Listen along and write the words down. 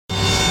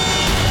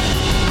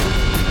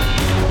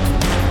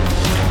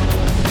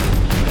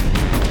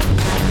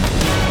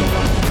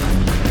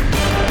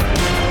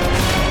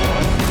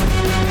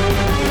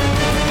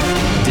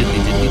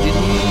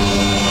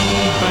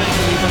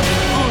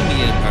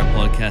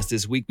podcast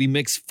this week, we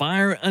mix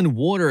fire and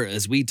water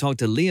as we talk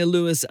to Leah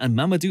Lewis and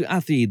Mamoudou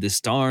Athie, the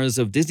stars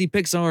of Disney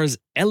Pixar's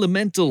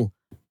Elemental.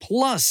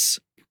 Plus,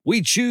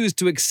 we choose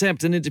to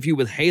accept an interview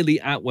with Hayley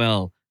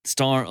Atwell,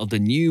 star of the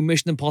new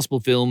Mission Impossible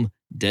film,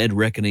 Dead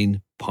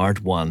Reckoning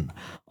Part 1.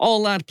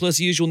 All that plus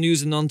usual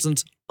news and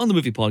nonsense on the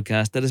movie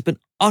podcast that has been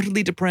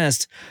utterly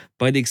depressed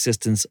by the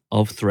existence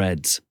of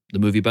Threads, the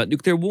movie about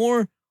nuclear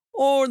war,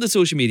 or the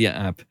social media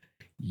app.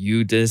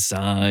 You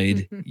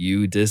decide.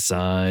 You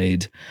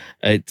decide.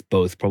 It's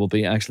both,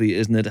 probably, actually,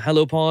 isn't it?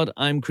 Hello, pod.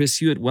 I'm Chris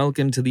Hewitt.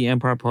 Welcome to the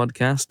Empire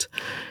Podcast.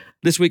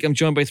 This week, I'm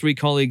joined by three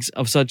colleagues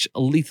of such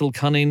lethal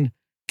cunning.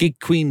 Geek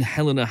Queen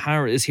Helen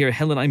O'Hara is here.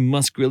 Helen, I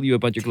must grill you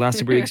about your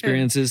Glastonbury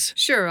experiences.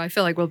 Sure, I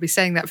feel like we'll be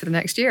saying that for the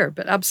next year,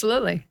 but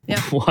absolutely.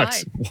 Yeah.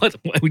 What? Why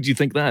would you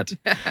think that?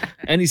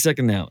 Any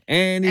second now.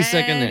 Any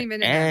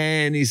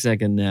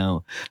second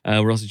now.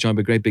 We're also joined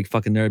by great big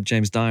fucking nerd,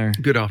 James Dyer.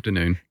 Good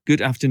afternoon.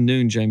 Good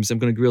afternoon, James. I'm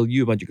going to grill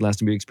you about your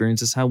Glastonbury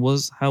experiences. How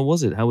was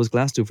it? How was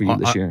Glasgow for you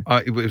this year?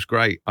 It was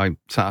great. I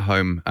sat at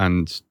home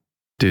and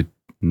did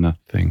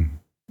nothing.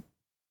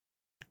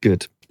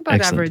 Good. About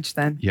Excellent. average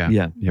then.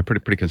 Yeah,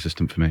 pretty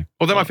consistent for me.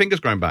 Although my finger's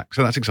grown back,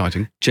 so that's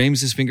exciting.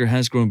 James's finger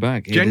has grown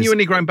back.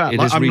 Genuinely grown back.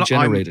 It is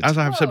regenerated. As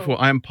I have said before,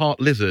 I am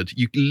part lizard.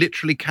 You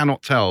literally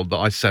cannot tell that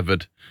I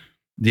severed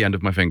the end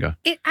of my finger.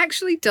 It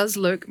actually does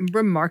look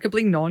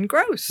remarkably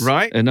non-gross.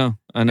 Right? I know.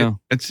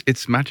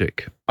 It's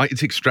magic.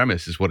 It's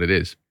extremis is what it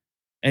is.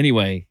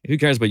 Anyway, who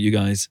cares about you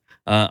guys?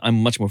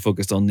 I'm much more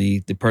focused on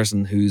the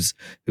person whose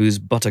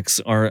buttocks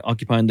are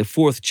occupying the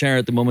fourth chair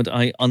at the moment.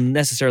 I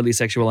unnecessarily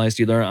sexualized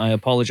you there. I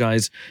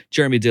apologize.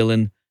 Jeremy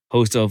Dillon,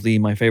 host of the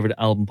My Favorite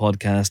Album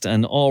podcast,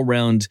 and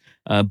all-round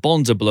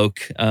bonza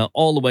bloke,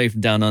 all the way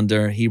from down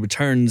under. He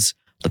returns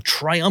the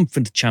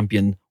triumphant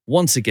champion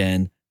once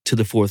again to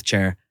the fourth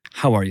chair.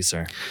 How are you,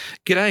 sir?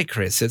 G'day,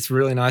 Chris. It's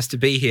really nice to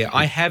be here.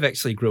 I have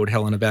actually grilled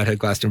Helen about her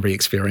Glastonbury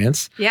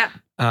experience. Yeah.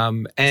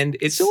 And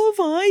it's So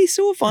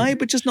have I,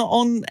 but just not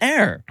on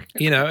air.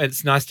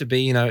 It's nice to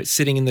be,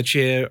 sitting in the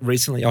chair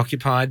recently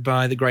occupied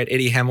by the great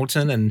Eddie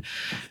Hamilton. And,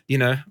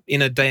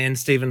 in a Dan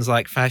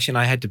Stevens-like fashion,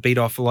 I had to beat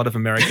off a lot of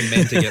American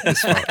men to get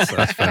this spot. So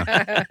that's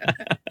fair.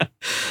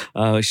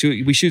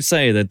 We should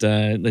say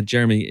that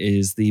Jeremy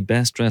is the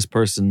best dressed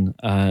person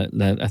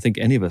that I think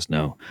any of us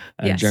know.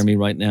 Yes. Jeremy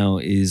right now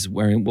is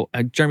wearing. Well,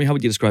 Jeremy, how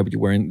would you describe what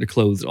you're wearing? The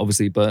clothes,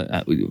 obviously, but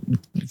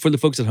for the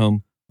folks at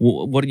home,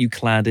 what are you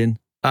clad in?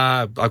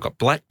 I've got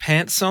black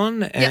pants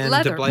on and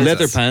leather. a blazer.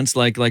 Leather pants,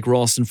 like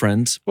Ross and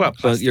Friends. Well,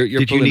 but you're Did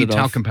you pulling need it off.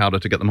 talcum powder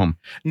to get them on?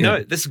 No,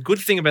 Yeah. there's a good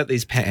thing about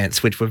these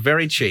pants, which were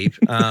very cheap,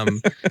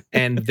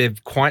 and they're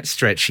quite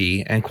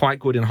stretchy and quite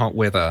good in hot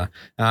weather.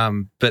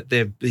 But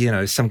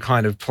they're, some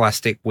kind of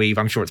plastic weave.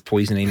 I'm sure it's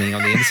poisoning me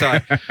on the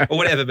inside or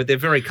whatever, but they're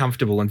very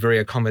comfortable and very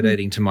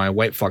accommodating to my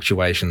weight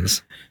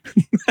fluctuations.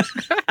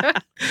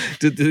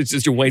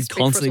 Does your weight Speak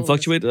for constantly us all.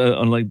 fluctuate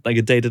on like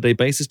a day-to-day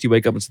basis? Do you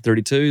wake up it's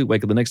 32,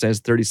 wake up the next day it's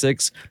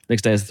 36,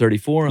 next day it's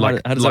 34? How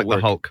does that Like work?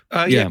 the Hulk.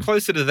 Yeah.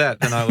 Closer to that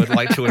than I would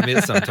like to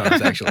admit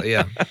sometimes, actually,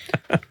 yeah.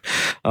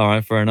 All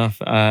right, fair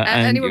enough.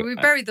 Anyway, we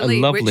buried the lead,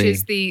 which lovely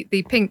is the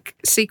pink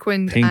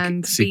sequined pink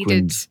and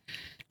beaded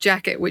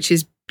jacket, which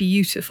is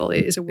beautiful.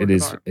 It is a work It of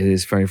is. art. It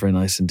is very, very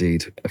nice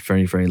indeed.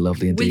 Very, very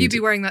lovely indeed. Will you be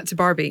wearing that to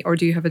Barbie, or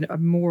do you have a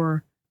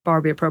more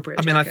Barbie appropriate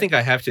I mean, I jacket? think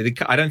I have to.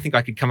 I don't think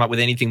I could come up with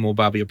anything more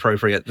Barbie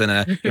appropriate than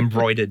a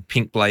embroidered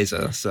pink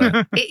blazer. So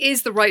it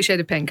is the right shade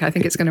of pink. I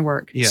think it's going to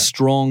work. yeah.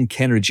 Strong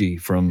Kenergy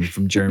from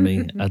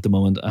Jeremy at the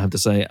moment, I have to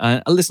say.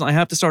 Listen, I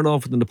have to start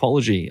off with an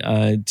apology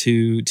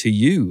to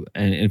you,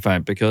 in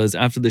fact, because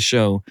after the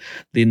show,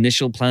 the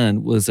initial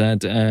plan was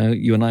that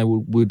you and I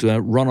would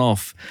run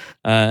off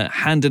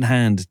hand in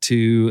hand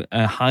to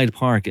Hyde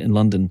Park in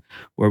London,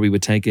 where we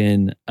would take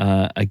in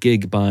a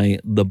gig by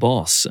The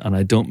Boss, and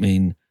I don't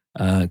mean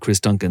Chris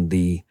Duncan,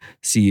 the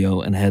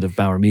CEO and head of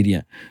Bauer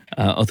Media.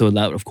 Although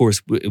that, of course,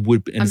 it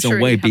would in I'm its sure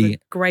own way you'd have be a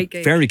great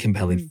gig. very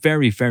compelling,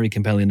 very, very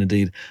compelling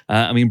indeed.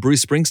 I mean,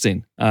 Bruce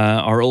Springsteen,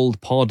 our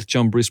old pod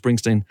chum Bruce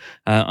Springsteen,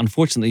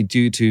 unfortunately,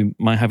 due to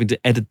my having to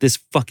edit this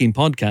fucking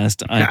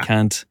podcast,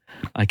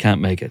 I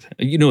can't make it.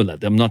 You know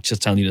that. I'm not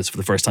just telling you this for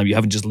the first time. You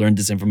haven't just learned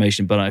this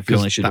information, but I feel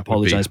I should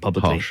apologize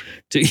publicly.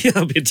 Yeah,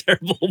 that'd be a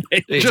terrible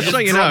way. Just so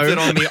you dropped know. it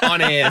on me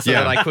on air so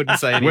Yeah. that I couldn't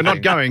say anything. We're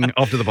not going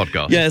after the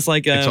podcast. Yeah, it's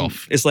like It's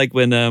off. It's like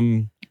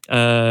when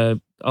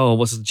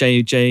what's his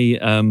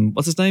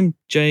what's his name?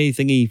 Jay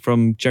thingy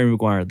from Jerry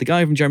Maguire. The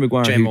guy from Jerry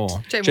Maguire. Jay who-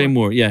 Moore. Jay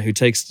Moore, yeah, who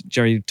takes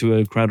Jerry to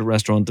a crowded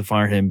restaurant to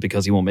fire him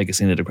because he won't make a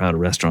scene at a crowded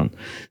restaurant.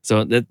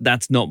 So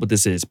that's not what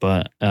this is.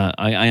 But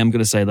I am going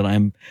to say that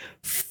I'm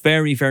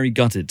very, very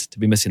gutted to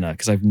be missing that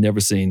because I've never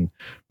seen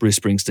Bruce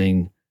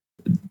Springsteen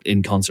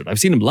in concert. I've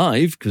seen him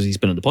live because he's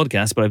been on the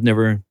podcast, but I've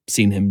never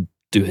seen him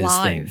do his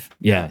thing. Live.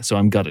 Yeah, so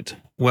I'm gutted.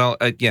 Well,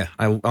 yeah,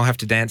 I'll have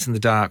to dance in the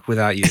dark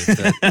without you,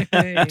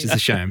 which is a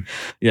shame.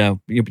 Yeah,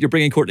 you're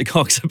bringing Courtney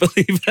Cox, I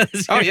believe.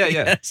 Oh,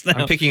 yeah.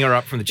 I'm picking her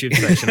up from the tube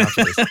station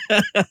after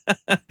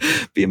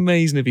this. Be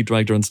amazing if he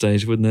dragged her on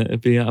stage, wouldn't it?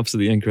 It'd be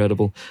absolutely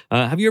incredible.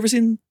 Have you ever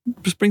seen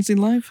Springsteen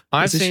live?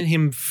 I've seen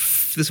him,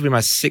 this will be my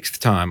 6th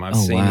time. I've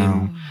seen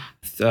him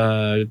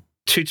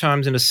 2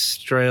 times in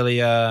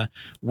Australia,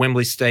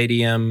 Wembley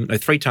Stadium,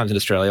 3 times in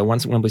Australia,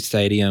 once at Wembley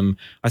Stadium.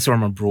 I saw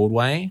him on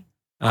Broadway.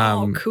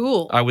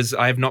 Cool. I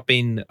have not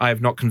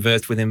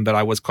conversed with him, but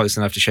I was close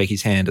enough to shake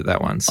his hand at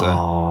that one.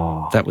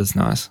 So that was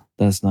nice.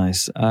 That's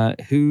nice.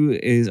 Who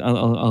is,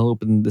 I'll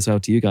open this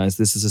out to you guys.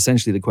 This is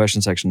essentially the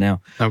question section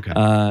now.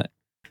 Okay.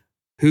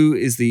 Who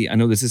is I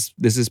know this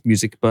is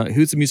music, but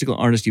who's the musical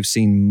artist you've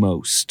seen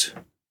most?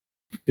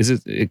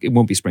 It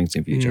won't be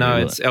Springsteen for you, Jerry, No,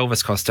 it's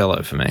Elvis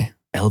Costello for me.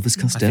 Elvis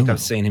Costello. I think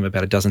I've seen him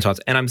about a dozen times,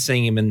 and I'm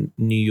seeing him in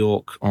New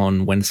York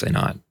on Wednesday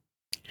night.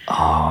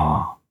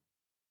 Oh.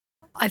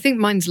 I think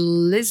mine's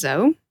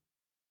Lizzo.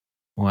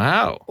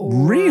 Wow.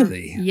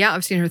 Really? Yeah,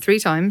 I've seen her 3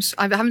 times.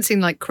 I haven't seen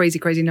like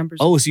crazy numbers.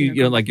 Oh, so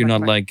you're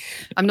not like...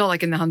 I'm not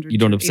like in the hundreds. You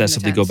don't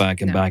obsessively go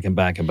back and back and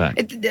back and back.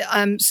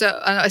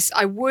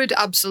 I would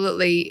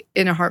absolutely,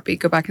 in a heartbeat,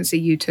 go back and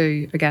see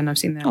U2 again. I've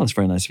seen them. Oh, that's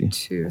very nice of you.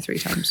 2 or 3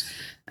 times.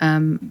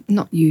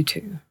 Not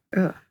U2.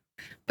 Ugh.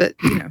 But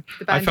the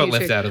band I felt U2.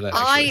 left out of that.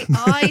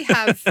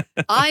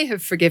 I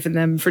have forgiven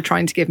them for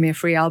trying to give me a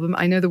free album.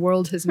 I know the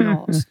world has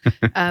not.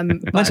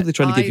 Imagine if they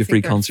tried to give you a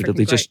free concert if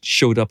they just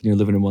showed up in your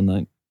living room one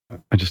night.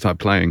 I just started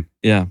playing.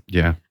 Yeah.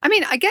 I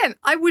mean, again,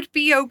 I would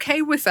be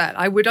okay with that.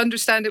 I would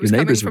understand it was Your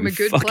coming neighbours from would a be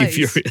good fucking place.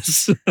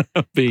 furious.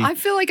 I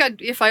feel like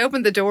if I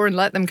opened the door and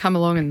let them come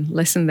along and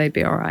listen, they'd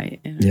be all right.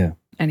 You know? Yeah.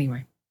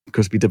 Anyway. Of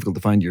course, it'd be difficult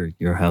to find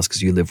your house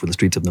because you live where the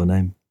streets have no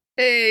name.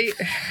 Hey.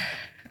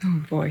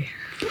 Oh, boy.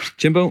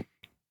 Jimbo?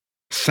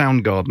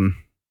 Soundgarden.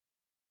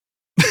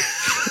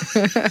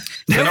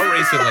 Not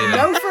recently.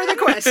 No further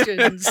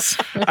questions.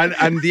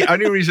 and the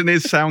only reason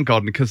is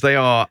Soundgarden because they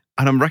are,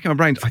 and I'm racking my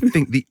brains, I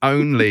think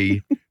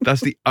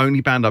that's the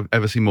only band I've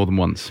ever seen more than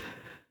once.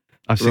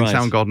 I've seen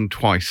Soundgarden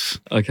twice.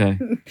 Okay.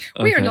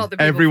 We are not the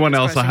people Everyone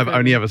for this else I have question,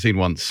 only ever seen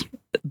once.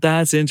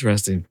 That's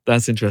interesting. I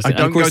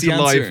don't go to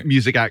live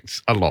music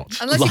acts a lot.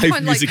 Unless Live you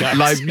find music acts.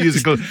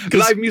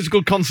 Live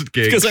musical concert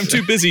gigs. Because I'm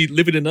too busy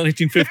living in the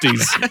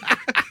 1950s.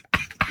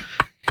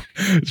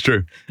 It's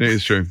true. It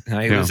is true.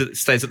 He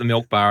stays at the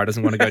milk bar.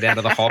 Doesn't want to go down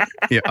to the hop.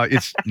 Yeah,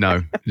 it's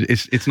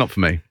not for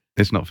me.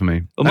 It's not for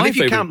me. Well, and if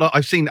you count,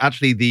 I've seen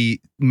actually the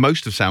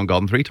most of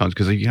Soundgarden 3 times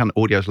because you count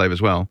Audio Slave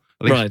as well.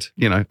 At least,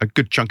 right. A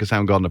good chunk of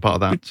Soundgarden are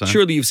part of that. So.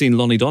 Surely you've seen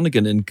Lonnie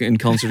Donegan in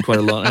concert quite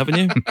a lot, haven't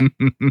you?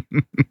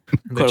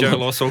 The Joe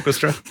Loss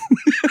Orchestra.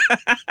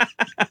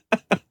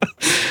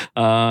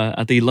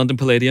 At the London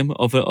Palladium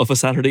of a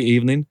Saturday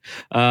evening,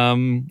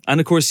 and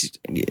of course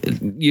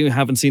you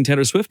haven't seen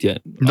Taylor Swift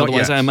yet. Not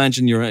Otherwise, yet. I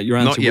imagine your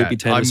answer would be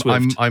Taylor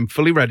Swift. I'm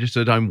fully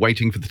registered. I'm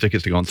waiting for the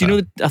tickets to go on sale. Do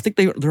you know? I think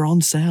they're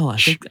on sale. I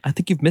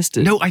think you've missed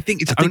it. No, I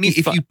think it's only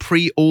if you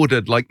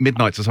pre-ordered like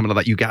Midnights or something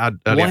like that. You get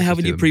early Why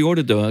haven't you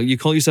pre-ordered though? You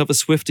call yourself a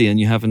Swiftie and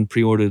you haven't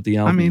pre-ordered the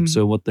album.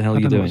 So what the hell are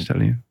you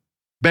doing?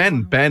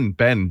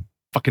 Ben.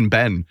 Fucking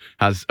Ben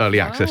has early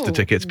access to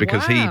tickets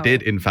because he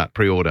did in fact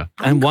pre-order.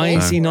 And why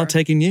is he not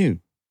taking you?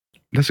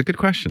 That's a good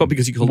question. But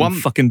because you called him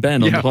fucking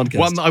Ben on the podcast.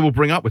 One that I will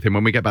bring up with him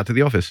when we get back to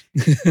the office.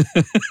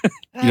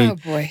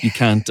 Boy. You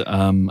can't,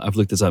 I've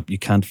looked this up, you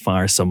can't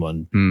fire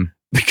someone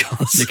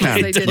because you can.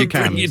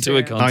 bring you to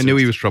a concert. I knew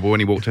he was trouble when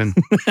he walked in.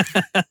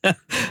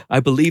 I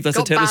believe that's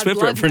a Taylor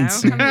Swift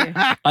reference.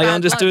 I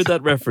understood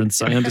that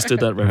reference.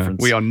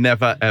 We are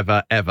never,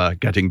 ever, ever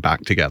getting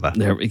back together.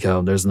 There we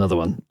go. There's another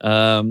one.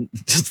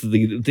 Just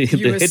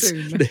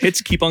the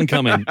hits keep on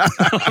coming on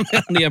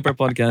the Emperor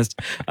podcast.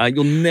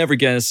 You'll never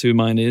guess who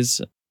mine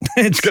is.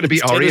 It's going to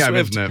be REM,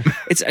 isn't it?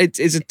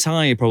 It's a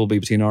tie probably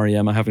between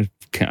REM. I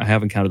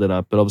haven't counted it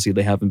up, but obviously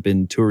they haven't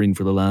been touring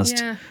for the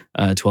last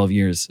 12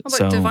 years. What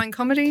about Divine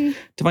Comedy?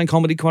 Divine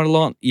Comedy quite a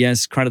lot.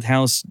 Yes, Crowded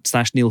House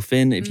 / Neil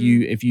Finn. If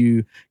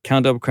you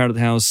count up Crowded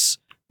House,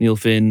 Neil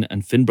Finn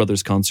and Finn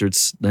Brothers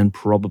concerts, then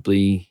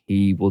probably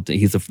he's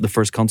the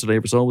first concert I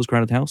ever saw was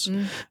Crowded House.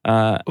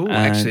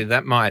 Actually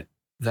that might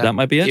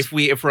be it. If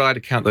we're allowed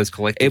to count those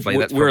collectively,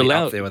 that's we're probably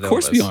allowed. up there with of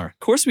course Elvis. Of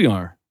course we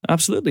are.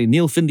 Absolutely,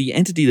 Neil Finn, the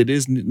entity that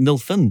is Neil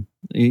Finn.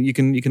 You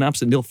can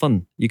absolutely Neil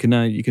Finn. You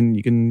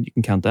can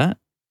count that.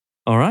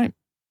 All right.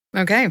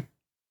 Okay.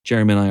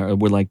 Jeremy and I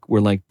we're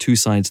like two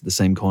sides of the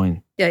same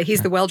coin. Yeah,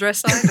 he's the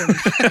well-dressed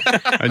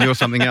side, and you're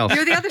something else.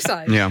 You're the other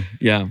side. Yeah.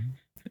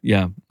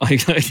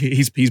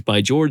 He's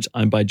by George.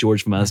 I'm by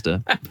George from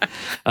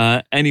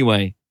Asda.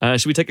 Anyway,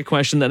 should we take a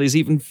question that is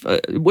even?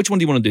 Which one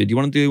do you want to do? Do you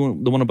want to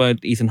do the one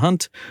about Ethan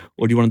Hunt,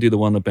 or do you want to do the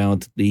one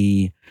about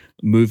the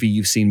movie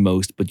you've seen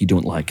most but you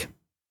don't like?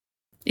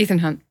 Ethan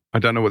Hunt. I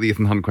don't know what the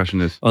Ethan Hunt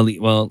question is. Well,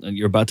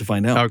 you're about to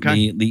find out.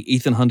 Okay. The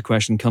Ethan Hunt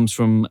question comes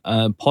from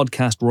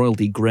podcast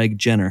royalty Greg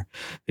Jenner,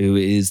 who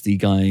is the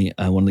guy,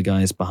 one of the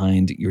guys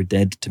behind You're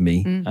Dead to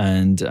Me,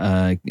 and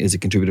is a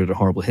contributor to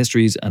Horrible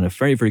Histories and a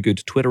very, very good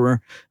Twitterer,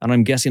 and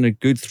I'm guessing a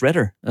good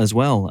threader as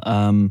well,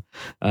 and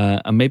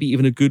maybe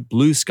even a good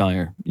blue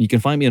skyer. You can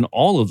find me on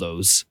all of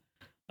those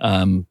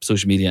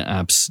social media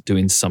apps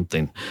doing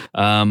something.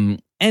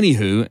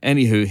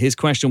 Anywho, his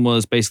question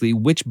was basically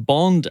which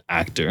Bond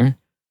actor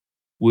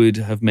would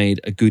have made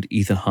a good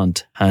Ethan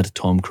Hunt had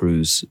Tom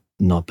Cruise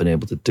not been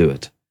able to do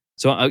it.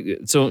 So I are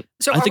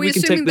think we we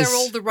can assuming take this. they're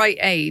all the right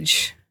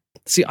age?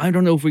 See, I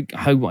don't know if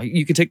how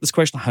you can take this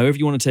question however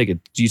you want to take it.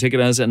 Do you take it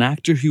as an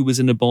actor who was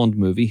in a Bond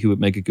movie who would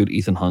make a good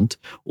Ethan Hunt,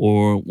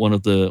 or one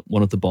of the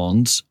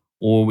Bonds,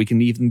 or we can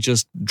even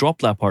just drop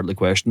that part of the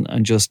question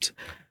and just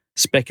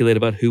speculate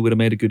about who would have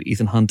made a good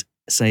Ethan Hunt,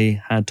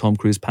 say, had Tom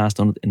Cruise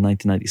passed on it in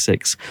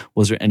 1996.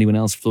 Was there anyone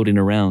else floating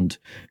around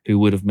who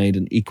would have made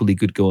an equally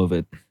good go of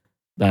it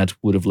that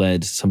would have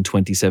led some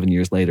 27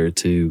 years later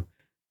to,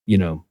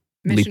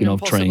 leaping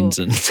off trains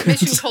and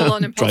Mission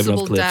colon driving off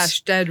impossible cliffs.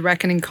 dash dead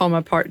reckoning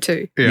comma part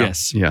 2. Yeah.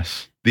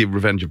 Yes. The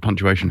Revenge of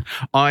Punctuation.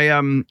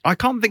 I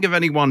can't think of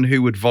anyone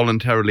who would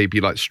voluntarily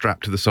be like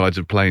strapped to the sides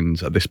of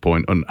planes at this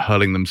point and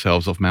hurling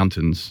themselves off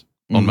mountains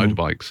on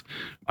motorbikes.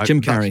 Jim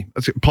Carrey.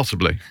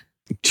 Possibly.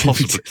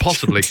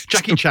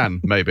 Jackie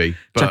Chan, maybe.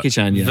 But Jackie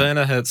Chan, yeah.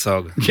 Werner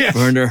Herzog. Yes.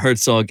 Werner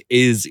Herzog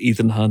is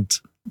Ethan Hunt.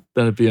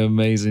 That'd be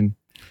amazing.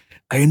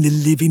 I am the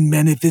living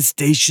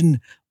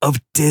manifestation of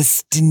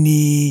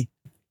destiny.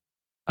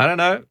 I don't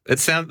know. That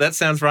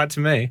sounds right to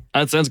me.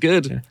 That sounds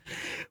good. Yeah.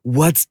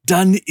 What's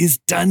done is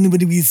done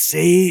when we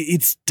say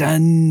it's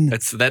done.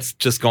 That's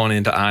just gone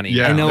into Arnie.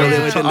 Yeah. I know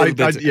There a was little bit.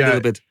 A little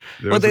bit.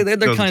 There Well, was a- they're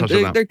there was a kind touch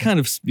on that. they're kind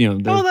of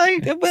Are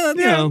they? Well,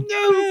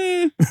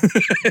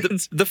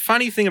 The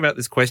funny thing about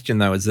this question,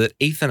 though, is that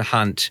Ethan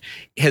Hunt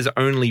has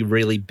only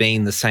really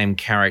been the same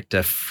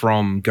character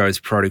from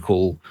Ghost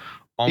Protocol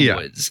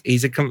onwards.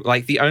 He's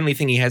the only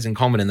thing he has in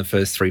common in the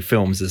first 3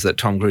 films is that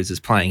Tom Cruise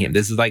is playing him.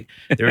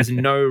 There is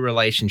no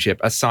relationship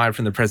aside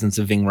from the presence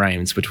of Ving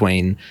Rhames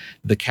between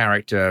the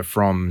character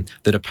from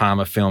the De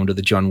Palma film to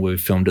the John Woo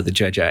film to the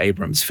J.J.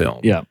 Abrams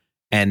film. Yeah.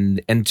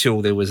 And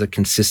until there was a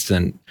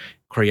consistent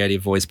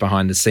creative voice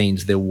behind the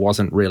scenes, there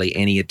wasn't really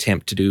any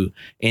attempt to do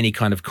any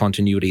kind of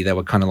continuity. They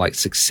were kind of like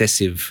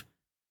successive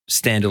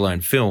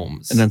standalone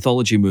films. an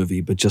anthology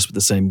movie, but just with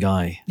the same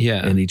guy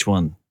in each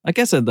one. I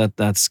guess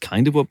that's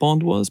kind of what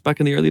Bond was back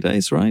in the early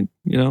days, right?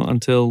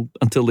 Until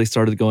they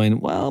started going,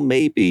 well,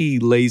 maybe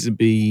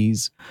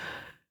Lazenby's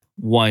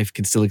wife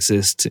can still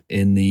exist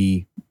in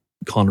the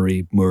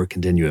Connery-Moore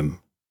continuum.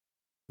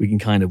 We can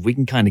kind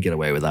of get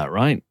away with that,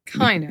 right?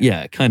 Kind of.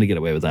 Yeah, kind of get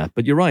away with that.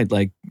 But you're right.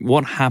 Like,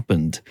 what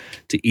happened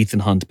to Ethan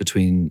Hunt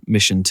between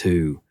Mission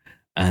 2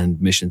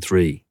 and Mission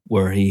 3,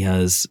 where he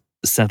has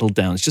settled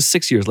down? It's just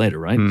 6 years later,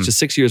 right? It's just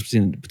 6 years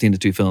between the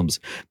 2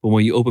 films. But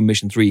when you open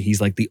Mission 3, he's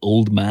like the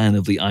old man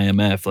of the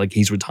IMF. Like,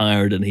 he's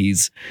retired and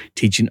he's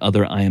teaching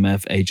other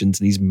IMF agents,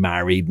 and he's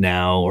married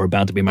now or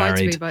about to be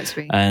married. About to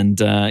be. And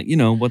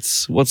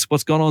what's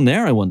gone on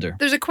there, I wonder.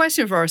 There's a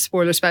question for our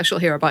spoiler special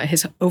here about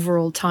his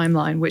overall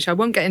timeline, which I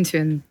won't get into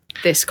in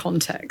this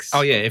context.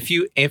 Oh yeah,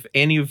 if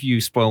any of you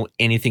spoil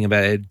anything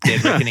about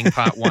Dead Reckoning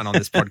Part 1 on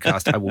this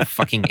podcast, I will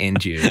fucking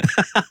end you.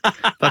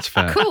 That's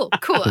fair. Cool.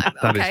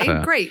 That is Okay,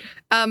 fair. great.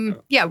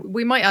 Yeah,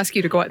 we might ask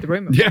you to go out the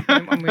room. Yeah.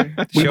 When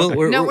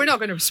we're not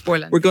going to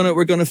spoil it. We're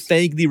gonna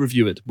vaguely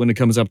review it when it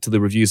comes up to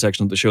the review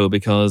section of the show,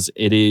 because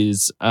it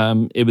is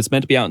it was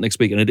meant to be out next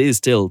week, and it is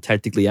still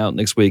technically out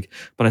next week.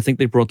 But I think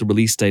they brought the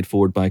release date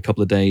forward by a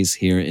couple of days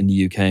here in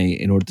the UK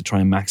in order to try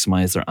and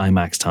maximize their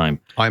IMAX time.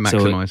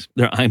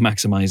 They're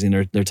IMAXimizing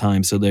their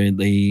time, so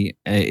they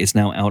it's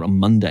now out on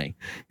Monday.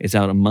 It's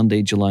out on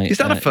Monday, July. Is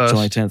that a first?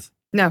 July 10th.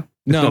 No,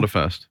 It's not a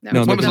first. No,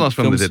 When was the last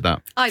film films- they did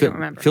that? I don't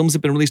remember. Films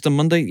have been released on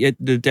Monday. Yeah,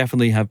 there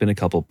definitely have been a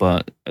couple,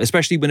 but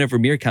especially whenever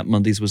Meerkat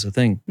Mondays was a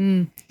thing.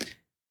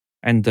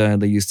 And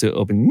they used to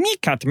open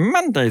Meerkat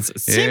Mondays.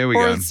 Here we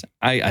go.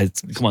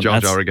 Come on, Jar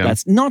Jar again.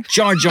 That's not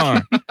Jar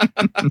Jar.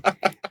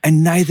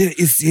 And neither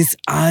is this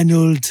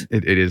Arnold.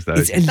 It is though.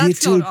 It's a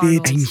That's little not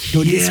bit. Arnold.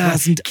 No, this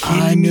wasn't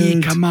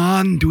Arnold. Come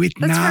on, do it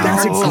That's now.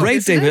 That's Arnold. a great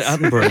Isn't David it?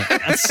 Attenborough.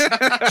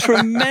 That's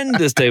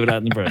tremendous David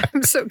Attenborough.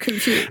 I'm so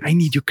confused. I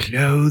need your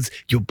clothes,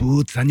 your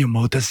boots, and your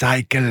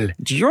motorcycle.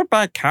 Do you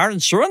buy car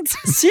insurance?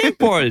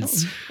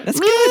 Simples. That's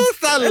good.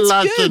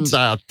 That's good.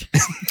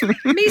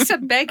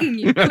 Misa begging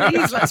you,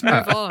 please, let's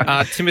move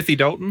on. Timothy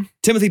Dalton.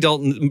 Timothy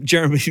Dalton,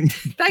 Jeremy,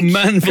 Thank you,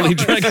 manfully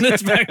God. dragging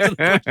us back to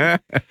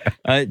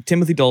the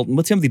Timothy Dalton.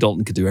 Well, Timothy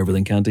Dalton could do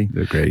everything, can't he?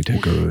 The greater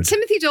good.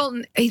 Timothy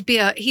Dalton, he'd be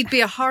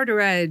a harder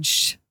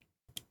edged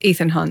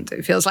Ethan Hunt,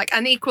 it feels like.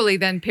 And equally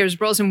then Pierce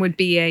Brosnan would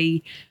be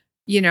a,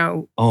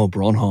 Oh,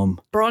 Bronholm.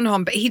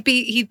 Bronholm, but he'd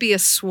be a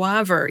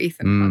suaver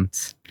Ethan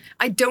Hunt.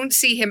 I don't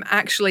see him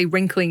actually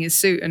wrinkling his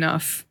suit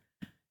enough,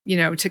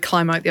 to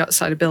climb out the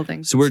outside of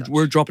buildings. So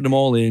we're dropping them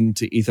all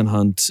into Ethan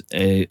Hunt,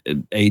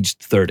 aged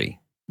 30,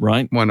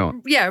 right? Why not?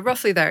 Yeah,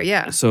 roughly there,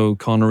 yeah. So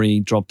Connery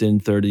dropped in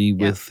 30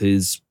 with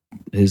his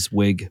his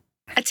wig.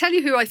 I tell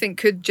you who I think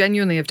could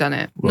genuinely have done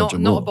it. Roger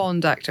Not a Moore.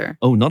 Bond actor.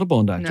 Oh, not a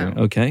Bond actor.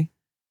 No. Okay.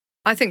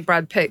 I think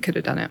Brad Pitt could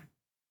have done it.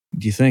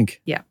 Do you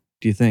think? Yeah.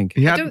 Do you think?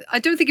 He I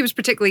had, don't think he was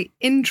particularly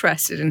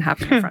interested in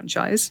having a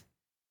franchise.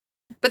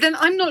 But then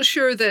I'm not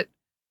sure that,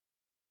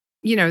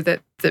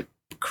 that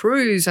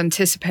Cruise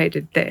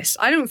anticipated this.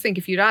 I don't think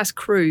if you'd asked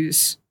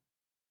Cruise,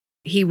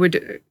 he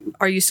would,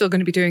 are you still going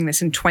to be doing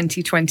this in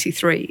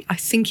 2023? I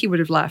think he would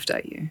have laughed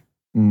at you.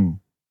 Mm.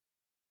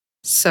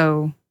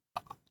 So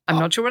I'm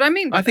not sure what I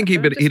mean. I think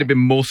he'd have been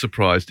more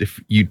surprised if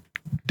you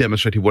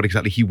demonstrated what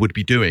exactly he would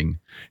be doing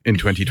in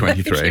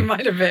 2023. He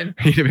might have been.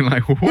 He'd have been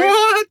like,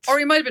 what? Or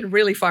he might have been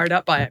really fired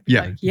up by it.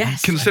 Yeah. Like,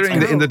 yes. Considering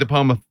let's that in the go. De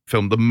Palma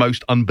film, the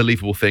most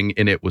unbelievable thing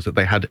in it was that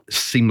they had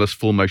seamless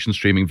full motion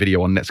streaming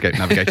video on Netscape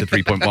Navigator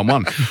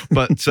 3.11.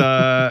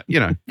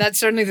 But, That's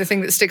certainly the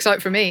thing that sticks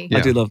out for me. Yeah.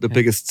 I do love the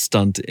biggest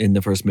stunt in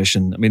the first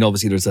mission. I mean,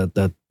 obviously, there's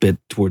that bit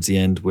towards the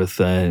end with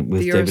David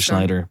Eurostar.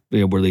 Schneider,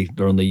 where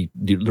they're on the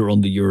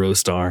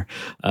Eurostar.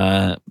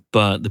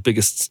 But the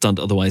biggest stunt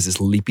otherwise is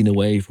leaping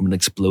away from an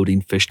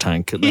exploding fish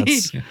tank.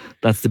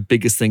 That's the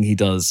biggest thing he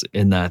does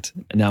in that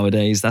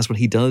nowadays. That's what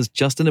he does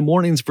just in the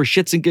mornings for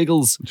shits and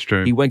giggles. it's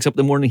true. He wakes up in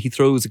the morning, he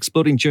throws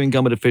exploding chewing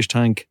gum at a fish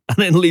tank, and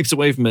then leaps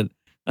away from it.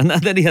 And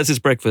then he has his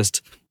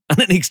breakfast. And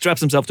then he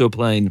straps himself to a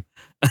plane.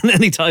 And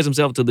then he ties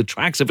himself to the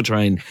tracks of a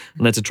train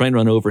and lets a train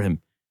run over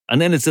him. And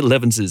then it's at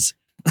Levinses.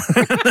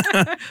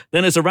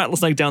 Then it's a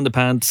rattlesnake down the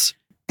pants.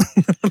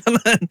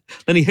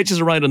 Then he hitches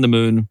a ride on the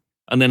moon.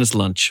 And then it's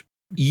lunch.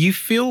 You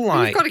feel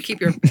like You've got to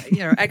keep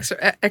your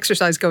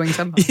exercise going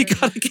somehow. You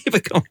gotta keep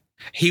it going.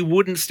 he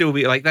wouldn't still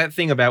be like that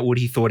thing about would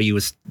he thought he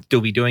was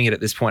still be doing it at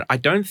this point. I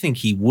don't think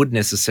he would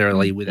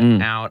necessarily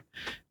without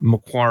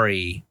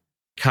Macquarie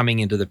coming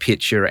into the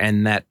picture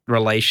and that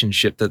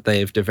relationship that they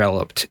have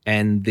developed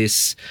and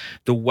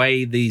the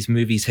way these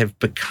movies have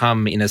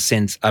become in a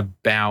sense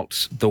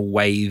about the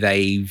way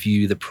they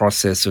view the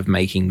process of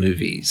making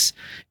movies.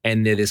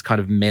 And they're this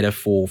kind of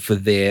metaphor for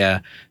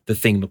the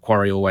thing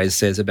Macquarie always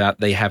says about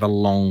they have a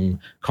long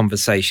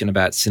conversation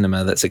about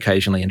cinema that's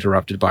occasionally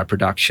interrupted by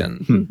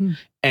production. Mm-hmm.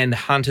 And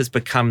Hunt has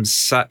become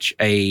such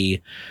a,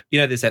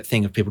 there's that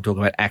thing of people talk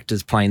about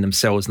actors playing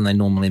themselves and they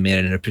normally mean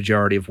it in a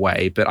pejorative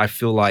way. But I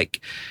feel like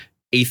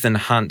Ethan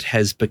Hunt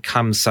has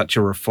become such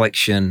a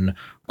reflection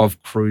of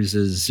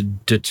Cruise's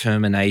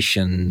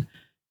determination,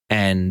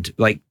 and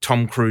like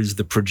Tom Cruise,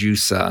 the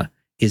producer,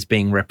 is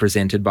being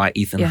represented by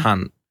Ethan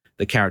Hunt,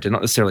 the character,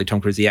 not necessarily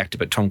Tom Cruise, the actor,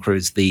 but Tom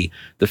Cruise, the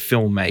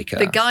filmmaker.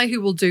 The guy who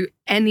will do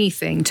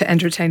anything to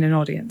entertain an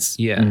audience.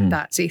 Yeah.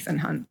 That's Ethan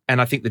Hunt. And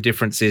I think the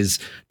difference is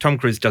Tom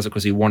Cruise does it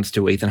because he wants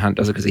to, Ethan Hunt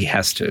does it because he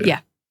has to.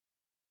 Yeah.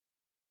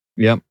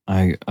 Yep,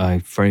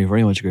 I very,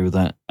 very much agree with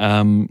that.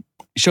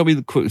 Shall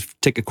we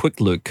take a quick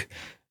look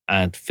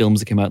at films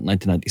that came out in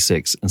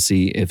 1996 and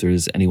see if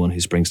there's anyone who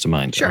springs to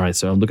mind? Sure. All right,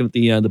 so I'm looking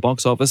at the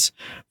box office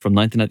from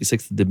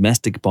 1996, the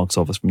domestic box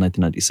office from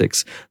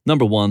 1996.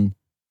 Number one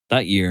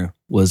that year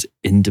was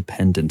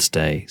Independence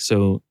Day.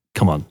 So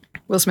come on,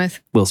 Will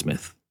Smith. Will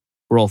Smith.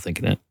 We're all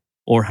thinking it.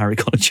 Or Harry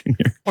Connick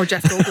Jr. Or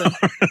Jeff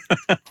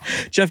Goldblum.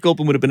 Jeff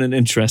Goldblum would have been an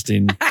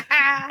interesting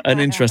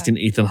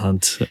Ethan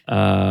Hunt.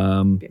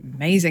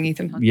 Amazing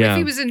Ethan Hunt. Yeah. If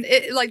he was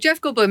like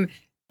Jeff Goldblum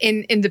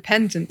in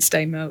Independence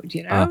Day mode,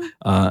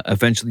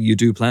 Eventually, you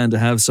do plan to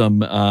have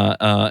some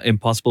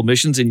impossible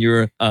missions in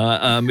your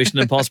Mission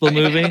Impossible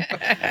movie.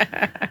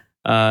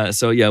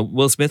 So yeah,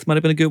 Will Smith might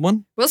have been a good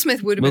one. Will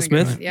Smith would have Will been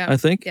a good Smith, one. Yeah. I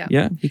think.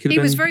 Yeah, he could have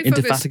been was very focused-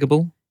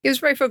 indefatigable. He was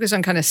very focused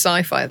on kind of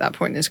sci-fi at that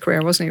point in his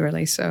career, wasn't he,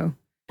 really? So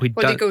He'd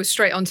did he go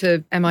straight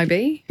onto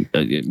MIB?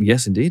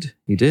 Yes, indeed,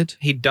 he did.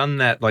 He'd done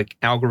that like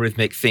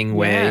algorithmic thing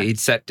where Yeah. he'd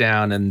sat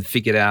down and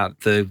figured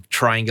out the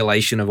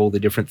triangulation of all the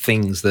different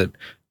things that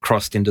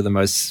crossed into the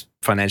most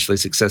financially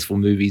successful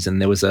movies,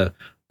 and there was a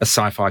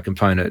sci-fi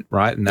component,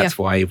 right? And that's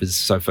why he was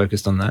so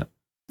focused on that.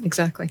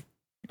 Exactly.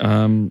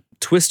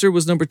 Twister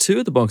was number 2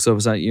 at the box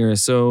office that year.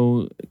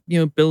 So,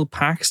 Bill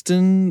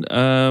Paxton,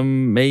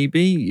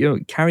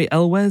 maybe, Carrie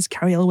Elwes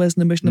in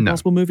the Mission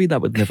Impossible movie.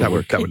 That would never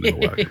work. That would never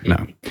work.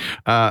 No.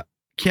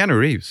 Keanu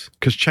Reeves,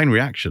 because Chain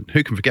Reaction.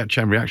 Who can forget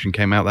Chain Reaction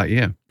came out that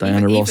year?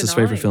 Diana Even Ross's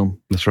favorite I.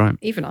 film. That's right.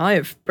 Even I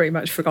have pretty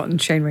much forgotten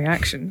Chain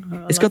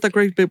Reaction. It's got that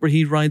great bit where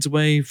he rides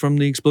away from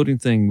the exploding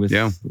thing with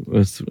Rachel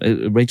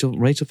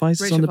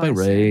Weisz is on the back.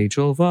 Weisz, yeah.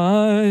 Rachel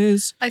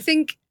Weisz. I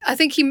think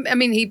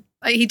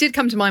he did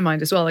come to my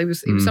mind as well. He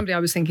was somebody I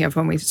was thinking of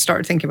when we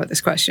started thinking about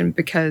this question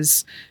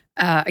because,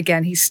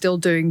 again, he's still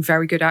doing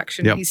very good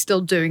action. Yep. He's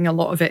still doing a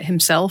lot of it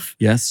himself.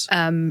 Yes.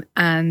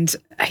 And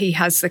he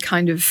has the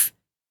kind of,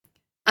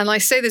 and I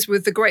say this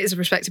with the greatest of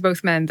respect to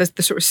both men, the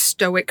sort of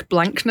stoic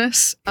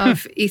blankness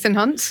of Ethan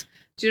Hunt.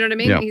 Do you know what I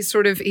mean? Yeah.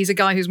 He's a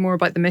guy who's more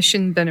about the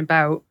mission than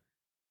about,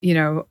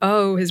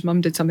 his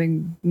mum did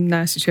something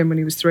nasty to him when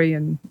he was 3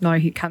 and now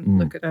he can't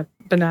look at a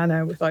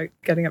banana without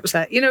getting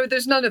upset.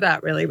 There's none of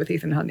that really with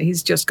Ethan Hunt.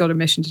 He's just got a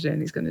mission to do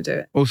and he's going to do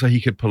it. Also, he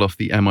could pull off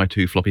the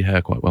MI2 floppy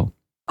hair quite well.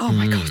 Oh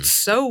my God,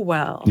 so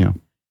well. Yeah.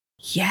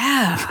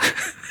 Yeah.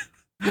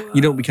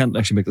 We can't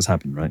actually make this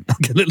happen, right?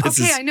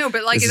 I know,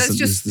 but like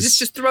it's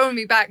just throwing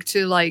me back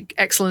to like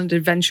Excellent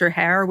Adventure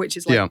hair, which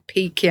is like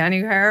peak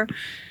Keanu hair.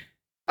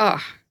 Oh,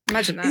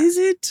 imagine that. Is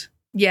it?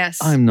 Yes.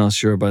 I'm not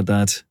sure about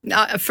that.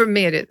 For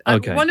me, it is.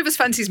 Okay. One of us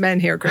fancies men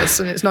here, Chris,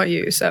 and it's not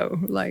you. So,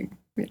 like,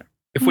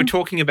 If we're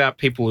talking about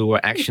people who were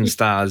action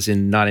stars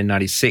in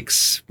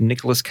 1996,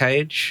 Nicolas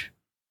Cage.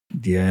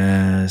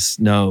 Yes.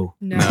 No.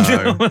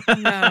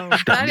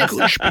 That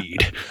is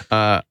Speed.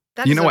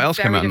 You know what else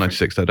came out in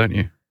 96 though, don't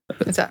you?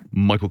 What's that?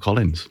 Michael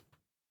Collins.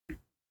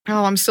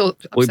 Oh, I'm still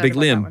upset Big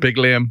about Liam. that one. Big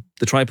Liam.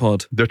 The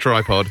tripod The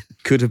tripod.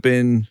 could have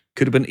been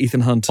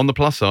Ethan Hunt. On the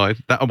plus side,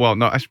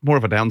 that's more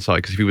of a downside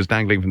because if he was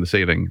dangling from the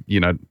ceiling,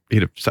 he'd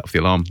have set off the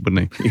alarm,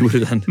 wouldn't he? He would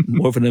have done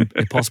more of an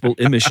impossible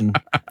emission.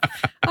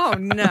 Oh,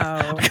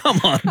 no. Come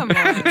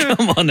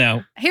on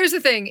now. Here's the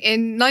thing.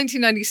 In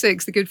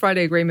 1996, the Good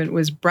Friday Agreement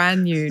was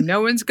brand new.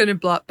 No one's going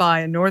to buy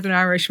a Northern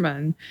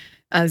Irishman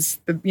as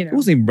It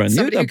wasn't even brand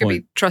new at somebody that who could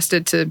point. be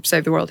trusted to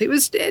save the world. It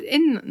was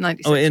in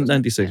 96. Oh, in wasn't it?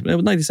 96. No,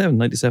 97.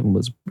 97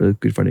 was the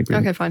Good Friday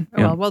Agreement. Okay, fine.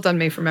 Oh, well done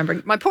me for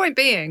remembering. My point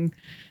being,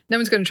 no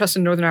one's going to trust a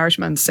Northern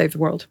Irishman to save the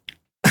world.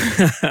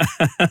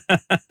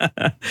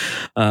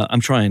 I'm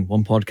trying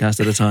one podcast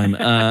at a time.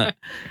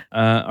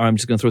 I'm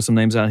just going to throw some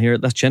names out here.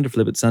 That's gender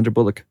flip. It's Sandra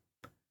Bullock,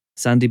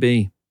 Sandy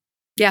B.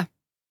 Yeah.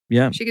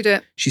 She could do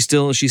it. She's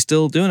still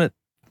doing it.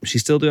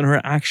 She's still doing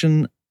her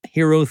action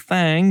hero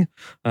thing.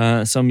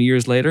 Some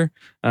years later,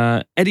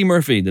 Eddie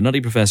Murphy, the Nutty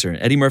Professor.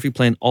 Eddie Murphy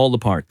playing all the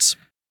parts.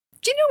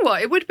 Do you know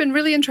what? It would have been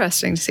really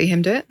interesting to see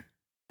him do it.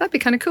 That'd be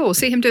kind of cool.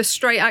 See him do a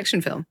straight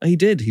action film. He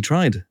did. He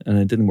tried, and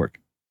it didn't work.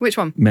 Which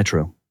one?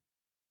 Metro,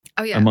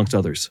 Oh, yeah. amongst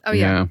others. Oh,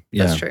 yeah.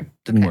 Yeah. That's true.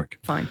 Didn't Okay, work.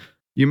 Fine.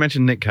 You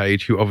mentioned Nick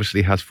Cage, who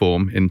obviously has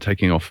form in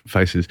taking off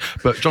faces,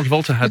 but John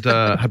Travolta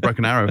had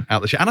Broken Arrow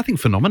out this year, and I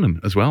think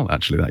Phenomenon as well,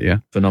 actually, that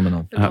year.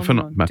 Phenomenon.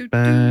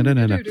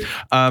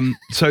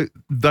 So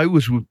they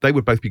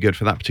would both be good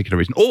for that particular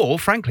reason. Or,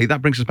 frankly,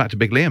 that brings us back to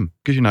Big Liam,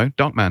 because,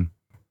 Darkman.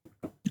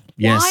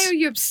 Yes. Why are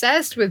you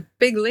obsessed with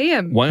Big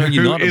Liam? Why are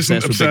you Who not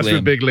isn't obsessed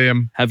with Big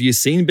Liam? Have you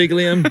seen Big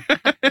Liam?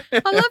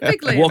 I love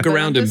Big Liam. Walk but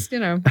around I'm him. just,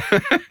 You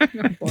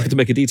have to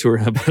make a detour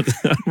about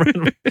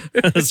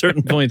at a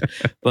certain point.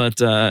 But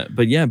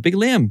yeah, Big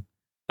Liam.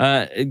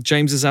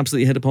 James has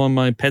absolutely hit upon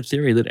my pet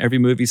theory that every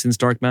movie since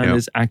Darkman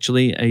is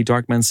actually a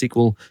Darkman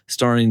sequel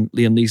starring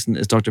Liam Neeson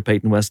as Dr.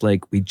 Peyton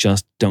Westlake. We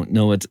just don't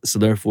know it. So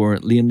therefore,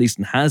 Liam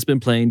Neeson has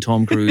been playing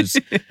Tom Cruise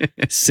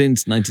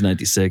since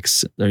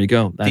 1996. There you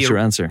go. That's your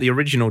answer. The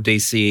original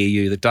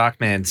DCEU, the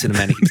Darkman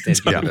Cinematic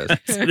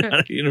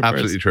Extended Universe.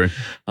 Absolutely true.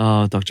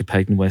 Oh, Dr.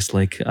 Peyton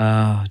Westlake.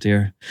 Oh,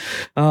 dear.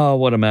 Oh,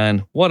 what a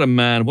man. What a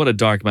man. What a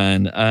dark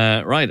man.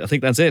 Right. I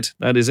think that's it.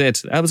 That is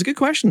it. That was a good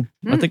question.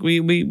 I think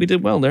we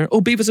did well there. Oh,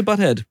 Beavis and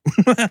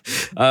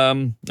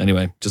Butthead.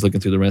 Anyway, just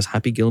looking through the rest.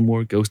 Happy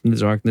Gilmore, Ghost in the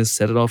Darkness,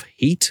 Set It Off,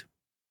 Heat.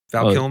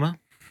 Val Kilmer.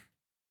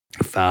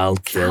 Val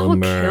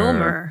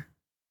Kilmer.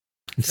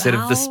 Instead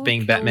of this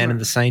being Batman and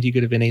the Saint, he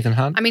could have been Ethan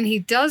Hunt. I mean, he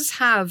does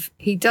have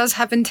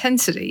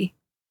intensity.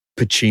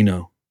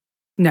 Pacino.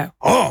 No.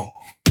 Oh,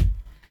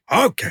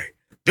 okay.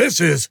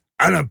 This is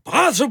an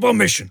impossible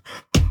mission.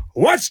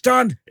 What's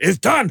done is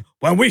done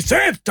when we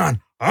say it's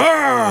done.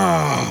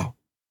 Oh.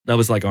 That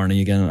was like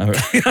Arnie again.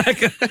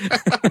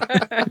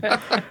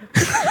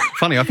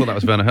 Funny, I thought that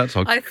was Werner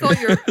Herzog. I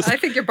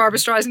think your Barbra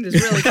Streisand is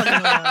really coming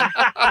along.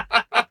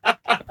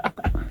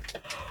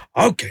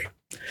 Okay.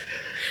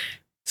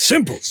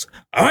 Simples.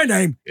 Our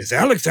name is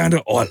Alexander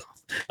Orlov.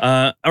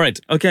 All right.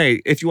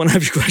 Okay. If you want to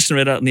have your question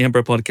read out in the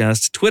Emperor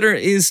podcast, Twitter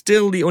is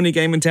still the only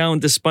game in town,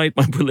 despite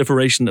my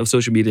proliferation of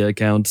social media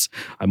accounts.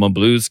 I'm on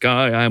Blue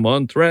Sky. I'm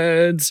on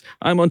Threads.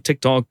 I'm on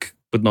TikTok,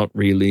 but not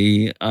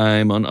really.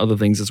 I'm on other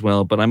things as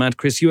well. But I'm at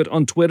Chris Hewitt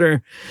on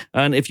Twitter.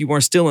 And if you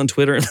are still on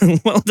Twitter, then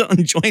well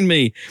done. Join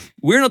me.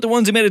 We're not the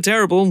ones who made it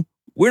terrible.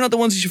 We're not the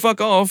ones who should fuck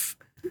off.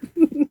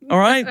 All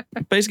right.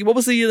 Basically, what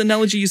was the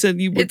analogy you said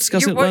you were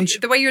discussing at lunch?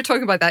 The way you're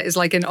talking about that is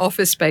like in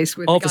Office Space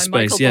with Office the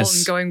guy Space, Michael yes.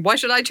 Bolton going, why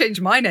should I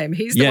change my name?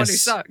 He's the one who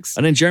sucks.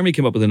 And then Jeremy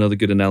came up with another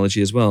good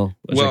analogy as well.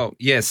 Well,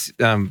 yes.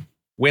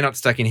 We're not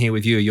stuck in here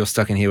with you. You're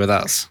stuck in here with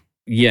us.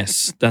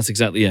 Yes, that's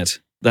exactly it.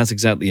 That's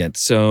exactly it.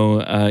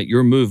 So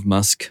your move,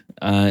 Musk,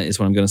 is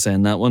what I'm going to say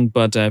on that one.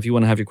 But if you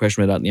want to have your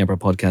question read out in the Emperor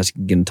podcast, you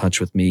can get in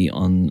touch with me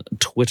on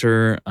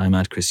Twitter. I'm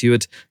at Chris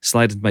Hewitt.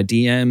 Slide into my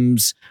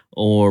DMs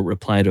or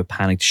reply to a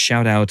panicked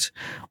shout out.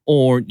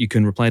 Or you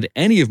can reply to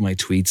any of my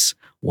tweets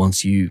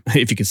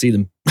if you can see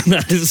them.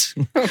 That is,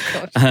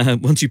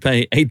 once you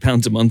pay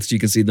 £8 a month, you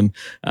can see them.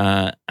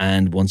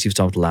 And once you've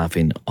stopped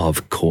laughing,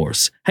 of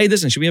course. Hey,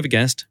 listen, should we have a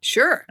guest?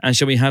 Sure. And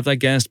shall we have that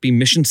guest be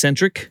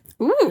mission-centric?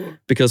 Ooh.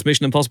 Because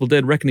Mission Impossible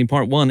Dead Reckoning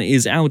Part 1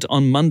 is out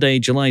on Monday,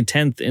 July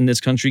 10th in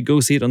this country. Go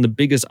see it on the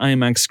biggest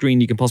IMAX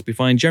screen you can possibly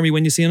find. Jeremy,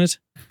 when you seeing it?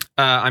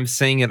 I'm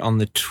seeing it on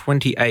the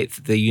 28th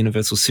at the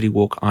Universal City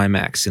Walk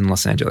IMAX in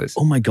Los Angeles.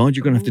 Oh my God,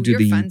 you're going to have to do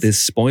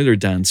this spoiler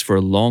dance for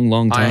a long,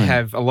 long time. I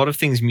have a lot of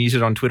things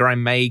muted on Twitter. I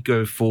may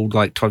go full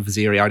like Todd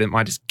Vaziri. I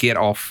might just get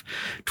off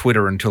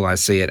Twitter until I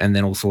see it and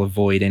then also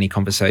avoid any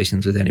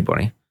conversations with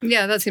anybody.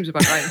 Yeah, that seems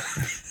about right.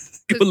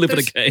 Go live in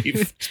a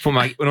cave. Just put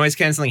my noise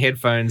cancelling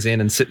headphones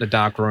in and sit in a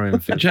dark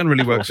room. It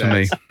generally works for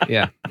me.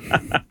 Yeah.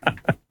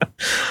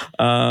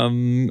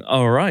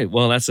 All right.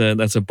 Well, that's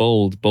a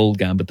bold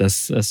gambit. Let's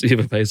see if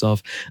it pays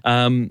off.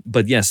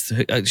 But yes,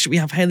 should we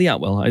have Hayley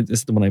Atwell? This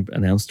is the one I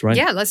announced, right?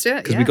 Yeah, let's do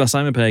it. Because we got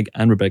Simon Pegg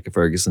and Rebecca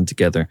Ferguson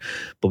together,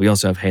 but we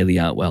also have Hayley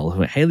Atwell.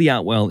 Hayley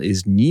Atwell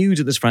is new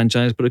to this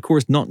franchise, but of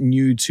course not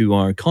new to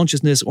our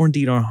consciousness or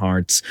indeed our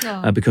hearts,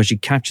 because she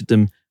captured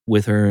them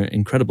with her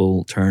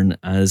incredible turn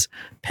as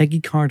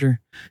Peggy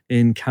Carter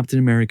in Captain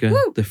America,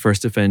 The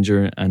First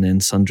Avenger, and then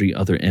sundry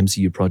other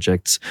MCU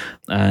projects.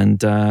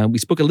 And we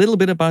spoke a little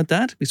bit about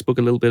that. We spoke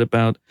a little bit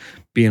about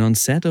being on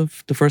set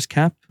of the first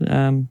Cap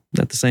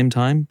at the same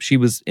time. She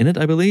was in it,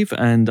 I believe,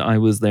 and I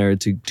was there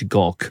to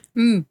gawk.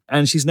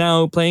 And she's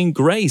now playing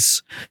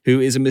Grace,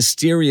 who is a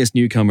mysterious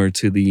newcomer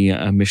to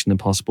the Mission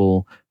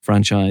Impossible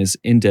franchise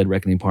in Dead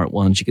Reckoning Part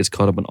 1. She gets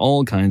caught up in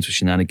all kinds of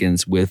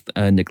shenanigans with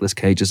Nicolas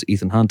Cage's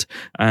Ethan Hunt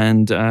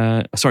and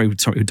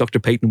Dr.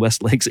 Peyton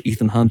Westlake's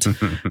Ethan Hunt.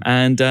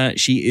 And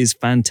she is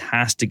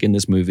fantastic in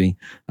this movie.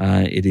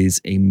 It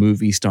is a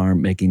movie star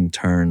making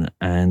turn,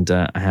 and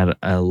I had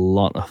a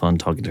lot of fun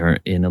talking to her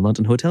in a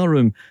London hotel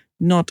room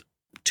not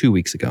 2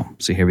 weeks ago.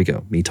 So here we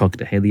go. Me talking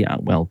to Hayley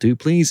Atwell. Do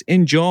please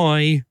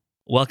enjoy.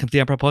 Welcome to the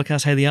Emperor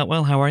Podcast, Hayley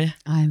Atwell. How are you?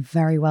 I'm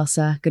very well,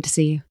 sir. Good to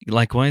see you.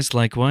 Likewise.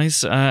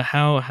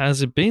 How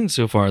has it been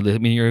so far? I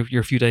mean,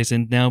 you're a few days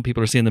in now.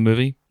 People are seeing the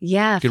movie.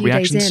 Yeah, Good a few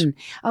reactions? days in.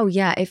 Oh,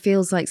 yeah. It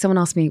feels like someone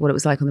asked me what it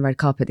was like on the red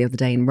carpet the other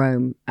day in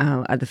Rome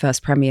at the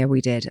first premiere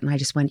we did. And I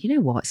just went, you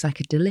know what? It's like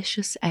a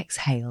delicious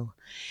exhale,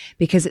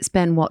 because it's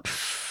been,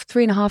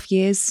 3.5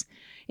 years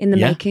in the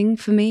making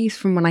for me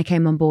from when I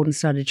came on board and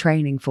started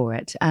training for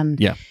it. And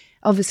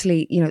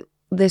obviously,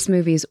 this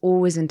movie is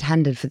always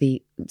intended for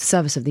the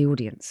service of the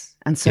audience.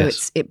 And so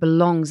it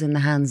belongs in the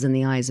hands and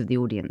the eyes of the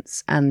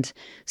audience. And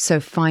so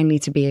finally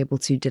to be able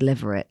to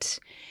deliver it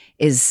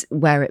is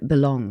where it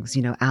belongs,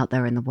 out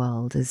there in the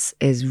world is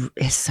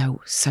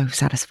so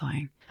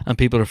satisfying. And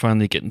people are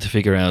finally getting to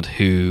figure out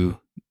who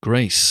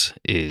Grace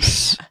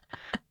is.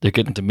 They're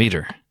getting to meet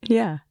her.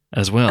 Yeah.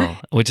 As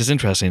well, which is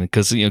interesting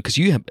because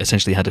you have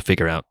essentially had to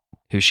figure out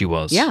who she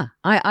was. Yeah.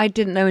 I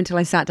didn't know until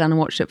I sat down and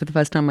watched it for the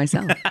first time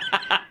myself.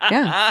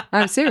 Yeah,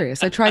 I'm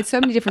serious. I tried so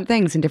many different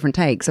things in different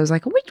takes. I was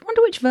like, I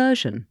wonder which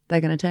version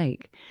they're going to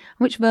take.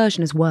 Which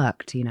version has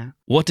worked,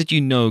 What did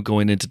you know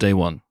going into day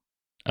one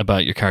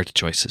about your character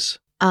choices?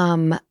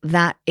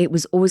 That it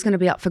was always going to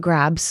be up for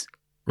grabs.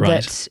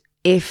 Right. That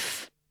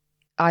if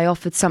I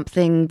offered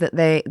something that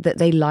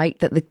they liked,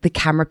 that the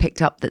camera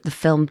picked up, that the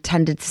film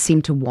tended to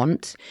seem to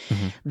want,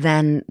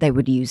 then they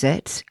would use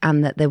it,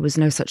 and that there was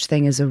no such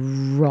thing as a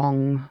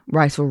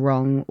right or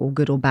wrong, or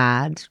good or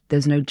bad.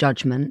 There's no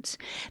judgment.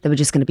 There were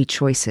just going to be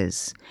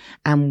choices,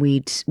 and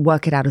we'd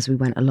work it out as we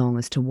went along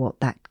as to what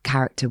that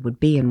character would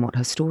be and what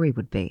her story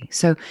would be.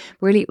 So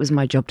really, it was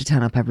my job to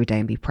turn up every day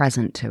and be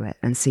present to it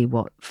and see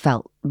what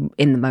felt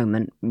in the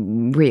moment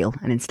real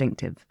and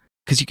instinctive.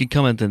 Because you can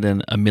come at it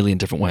in a million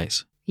different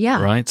ways.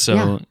 Yeah. Right.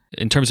 So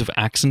in terms of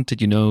accent,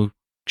 did you know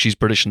she's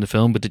British in the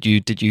film? But did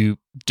you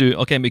do,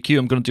 okay, McHugh,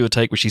 I'm going to do a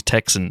take where she's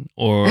Texan,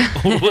 or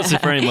was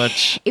it very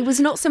much? It was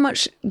not so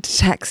much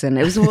Texan.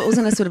 It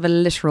wasn't a sort of a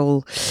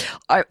literal.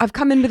 I've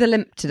come in with a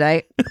limp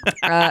today.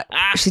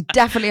 She's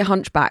definitely a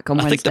hunchback on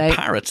Wednesday.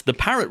 I think the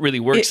parrot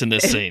really works in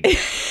this scene. I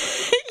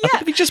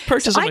think if he just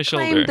perches on my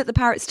shoulder. I claim that the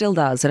parrot still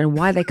does. I don't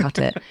know why they cut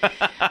it.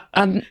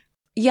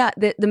 Yeah,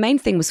 the main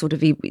thing was sort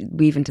of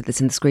weave into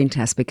this in the screen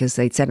test, because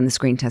they'd said in the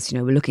screen test,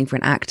 we're looking for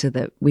an actor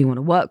that we want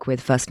to work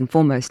with first and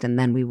foremost, and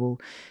then we will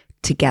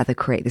together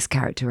create this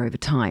character over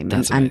time.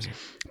 And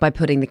by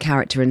putting the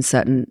character in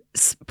certain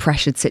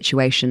pressured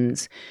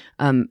situations,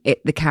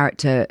 the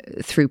character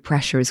through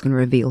pressure is going to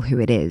reveal who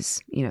it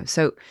is.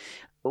 So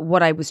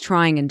what I was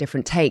trying in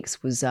different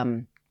takes was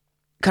kind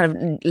of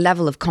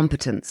level of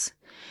competence.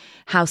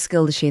 How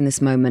skilled is she in this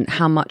moment?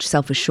 How much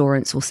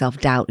self-assurance or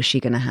self-doubt is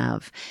she going to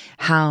have?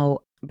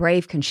 How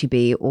brave can she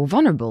be, or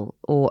vulnerable,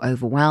 or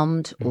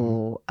overwhelmed?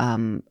 Or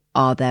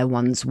are there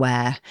ones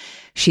where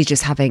she's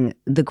just having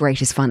the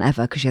greatest fun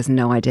ever because she has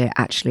no idea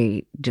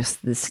actually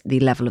just the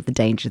level of the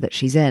danger that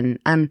she's in?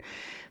 And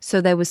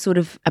so there was sort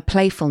of a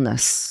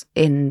playfulness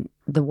in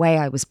the way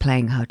I was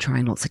playing her,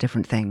 trying lots of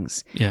different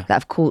things. Yeah. That,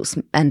 of course,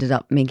 ended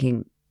up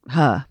making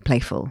her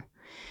playful.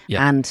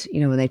 Yeah. And,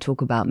 when they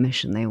talk about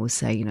mission, they always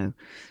say,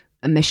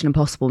 a Mission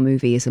Impossible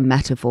movie is a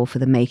metaphor for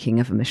the making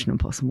of a Mission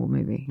Impossible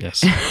movie.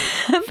 Yes,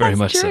 very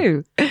much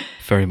true. so.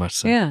 Very much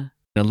so. Yeah.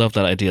 I love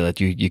that idea that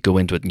you go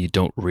into it and you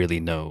don't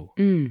really know.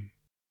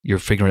 You're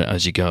figuring it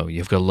as you go.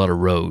 You've got a lot of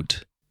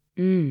road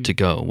to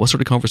go. What sort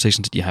of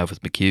conversations did you have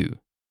with McHugh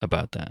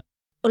about that?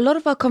 A lot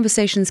of our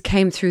conversations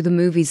came through the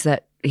movies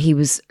that he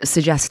was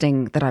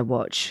suggesting that I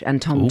watch,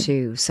 and Tom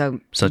too. So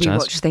we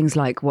watched things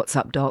like What's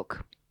Up,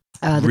 Doc?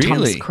 The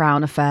Thomas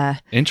Crown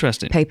Affair.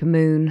 Interesting. Paper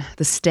Moon,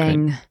 The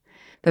Sting. Okay.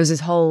 there was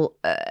this whole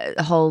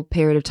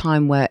period of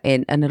time where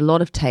in a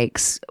lot of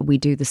takes we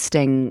do the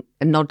sting,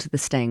 a nod to the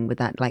sting with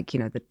that, like, you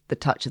know, the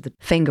touch of the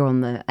finger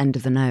on the end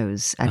of the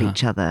nose at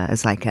each other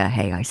as like a,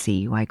 hey, I see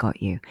you, I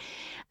got you.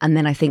 And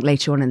then I think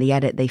later on in the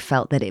edit, they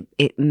felt that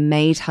it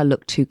made her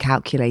look too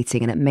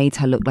calculating, and it made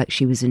her look like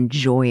she was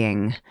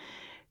enjoying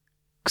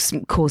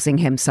causing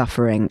him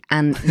suffering.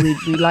 And we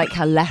like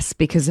her less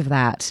because of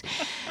that.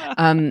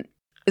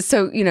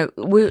 So, you know,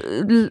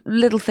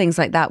 little things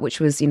like that, which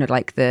was, you know,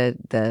 like the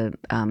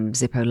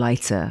Zippo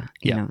lighter,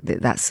 you know,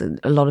 that's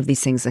a lot of these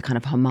things are kind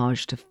of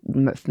homage to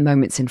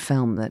moments in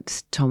film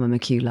that Tom and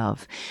McHugh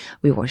love.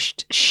 We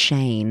watched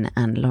Shane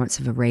and Lawrence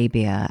of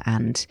Arabia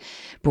and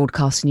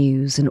Broadcast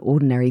News and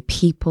Ordinary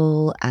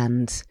People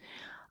and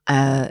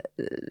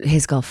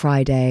His Girl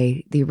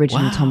Friday, the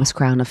original Thomas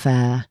Crown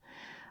Affair.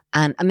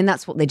 And I mean,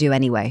 that's what they do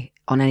anyway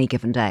on any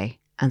given day.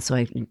 And so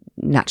I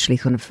naturally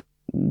kind of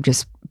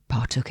just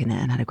partook in it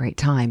and had a great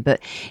time.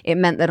 But it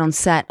meant that on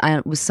set,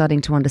 I was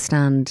starting to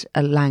understand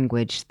a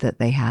language that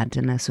they had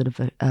and a sort of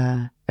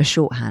a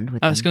shorthand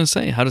with them. I was going to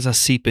say, how does that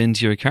seep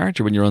into your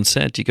character when you're on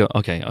set? You go,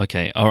 okay,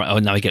 all right, oh,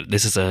 now I get it.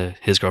 This is a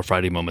His Girl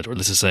Friday moment, or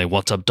this is a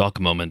What's Up Doc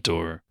moment,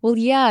 or... Well,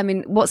 yeah, I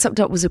mean, What's Up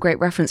Doc was a great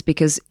reference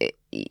because,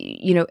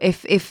 you know,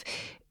 if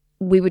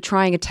we were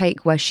trying a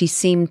take where she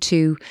seemed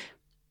to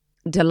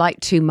delight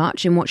too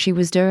much in what she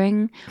was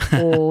doing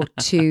or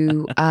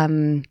to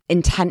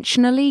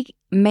intentionally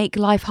make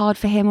life hard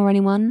for him or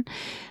anyone,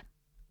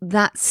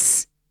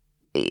 that's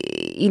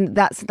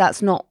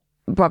not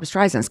Barbra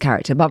Streisand's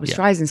character. Barbra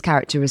Streisand's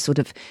character is sort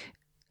of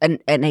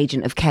an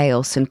agent of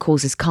chaos and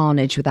causes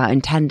carnage without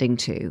intending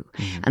to.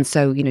 And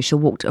so, you know, she'll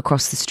walk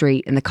across the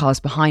street and the cars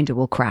behind her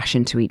will crash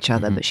into each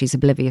other, but she's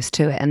oblivious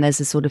to it. And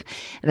there's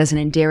an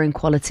endearing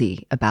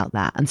quality about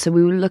that. And so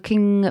we were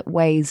looking at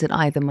ways that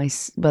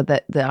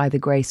that either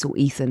Grace or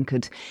Ethan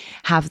could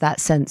have that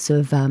sense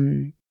of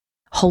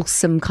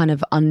wholesome kind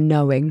of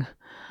unknowing,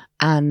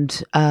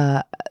 and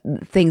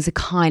things are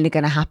kind of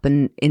going to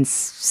happen in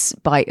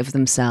spite of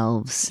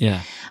themselves.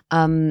 Yeah.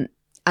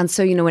 And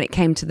so, you know, when it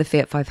came to the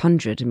Fiat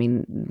 500, I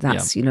mean,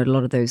 that's, you know, a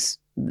lot of those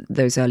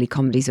early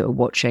comedies that we're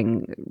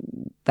watching,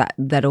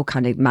 that all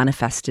kind of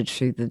manifested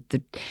through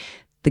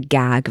the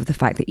gag of the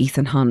fact that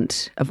Ethan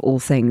Hunt, of all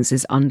things,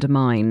 is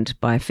undermined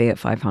by a Fiat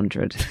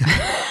 500.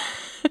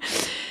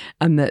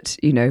 And that,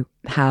 you know,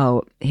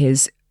 how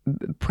his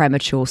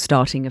premature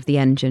starting of the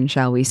engine,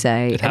 shall we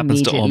say, it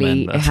happens to all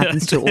men. It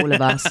happens to all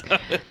of us.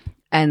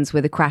 Ends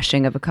with a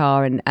crashing of a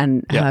car and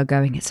her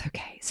going, it's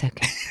okay, it's all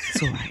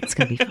right, it's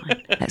going to be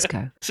fine, let's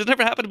go. This has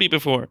never happened to me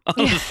before.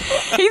 He's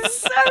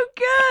so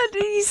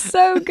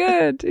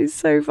good, he's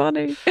so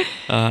funny.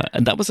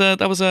 And that was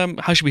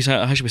how should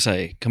we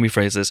say, can we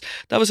phrase this?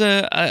 That was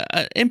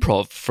a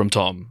improv from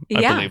Tom,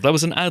 I believe. That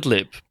was an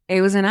ad-lib.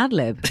 It was an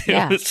ad-lib,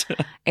 yeah.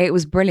 It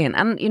was brilliant.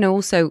 And, you know,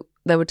 also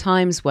there were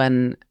times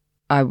when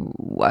I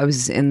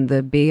was in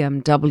the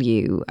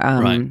BMW,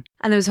 and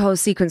there was a whole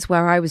sequence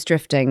where I was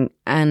drifting,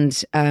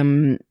 and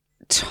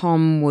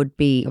Tom would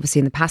be obviously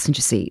in the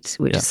passenger seat,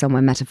 which is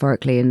somewhere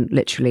metaphorically and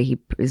literally he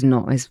is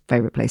not his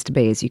favorite place to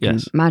be, as you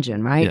can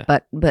imagine, right? Yeah.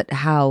 But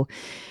how,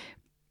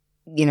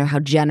 you know, how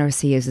generous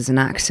he is as an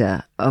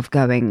actor of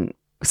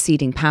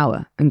ceding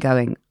power and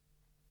going,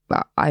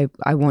 I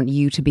want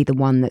you to be the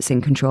one that's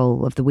in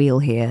control of the wheel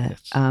here.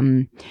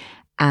 Yes.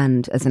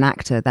 And as an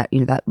actor, that, you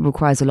know, that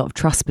requires a lot of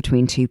trust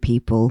between two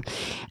people,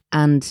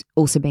 and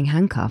also being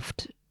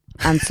handcuffed.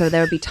 And so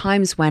there would be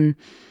times when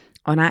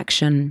on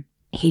action,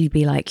 he'd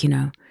be like, you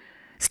know,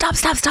 stop.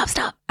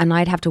 And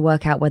I'd have to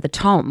work out whether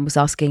Tom was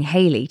asking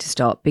Hayley to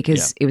stop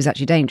because it was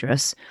actually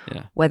dangerous,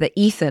 whether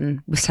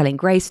Ethan was telling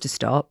Grace to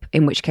stop,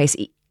 in which case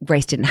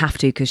Grace didn't have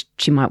to because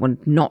she might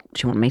want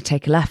me to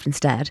take a left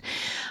instead,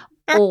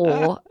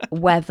 or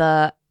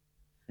whether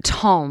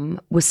Tom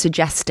was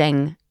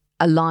suggesting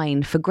a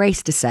line for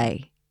Grace to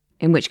say,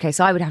 in which case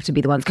I would have to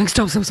be the one going,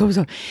 stop.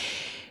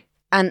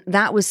 And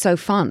that was so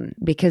fun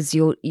because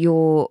I'm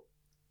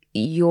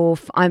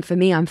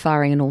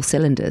firing on all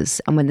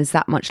cylinders. And when there's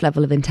that much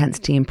level of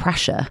intensity and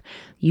pressure,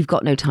 you've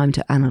got no time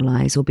to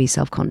analyze or be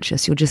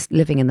self-conscious. You're just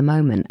living in the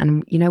moment.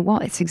 And you know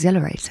what? It's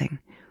exhilarating.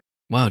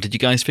 Wow, did you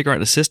guys figure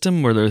out a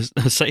system where there's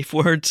safe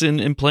words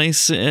in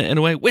place in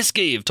a way?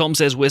 Whiskey. If Tom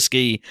says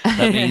whiskey,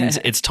 that means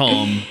it's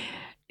Tom.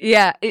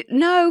 Yeah,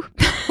 no.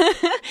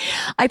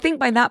 I think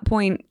by that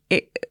point,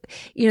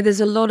 you know,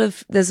 there's a lot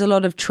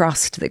of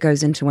trust that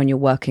goes into when you're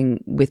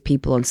working with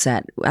people on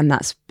set, and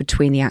that's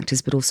between the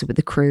actors, but also with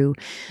the crew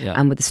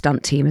and with the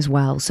stunt team as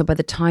well. So by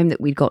the time that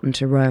we'd gotten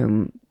to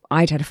Rome,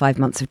 I'd had 5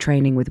 months of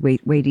training with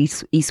Wade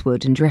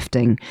Eastwood and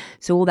drifting.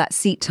 So all that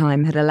seat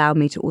time had allowed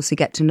me to also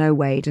get to know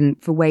Wade,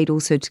 and for Wade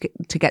also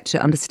to get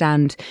to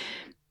understand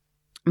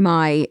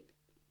my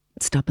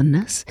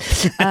stubbornness,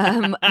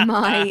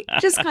 my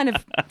just kind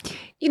of,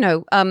 you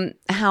know,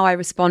 how I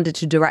responded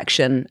to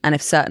direction, and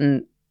if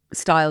certain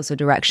styles of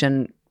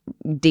direction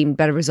deemed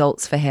better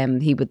results for him,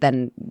 he would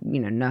then,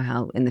 you know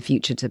how in the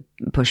future to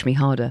push me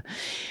harder.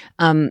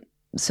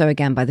 so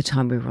again, by the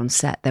time we were on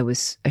set, there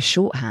was a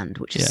shorthand,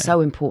 which is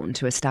so important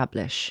to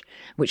establish,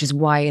 which is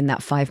why in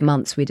that 5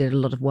 months we did a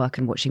lot of work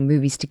and watching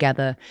movies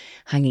together,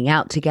 hanging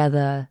out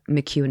together.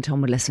 McHugh and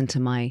Tom would listen to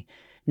my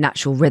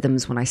natural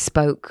rhythms when I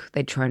spoke.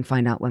 They'd try and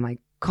find out where my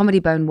comedy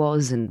bone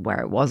was and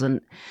where it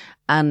wasn't.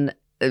 And,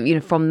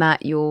 from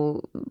that,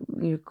 you're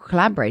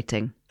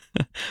collaborating.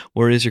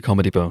 Where is your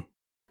comedy bone?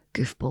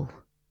 Goofball.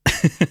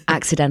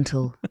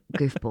 Accidental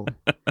goofball.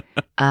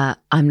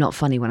 I'm not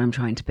funny when I'm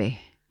trying to be.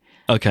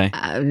 Okay.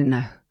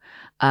 No.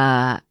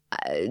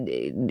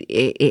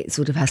 It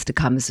sort of has to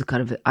come as a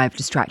kind of, I've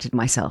distracted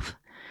myself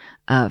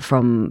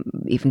from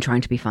even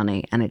trying to be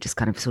funny, and it just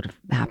kind of sort of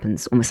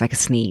happens almost like a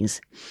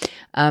sneeze.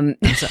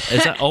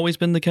 Has that always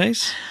been the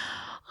case?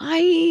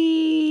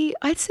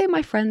 I'd say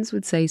my friends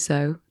would say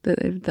so,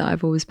 that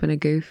I've always been a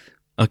goof.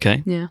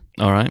 Okay. Yeah.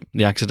 All right.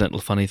 The accidental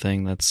funny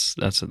thing, that's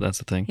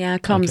the thing. Yeah,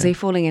 clumsy, Okay.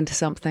 falling into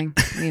something,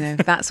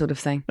 that sort of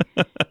thing.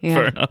 Yeah.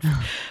 Fair enough.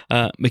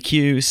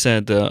 McHugh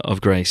said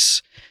of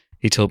Grace,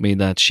 he told me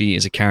that she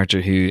is a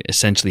character who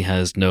essentially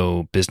has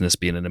no business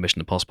being in a Mission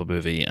Impossible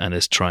movie and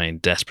is trying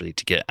desperately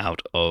to get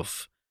out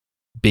of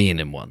being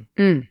in one.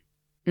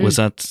 Was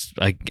that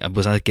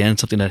again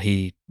something that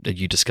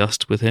you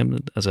discussed with him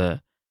as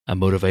a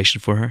motivation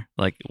for her?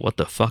 Like, what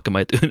the fuck am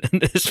I doing in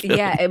this film?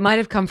 Yeah, it might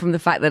have come from the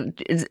fact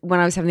that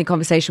when I was having a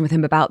conversation with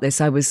him about this,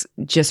 I was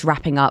just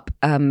wrapping up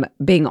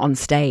being on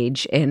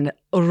stage in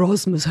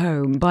Erasmus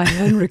Home by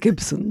Henrik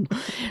Ibsen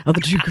at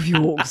the Duke of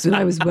York's, and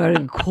I was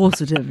wearing a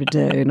corset every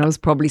day, and I was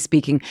probably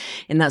speaking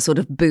in that sort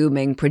of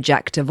booming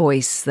projector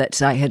voice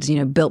that I had,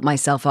 built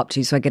myself up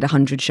to, so I get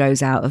 100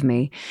 shows out of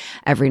me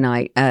every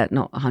night.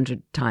 Not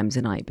 100 times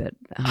a night, but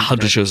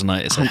 100 shows a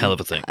night is a hell of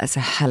a thing. That's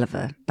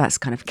that's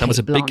kind of That was Kate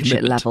a big Blanchett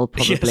commitment. level,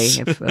 probably,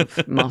 Yes.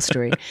 of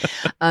mastery.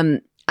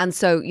 And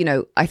so,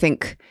 I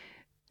think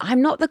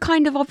I'm not the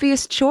kind of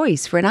obvious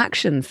choice for an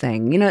action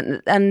thing,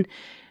 and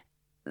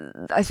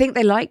I think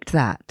they liked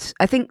that.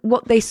 I think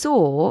what they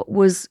saw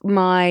was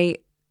my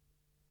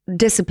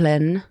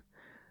discipline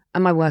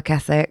and my work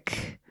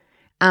ethic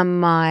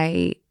and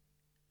my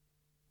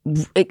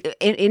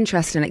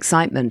interest and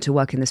excitement to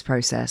work in this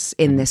process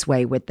in this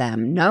way with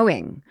them,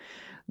 knowing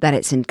that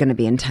it's going to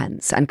be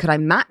intense. And could I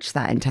match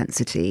that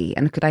intensity?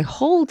 And could I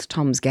hold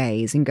Tom's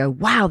gaze and go,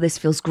 wow, this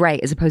feels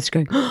great, as opposed to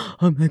going,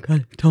 oh my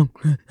God, Tom,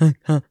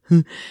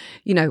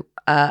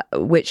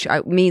 which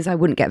means I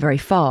wouldn't get very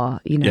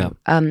far, Yeah.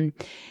 And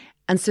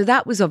so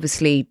that was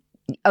obviously,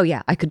 oh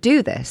yeah, I could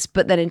do this.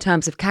 But then in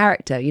terms of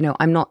character,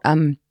 I'm not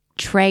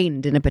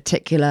trained in a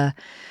particular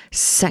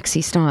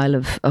sexy style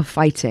of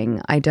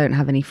fighting. I don't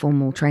have any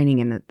formal training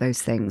in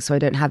those things. So I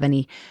don't have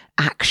any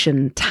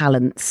action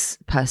talents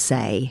per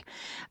se.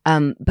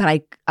 But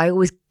I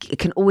always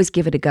can always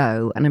give it a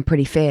go, and I'm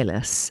pretty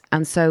fearless.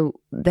 And so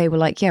they were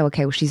like, yeah,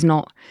 okay, well, she's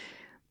not,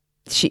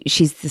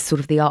 she's this sort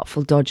of the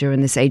artful dodger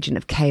and this agent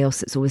of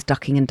chaos that's always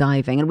ducking and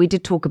diving. And we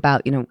did talk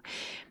about,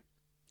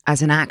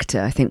 as an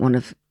actor, I think one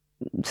of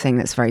the thing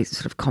that's very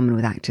sort of common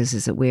with actors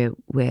is that we're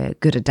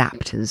good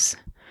adapters.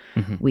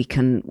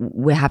 Mm-hmm.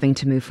 We're having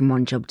to move from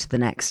one job to the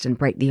next and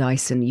break the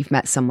ice, and you've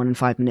met someone and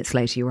 5 minutes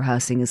later you're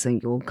rehearsing as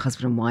your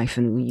husband and wife,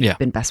 and you've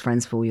been best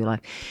friends for all your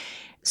life.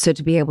 So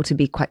to be able to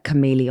be quite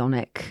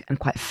chameleonic and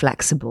quite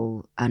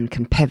flexible and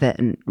can pivot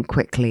and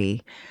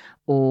quickly,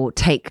 or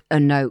take a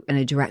note in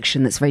a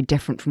direction that's very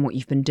different from what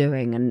you've been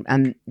doing,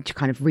 and to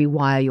kind of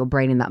rewire your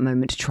brain in that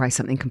moment to try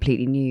something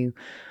completely new.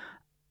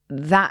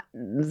 That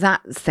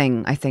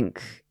thing, I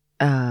think,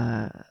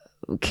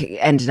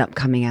 ended up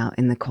coming out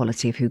in the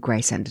quality of who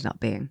Grace ended up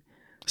being.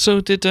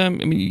 So did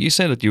you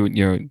said that you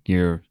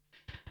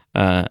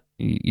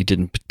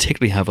didn't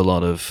particularly have a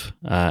lot of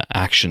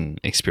action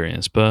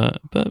experience,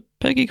 but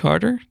Peggy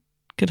Carter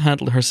could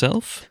handle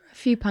herself. A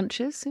few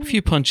punches. A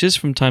few punches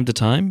from time to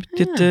time.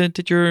 Yeah.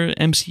 Did your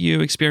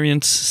MCU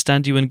experience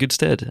stand you in good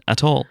stead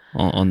at all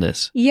on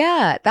this?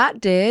 Yeah,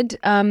 that did.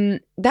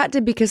 That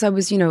did, because I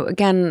was,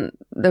 again,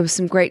 there was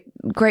some great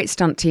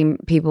stunt team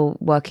people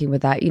working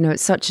with that.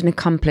 It's such an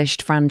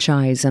accomplished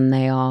franchise, and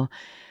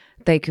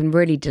they can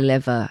really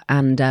deliver.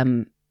 And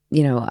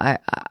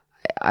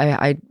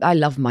I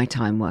love my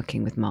time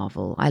working with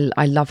Marvel.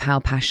 I love how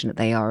passionate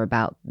they are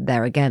about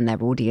their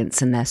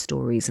audience and their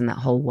stories and that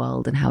whole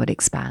world, and how it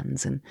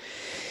expands and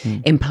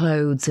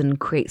implodes and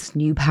creates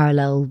new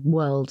parallel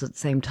worlds at the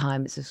same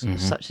time. It's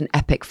just such an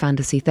epic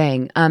fantasy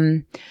thing.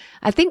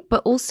 I think,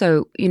 but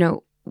also,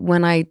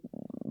 when I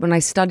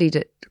studied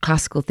at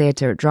classical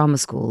theatre at drama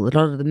school, a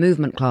lot of the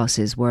movement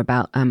classes were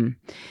about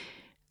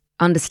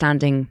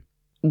understanding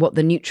what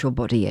the neutral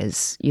body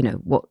is,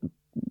 what,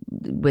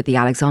 with the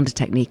Alexander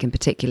technique in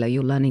particular,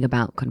 you're learning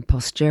about kind of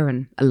posture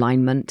and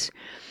alignment,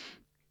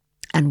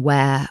 and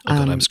where. Oh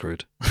God, I'm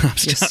screwed.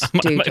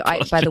 Dude,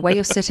 by the way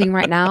you're sitting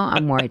right now,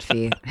 I'm worried for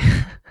you.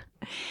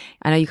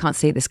 I know you can't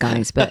see this,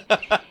 guys, but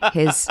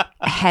his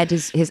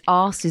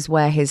arse is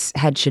where his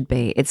head should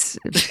be. It's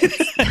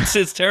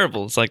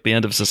terrible. It's like the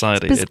end of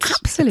society. It's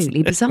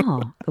absolutely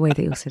bizarre the way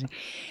that you're sitting.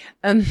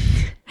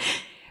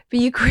 But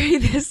you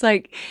create this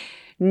like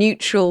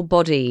neutral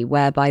body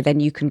whereby then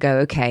you can go,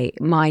 okay,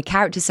 my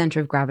character center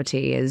of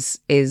gravity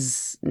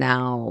is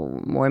now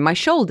more in my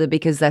shoulder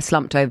because they're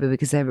slumped over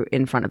because they're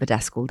in front of a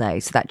desk all day.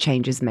 So that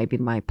changes maybe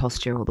my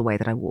posture or the way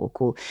that I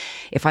walk. Or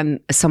if I'm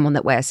someone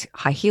that wears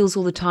high heels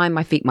all the time,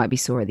 my feet might be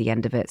sore at the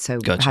end of it. So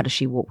how does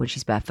she walk when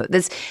she's barefoot?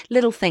 There's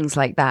little things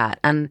like that.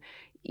 And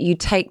you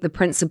take the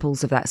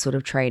principles of that sort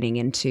of training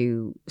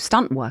into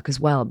stunt work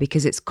as well,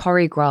 because it's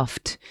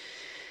choreographed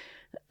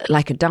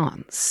like a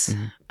dance.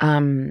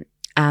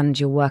 And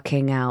you're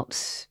working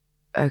out,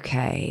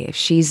 okay, if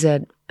she's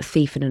a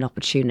thief and an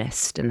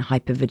opportunist and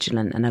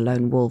hypervigilant and a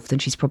lone wolf, then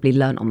she's probably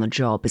learnt on the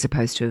job as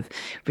opposed to have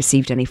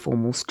received any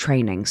formal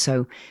training.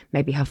 So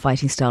maybe her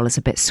fighting style is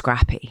a bit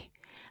scrappy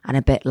and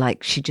a bit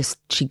like she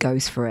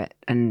goes for it,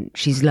 and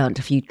she's learnt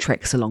a few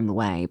tricks along the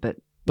way, but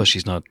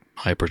she's not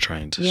hyper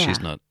trained. Yeah.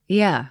 She's not.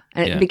 Yeah,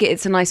 and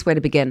it's a nice way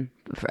to begin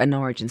for an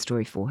origin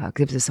story for her.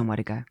 Gives her somewhere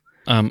to go.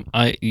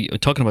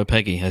 Talking about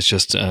Peggy has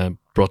just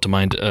brought to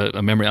mind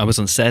a memory. I was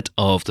on set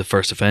of The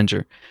First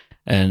Avenger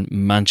in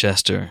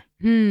Manchester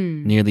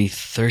nearly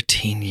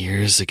 13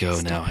 years ago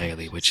now,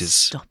 Hayley, which is...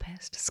 Stop it,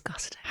 it's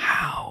disgusting.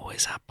 How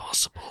is that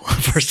possible?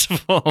 First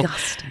of all.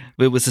 Disgusting.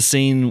 It was a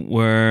scene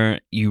where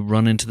you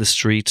run into the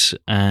street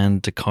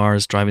and the car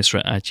is driving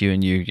straight at you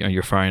and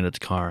you're firing at the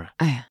car.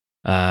 Oh,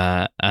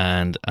 yeah.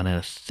 And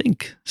I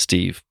think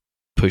Steve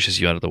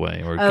pushes you out of the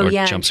way or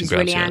jumps and grabs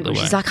really you out of the angry. way.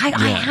 She's like, I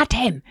had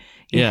him.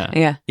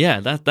 Yeah.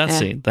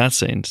 That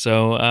scene.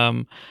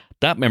 So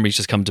that memory's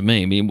just come to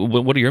me. I mean,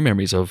 what are your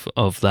memories of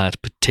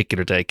that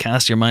particular day?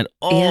 Cast your mind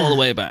all the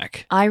way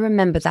back. I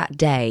remember that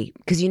day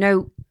because,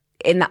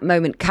 in that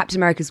moment, Captain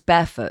America's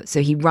barefoot,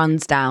 so he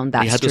runs down that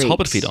street. He had those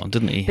Hobbit feet on,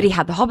 didn't he? But he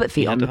had the Hobbit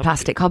feet on, the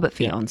plastic Hobbit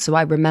feet on. So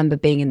I remember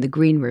being in the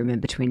green room in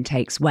between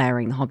takes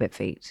wearing the Hobbit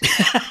feet.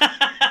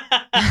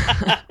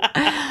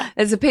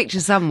 There's a picture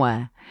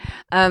somewhere.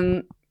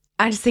 I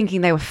was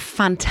thinking they were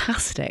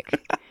fantastic.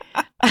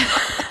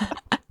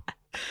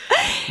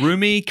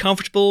 Roomy,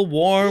 comfortable,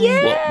 warm.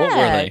 Yeah, what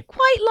were they?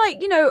 Quite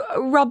like,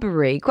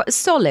 rubbery, quite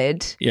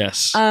solid.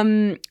 Yes.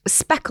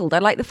 Speckled. I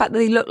like the fact that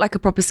they looked like a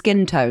proper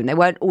skin tone. They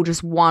weren't all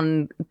just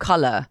one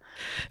colour.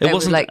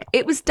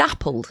 It was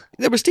dappled.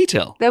 There was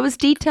detail. There was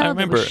detail. I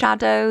remember. There was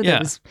shadow. There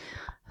was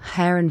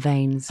hair and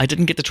veins. I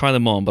didn't get to try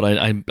them on, but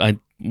I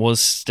was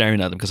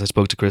staring at them because I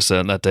spoke to Chris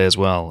that day as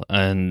well,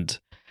 and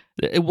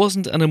it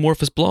wasn't an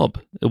amorphous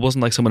blob. It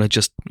wasn't like someone had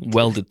just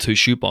welded two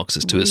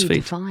shoeboxes to his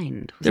feet.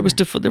 Defined. There was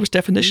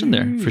definition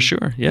there for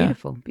sure. Yeah,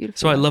 beautiful.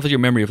 So I love that your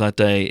memory of that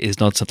day is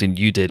not something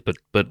you did,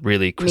 but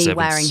really Chris Me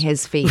Evans. wearing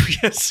his feet.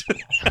 Yes.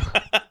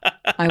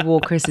 I wore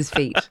Chris's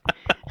feet.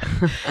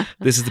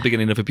 This is the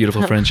beginning of a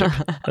beautiful friendship,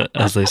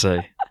 as they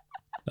say.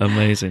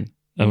 Amazing.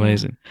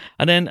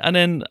 And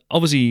then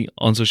obviously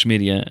on social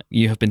media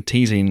you have been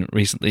teasing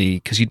recently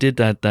because you did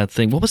that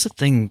thing. What was the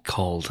thing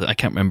called? I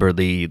can't remember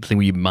the thing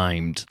where you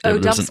mimed.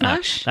 Dub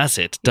Smash? That's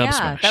it. Dub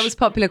Smash. That was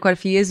popular quite a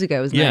few years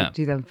ago, wasn't it?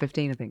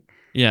 2015, I think.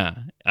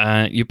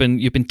 Yeah. You've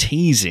been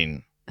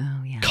teasing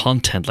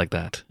content like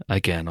that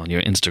again on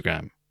your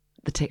Instagram.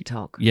 The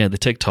TikTok. Yeah, the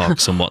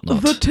TikToks and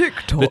whatnot.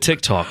 The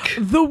TikTok.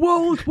 The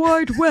World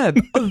Wide Web.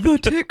 The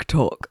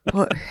TikTok.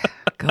 What?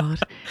 God.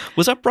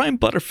 Was that Brian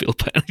Butterfield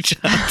by any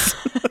chance?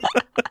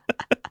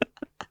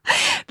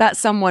 That's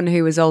someone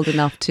who was old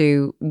enough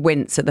to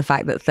wince at the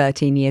fact that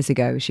 13 years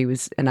ago she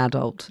was an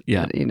adult.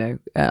 Yeah.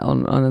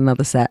 On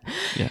another set.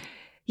 Yeah.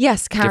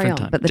 Yes, carry Different on.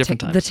 time. But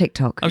the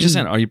TikTok. I was just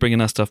saying, are you bringing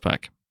that stuff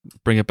back?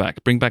 Bring it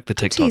back. Bring back the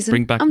TikTok.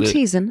 I'm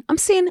teasing. I'm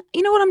seeing,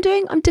 you know what I'm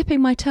doing? I'm dipping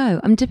my toe.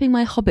 I'm dipping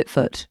my hobbit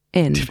foot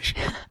in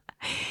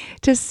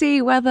to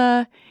see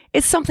whether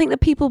it's something that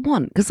people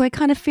want. Because I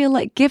kind of feel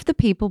like give the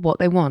people what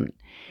they want.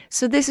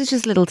 So this is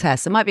just a little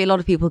test. There might be a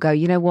lot of people go,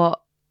 you know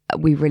what?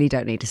 We really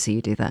don't need to see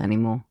you do that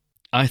anymore.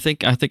 I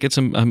think it's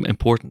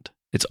important.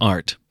 It's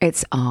art.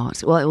 It's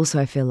art. Well, also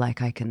I feel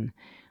like I can,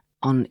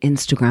 on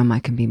Instagram, I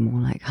can be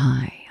more like,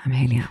 hi, I'm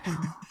Hayley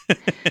Atwell.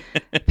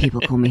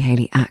 People call me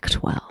Hayley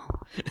Actwell.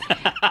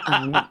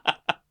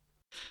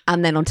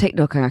 And then on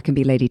TikTok, I can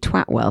be Lady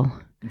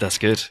Twatwell. That's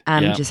good.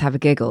 And just have a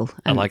giggle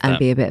and, I like that. And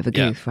be a bit of a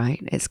goof, right?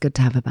 It's good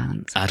to have a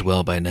balance.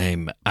 Atwell by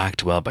name,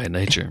 act well by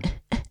nature.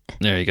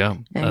 There you go.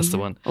 That's the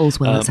one. All's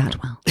well as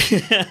Atwell.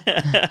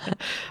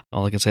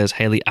 All I can say is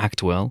Hayley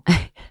Actwell.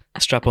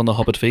 Strap on the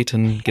hobbit feet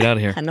and get out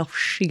of here. And off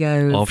she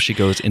goes. Off she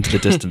goes into the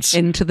distance.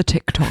 Into the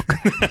TikTok.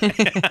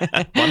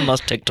 One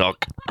must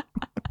TikTok.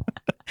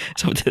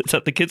 So is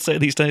that the kids say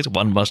these days?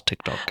 One must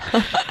TikTok.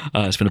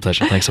 It's been a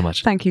pleasure. Thanks so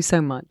much. Thank you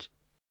so much.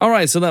 All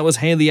right, so that was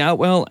Hayley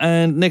Atwell,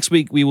 and next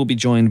week we will be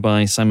joined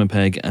by Simon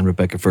Pegg and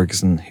Rebecca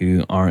Ferguson,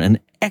 who are an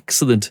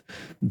excellent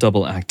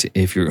double act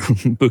if you're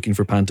booking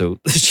for Panto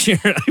this year.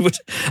 I would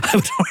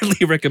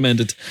hardly recommend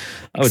it.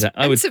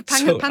 I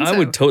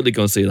would totally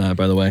go and see that,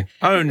 by the way.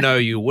 Oh no,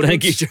 you wouldn't.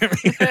 Thank you,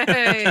 Jeremy.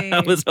 Hey. I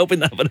was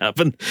hoping that would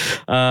happen.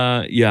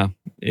 It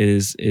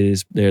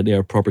is they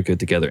are proper good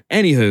together.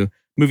 Anywho,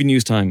 movie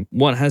news time.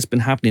 What has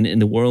been happening in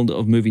the world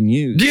of movie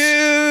news?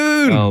 Dune!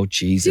 Oh,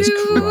 Jesus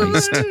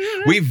Christ.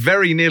 We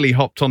very nearly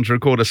hopped on to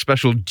record a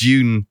special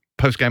Dune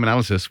post-game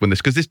analysis when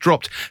because this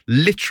dropped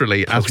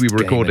literally as we were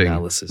recording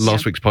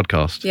last week's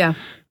podcast. Yeah.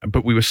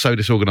 But we were so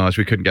disorganized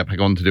we couldn't get back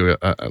on to do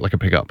a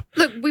pickup.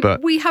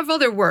 Look, we have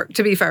other work,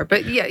 to be fair,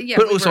 but yeah.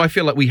 But also, I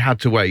feel like we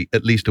had to wait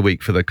at least a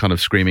week for the kind of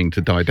screaming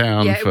to die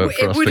down. Yeah, for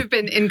it us would to, have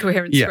been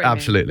incoherent yeah, screaming.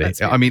 absolutely.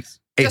 I mean,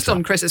 just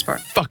on Chris's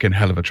part. Fucking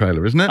hell of a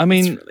trailer, isn't it? I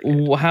mean,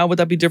 how would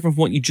that be different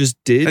from what you just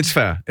did? It's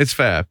fair.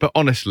 But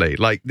honestly,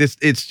 like this,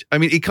 it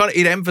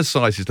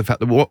emphasizes the fact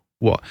that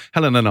what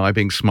Helen and I,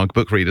 being smug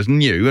book readers,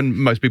 knew, and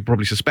most people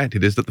probably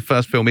suspected, is that the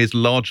first film is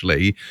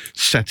largely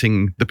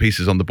setting the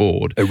pieces on the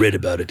board. I read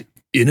about it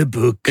in a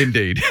book.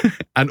 Indeed.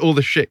 And all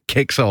the shit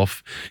kicks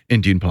off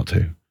in Dune Part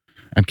 2.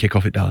 And kick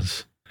off it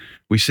does.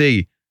 We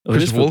see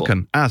Christopher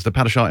Walken as the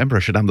Padishah Emperor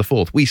Shaddam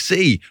IV. We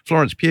see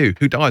Florence Pugh,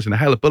 who dies in a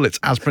hail of bullets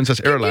as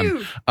Princess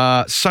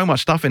Irulan. So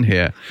much stuff in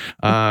here.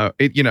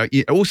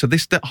 Also,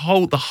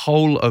 the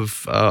whole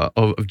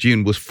of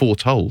Dune was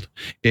foretold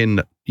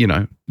in,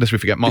 lest we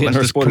forget Mark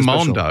Lester's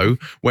Commando,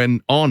 when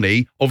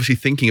Arnie, obviously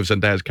thinking of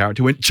Zendaya's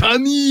character, went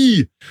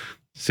Chani.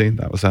 See,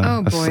 that was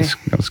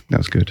that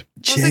was good.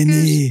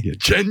 Jenny. Yeah,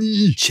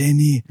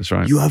 Jenny. That's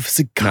right. You have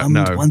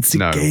succumbed once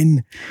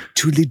again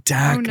to the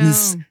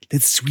darkness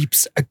that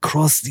sweeps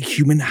across the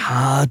human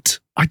heart.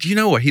 Do you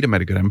know what? He'd have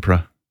made a good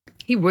emperor.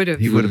 He would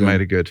have. He would have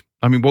made a good.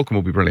 I mean, Walken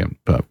will be brilliant,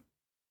 but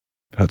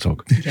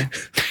Herzog. Yeah.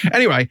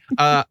 Anyway,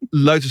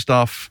 loads of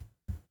stuff.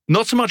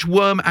 Not so much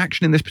worm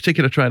action in this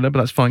particular trailer, but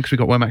that's fine because we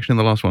got worm action in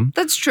the last one.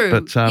 That's true.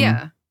 But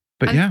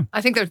yeah,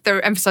 I think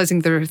they're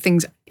emphasizing there are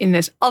things in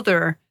this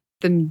other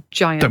than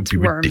giant Don't be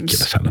worms.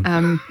 ridiculous,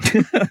 Helen.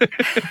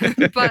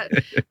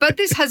 But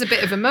this has a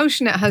bit of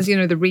emotion. It has,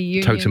 the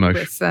reunion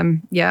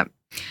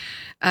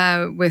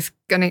with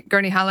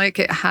Gurney Halleck.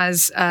 It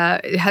has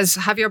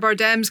Javier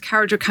Bardem's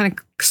character kind of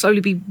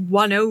slowly be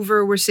won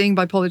over. We're seeing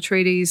by Paul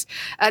Atreides.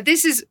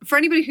 This is, for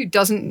anybody who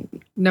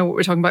doesn't know what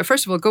we're talking about.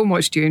 First of all, go and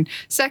watch Dune.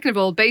 Second of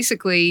all,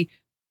 basically,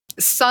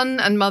 son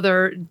and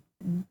mother,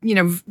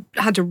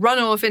 had to run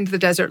off into the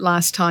desert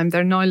last time.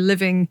 They're now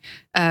living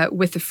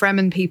with the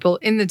Fremen people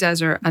in the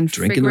desert and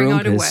figuring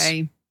out a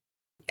way.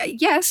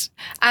 Yes,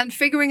 and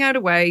figuring out a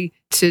way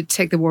to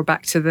take the war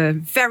back to the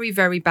very,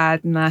 very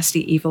bad,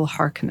 nasty, evil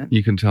Harkonnen.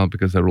 You can tell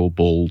because they're all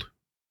bald.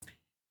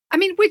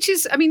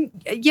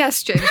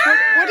 Yes, James.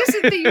 What is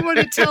it that you want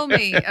to tell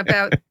me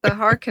about the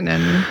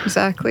Harkonnen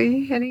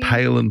exactly?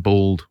 Pale and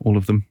bald, all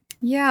of them.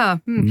 Yeah.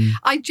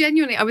 I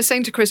was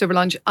saying to Chris over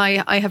lunch,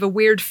 I have a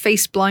weird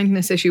face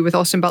blindness issue with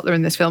Austin Butler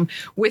in this film.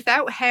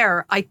 Without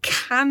hair, I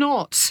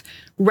cannot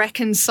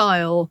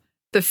reconcile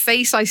the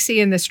face I see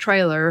in this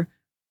trailer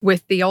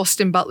with the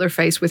Austin Butler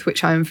face with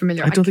which I am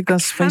familiar. I don't think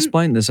that's face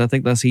blindness. I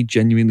think that's he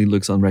genuinely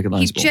looks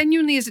unrecognizable. He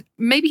genuinely is.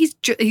 Maybe he's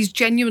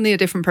genuinely a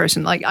different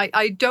person. Like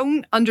I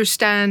don't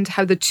understand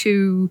how the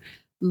two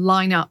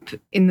line up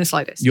in the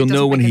slightest. You'll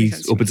know when he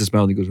opens his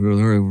mouth and he goes, well,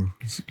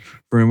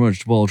 very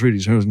much, Paul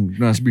Atreides.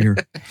 Nice to be here.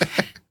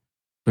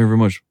 Very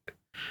much.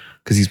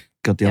 Because he's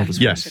got the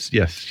Elvis voice.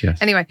 Yes.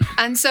 Anyway,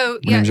 and so,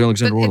 it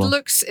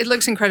looks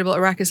incredible.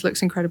 Arrakis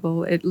looks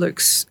incredible. It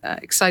looks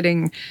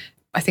exciting.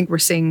 I think we're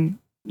seeing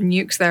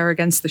nukes there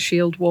against the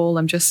shield wall.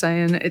 I'm just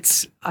saying,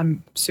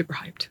 I'm super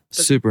hyped.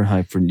 Super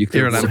hyped for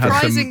nuclear. Irulan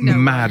has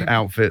some mad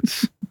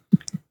outfits.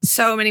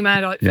 So many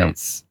mad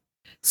outfits. Yeah.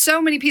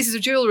 So many pieces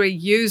of jewelry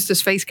used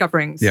as face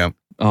coverings. Yeah.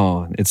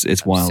 Oh,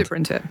 it's wild. Super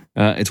into it.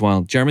 It's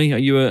wild. Jeremy, are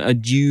you a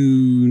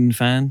Dune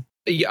fan?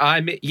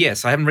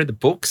 Yes, I haven't read the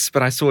books,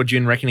 but I saw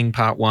Dune Reckoning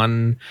Part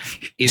 1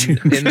 in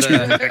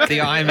the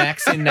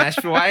IMAX in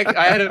Nashville. I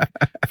had a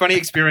funny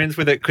experience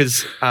with it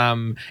because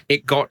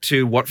it got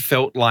to what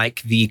felt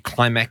like the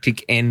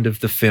climactic end of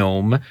the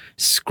film.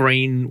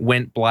 Screen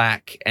went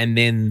black, and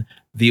then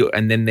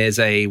there's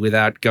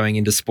without going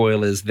into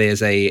spoilers,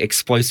 there's a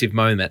explosive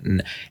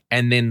moment,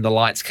 and then the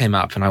lights came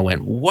up, and I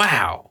went,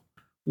 wow,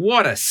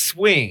 what a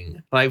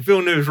swing. Like,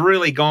 Villeneuve's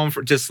really gone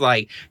for just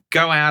like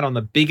go out on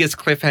the biggest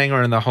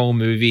cliffhanger in the whole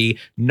movie,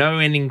 no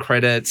ending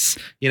credits,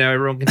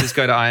 everyone can just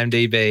go to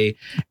IMDb,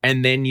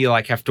 and then you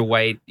like have to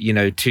wait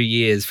 2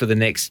 years for the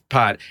next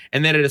part.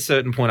 And then at a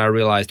certain point I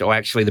realized,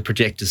 actually the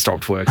projector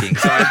stopped working,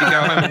 so I had to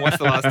go home and watch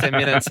the last 10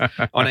 minutes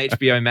on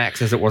HBO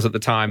Max as it was at the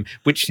time,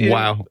 which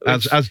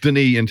as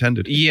Denis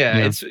intended.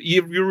 It's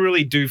you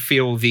really do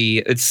feel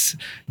it's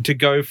to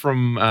go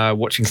from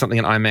watching something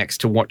in IMAX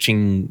to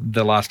watching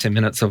the last 10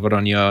 minutes of it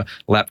on your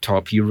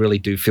laptop. You really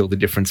do feel the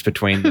difference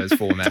between those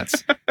formats.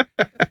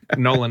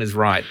 Nolan is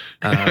right.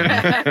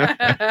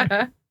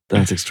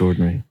 That's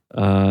extraordinary.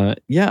 I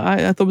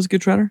thought it was a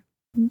good trailer.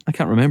 I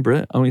can't remember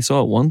it. I only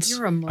saw it once.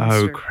 You're a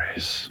monster. Oh,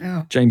 Chris.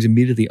 Oh. James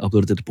immediately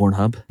uploaded it to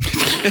Pornhub.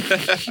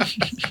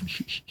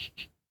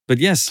 But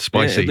yes,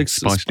 spicy. It looks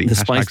spicy.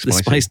 The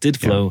spice did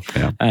flow,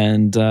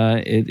 and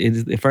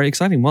it's very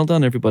exciting. Well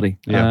done, everybody.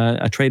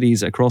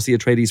 Atreides, across the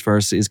Atreides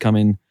verse is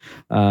coming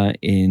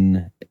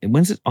in.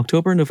 When's it?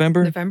 October,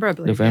 November? November, I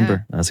believe.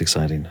 November. Yeah. That's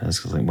exciting.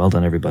 Well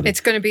done, everybody. It's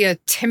going to be a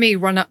Timmy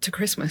run up to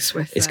Christmas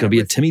with. It's going to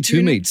be a Timmy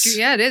Two Meets.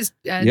 Yeah, it is.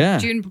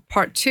 June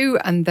Part 2,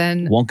 and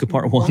then Wonka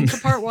Part 1.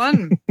 Wonka Part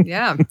 1.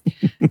 Yeah.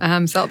 So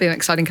that'll be an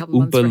exciting couple of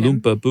months Oompa for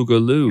him. Loompa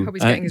Boogaloo. Hope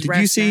he's getting his Did you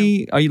rest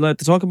see? Are you allowed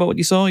to talk about what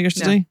you saw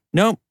yesterday?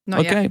 No.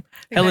 Not yet. Okay.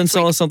 Helen next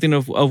saw week. something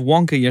of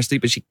Wonka yesterday,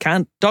 but she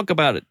can't talk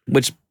about it,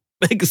 which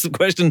begs the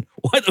question: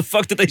 why the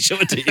fuck did they show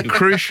it to you?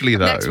 Crucially,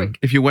 Next though, week.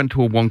 if you went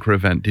to a Wonka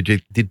event,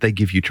 did they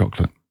give you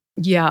chocolate?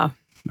 Yeah.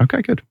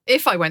 Okay, good.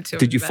 If I went to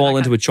Did you fall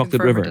into a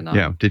chocolate river?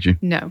 Yeah, did you?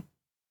 No.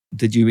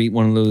 Did you eat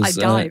one of those?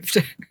 I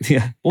dived.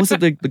 Yeah. What was it?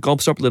 The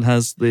gobstopper that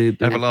has the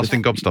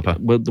Everlasting gobstopper.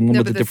 well, the one No,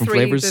 with the but different three,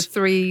 flavors. The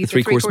three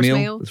three-course course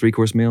meal. The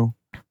three-course meal.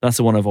 That's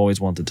the one I've always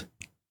wanted.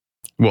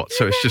 What?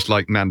 So it's just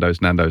like Nando's,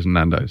 and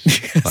Nando's.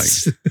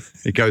 Yes. Like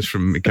it goes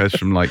from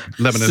like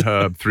lemon and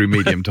herb through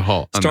medium to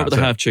hot. and Start with that's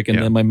the it. half chicken,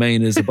 Yeah. then my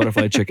main is the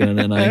butterfly chicken, and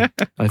then I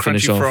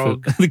finish Crunchy off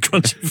frog. with the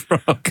crunchy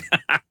frog.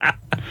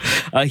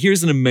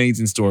 Here's an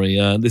amazing story.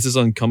 This is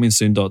on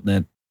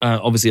comingsoon.net.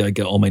 Obviously, I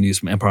get all my news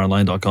from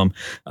empireonline.com,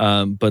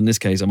 but in this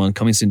case, I'm on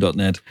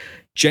comingsoon.net.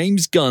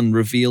 James Gunn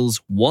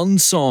reveals one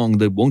song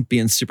that won't be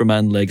in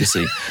Superman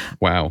Legacy.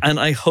 Wow. And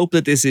I hope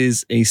that this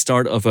is a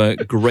start of a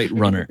great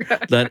runner.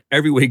 That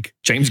every week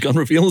James Gunn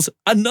reveals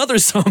another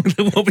song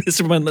that won't be in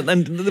Superman.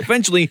 And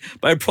eventually,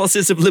 by a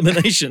process of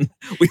elimination,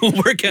 we will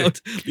work out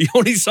the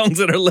only songs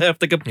that are left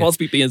that could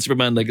possibly be in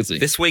Superman Legacy.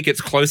 This week it's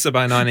Closer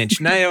by Nine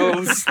Inch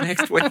Nails.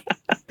 Next week.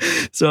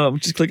 So I'm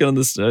just clicking on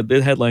this.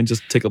 The headline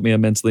just tickled me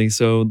immensely.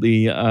 So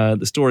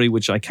the story,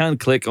 which I can't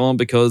click on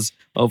because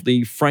of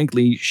the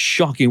frankly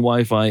shocking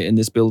Wi-Fi in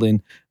this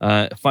building.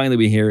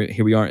 Finally, here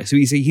we are. So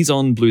he's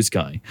on Blue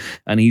Sky,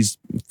 and he's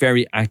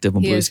very active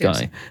on He Blue is, Sky,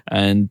 yes.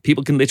 and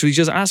people can literally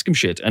just ask him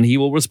shit, and he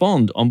will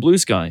respond on Blue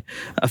Sky.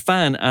 A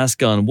fan asked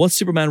Gunn what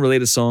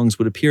Superman-related songs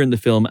would appear in the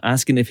film,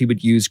 asking if he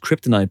would use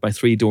Kryptonite by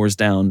Three Doors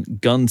Down.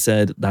 Gunn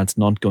said that's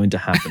not going to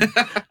happen,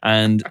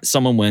 and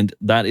someone went,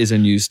 "That is a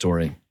news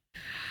story."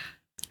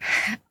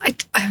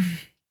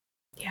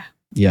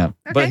 Yeah,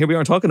 but Okay. here we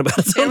are talking about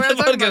it Here on we the are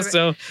talking podcast. about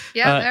So,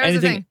 Yeah, there's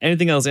the thing.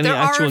 anything else? Any There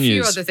actual are a few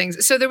news? other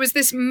things. So there was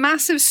this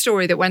massive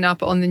story that went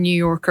up on the New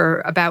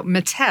Yorker about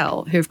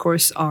Mattel, who of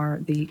course are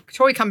the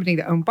toy company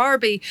that own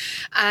Barbie.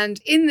 And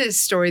in this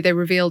story, they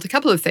revealed a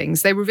couple of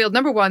things. They revealed,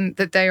 number one,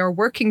 that they are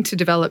working to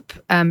develop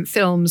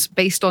films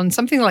based on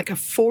something like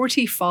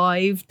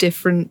 45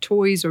 different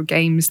toys or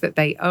games that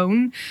they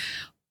own,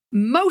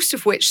 most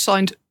of which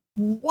sound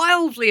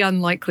wildly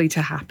unlikely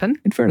to happen.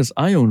 In fairness,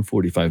 I own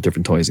 45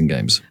 different toys and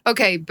games.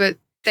 Okay, but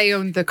they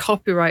own the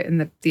copyright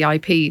and the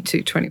IP to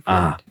okay.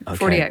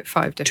 48,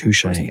 5 different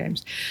Touche. toys and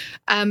games.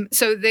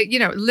 So they,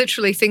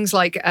 literally things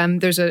like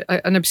there's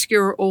an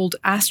obscure old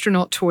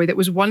astronaut toy that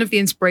was one of the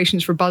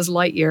inspirations for Buzz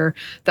Lightyear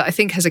that I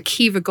think has a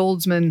Kiva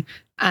Goldsman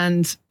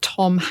and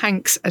Tom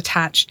Hanks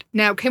attached.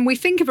 Now, can we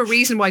think of a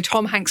reason why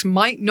Tom Hanks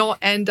might not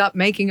end up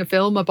making a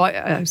film about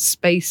a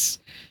space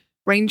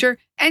ranger?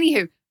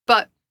 Anywho,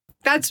 but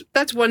that's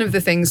one of the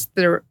things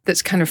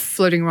that's kind of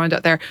floating around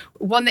out there.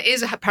 One that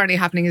is apparently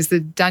happening is the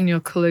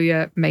Daniel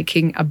Kaluuya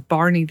making a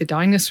Barney the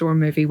Dinosaur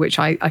movie, which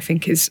I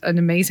think is an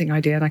amazing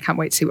idea, and I can't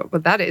wait to see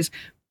what that is.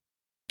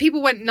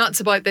 People went nuts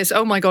about this.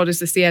 Oh my God, is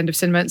this the end of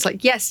cinema? And it's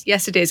like, yes,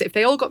 it is. If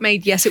they all got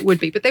made, yes, it would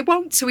be. But they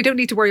won't, so we don't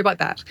need to worry about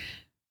that.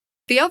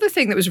 The other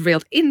thing that was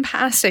revealed in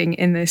passing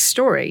in this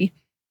story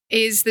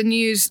is the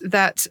news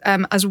that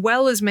as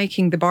well as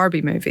making the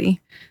Barbie movie,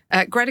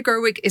 Greta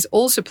Gerwig is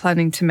also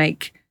planning to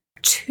make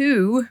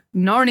 2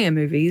 Narnia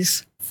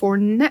movies for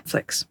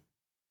Netflix.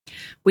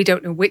 We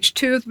don't know which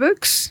 2 of the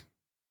books.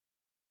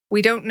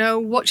 We don't know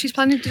what she's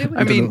planning to do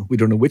with them. We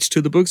don't know which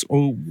 2 of the books,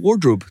 or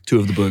wardrobe 2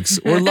 of the books,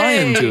 or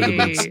lion 2 of the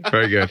books. Hey.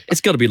 Very good.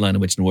 It's got to be Lion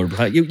and Witch and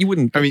Wardrobe. You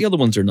wouldn't. I mean, the other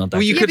ones are not that.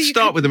 Well, you good. could but you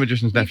start could- with The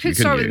Magician's you Nephew, could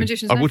start couldn't with you? The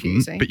Magician's I Nephew, wouldn't,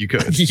 you see. but you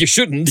could. You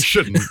shouldn't. You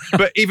shouldn't.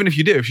 But even if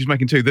you do, if she's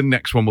making 2, the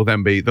next one will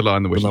then be The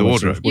Lion, the Witch, and the Lion,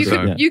 Witch, and Wardrobe. the You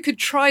Wardrobe. could, you could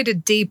try to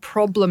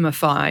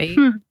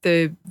deproblemify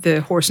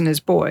the horse and his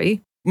boy.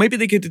 Maybe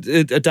they could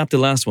adapt the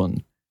last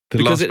one. The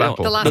Because last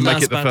battle. The last But make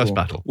battle. it the first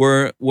battle.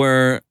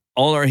 Where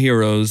all our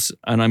heroes,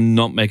 and I'm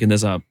not making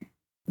this up,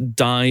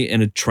 die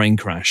in a train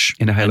crash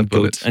In a hail of and go-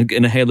 bullets. and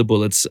in a hail of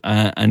bullets,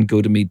 and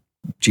go to meet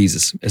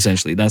Jesus.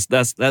 Essentially, that's.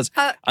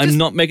 I'm Just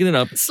not making it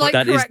up. slight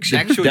That is correction.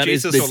 Actual that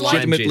is Jesus or lion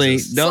legitimately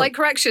Jesus? no. Slight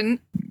correction.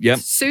 Yep.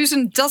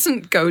 Susan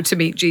doesn't go to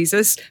meet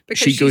Jesus because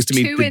She goes she's to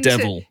meet too the into-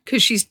 devil.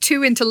 because she's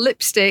too into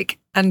lipstick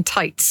and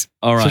tights.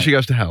 All right. So she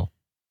goes to hell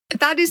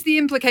That is the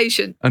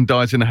implication. and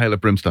dies in a hail of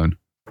brimstone.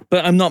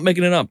 But I'm not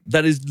making it up.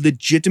 That is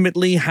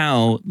legitimately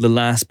how the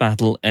last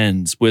battle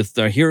ends, with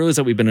our heroes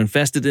that we've been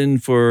invested in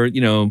for,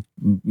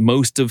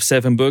 most of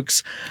 7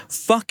 books,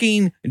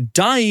 fucking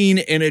dying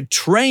in a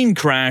train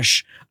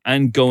crash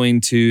and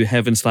going to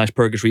heaven /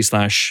 purgatory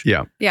 /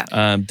 Yeah.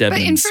 But in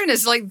Devons.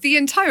 fairness, the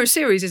entire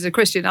series is a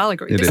Christian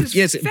allegory. It This is. is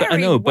Yes, very but I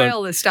know, but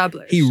well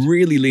established. He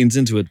really leans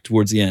into it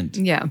towards the end.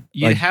 yeah.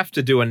 You'd have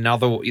to do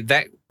another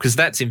that because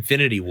that's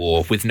Infinity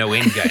War with no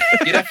end game.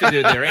 You'd have to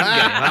do their end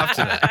game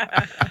after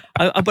that.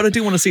 But I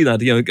do want to see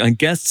that, and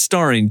guest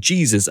starring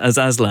Jesus as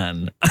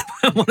Aslan.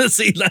 I want to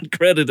see that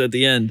credit at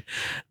the end.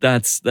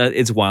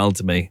 It's wild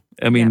to me.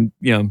 I mean,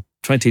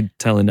 try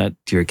telling that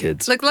to your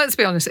kids. Look, let's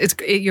be honest.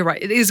 You're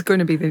right. It is going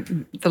to be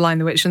the Lion,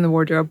 the Witch, and the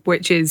Wardrobe,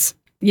 which is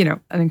an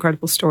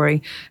incredible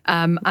story.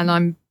 And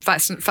I'm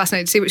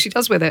fascinated to see what she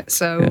does with it.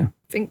 So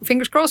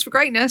fingers crossed for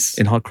greatness.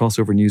 In hot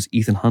crossover news,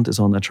 Ethan Hunt is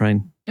on that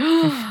train.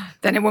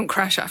 Then it won't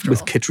crash after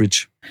with all.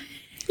 Kittredge.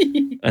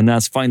 And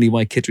that's finally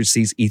why Kittredge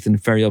sees Ethan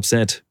very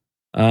upset.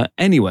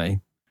 Anyway,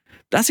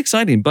 that's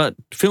exciting. But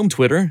film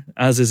Twitter,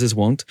 as is his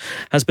wont,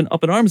 has been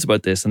up in arms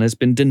about this and has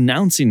been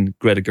denouncing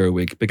Greta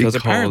Gerwig because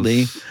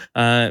apparently,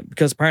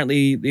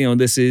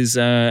 this is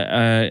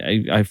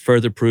a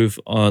further proof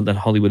that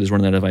Hollywood is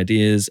running out of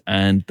ideas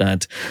and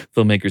that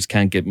filmmakers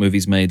can't get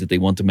movies made that they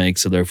want to make,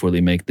 so therefore they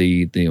make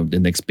the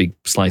next big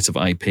slice of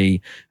IP,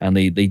 and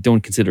they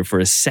don't consider for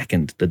a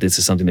second that this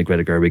is something that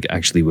Greta Gerwig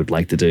actually would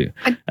like to do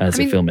as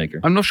a filmmaker.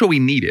 I'm not sure we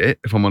need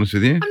it, if I'm honest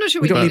with you. I'm not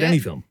sure we don't need any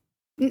film.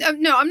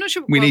 No, I'm not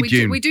sure. We need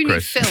Dune. We do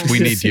need films. We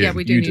need Dune. Yeah,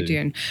 we do need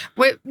Dune.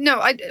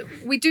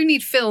 We do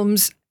need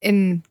films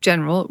in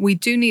general. We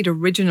do need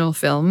original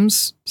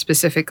films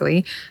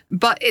specifically.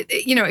 But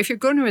if you're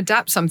going to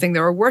adapt something,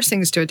 there are worse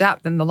things to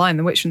adapt than The Lion,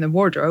 the Witch, and the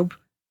Wardrobe.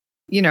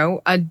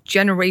 A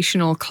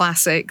generational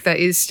classic that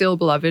is still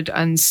beloved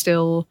and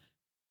still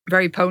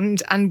very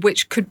potent, and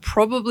which could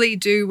probably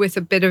do with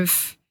a bit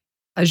of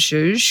a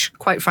zhuzh,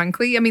 quite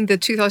frankly. I mean, the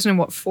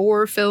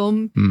 2004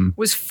 film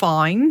was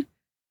fine.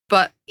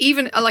 But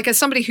even as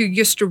somebody who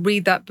used to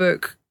read that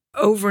book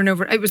over and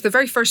over, it was the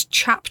very first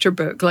chapter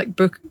book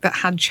that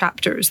had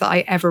chapters that I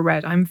ever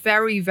read. I'm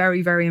very,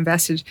 very, very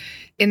invested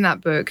in that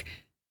book.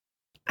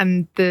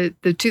 And the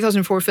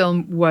 2004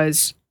 film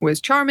was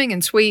charming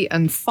and sweet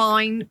and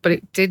fine, but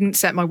it didn't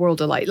set my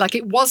world alight.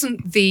 It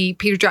wasn't the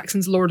Peter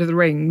Jackson's Lord of the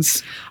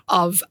Rings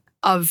of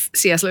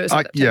C.S. Lewis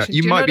adaptation.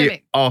 You might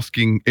be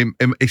asking,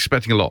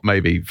 expecting a lot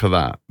maybe for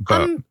that.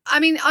 But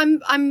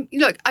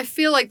look, I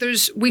feel like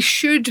we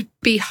should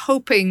be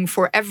hoping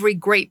for every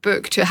great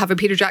book to have a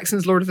Peter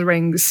Jackson's Lord of the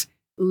Rings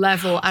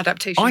level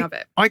adaptation of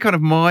it.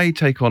 My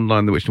take on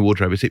Lion, the Witch and the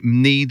Wardrobe is it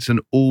needs an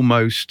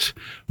almost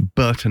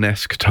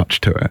Burton-esque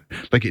touch to it.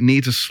 It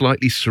needs a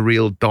slightly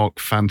surreal, dark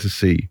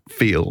fantasy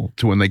feel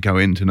to when they go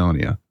into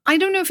Narnia. I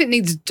don't know if it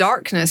needs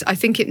darkness. I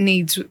think it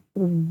needs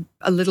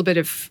a little bit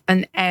of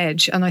an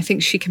edge, and I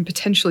think she can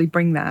potentially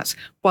bring that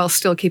while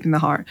still keeping the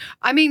heart.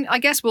 I mean, I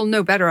guess we'll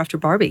know better after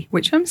Barbie,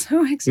 which I'm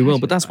so excited We will,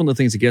 but that's one of the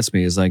things that gets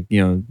me is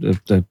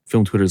the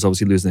film Twitter is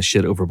obviously losing the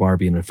shit over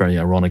Barbie in a very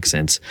ironic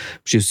sense.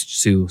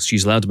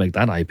 She's allowed to make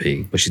that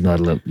IP, but she's not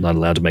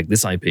allowed to make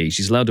this IP.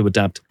 She's allowed to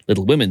adapt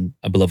Little Women,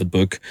 a beloved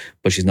book,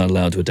 but she's not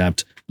allowed to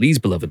adapt Lee's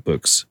beloved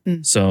books.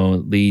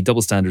 So the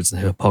double standards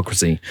and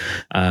hypocrisy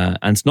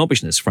and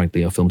snobbishness,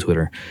 frankly, of film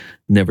Twitter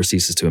never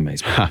ceases to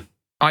amaze me.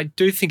 I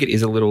do think it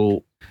is a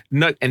little,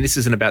 and this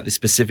isn't about this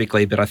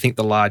specifically, but I think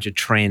the larger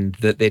trend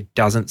that there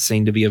doesn't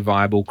seem to be a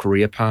viable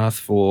career path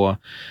for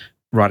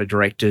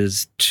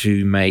writer-directors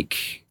to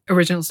make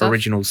original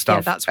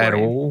stuff at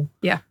all.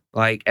 Yeah.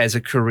 As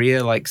a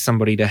career,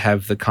 somebody to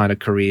have the kind of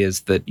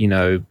careers that,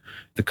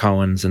 the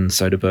Coens and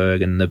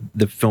Soderbergh and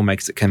the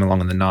filmmakers that came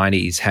along in the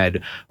 90s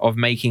had of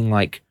making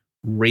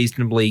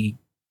reasonably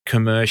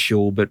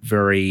commercial but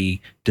very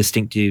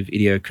distinctive,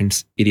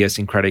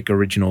 idiosyncratic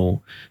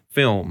original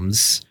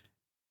films.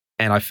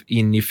 And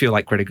you feel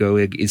like Greta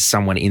Gerwig is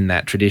someone in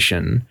that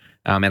tradition.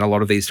 And a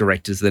lot of these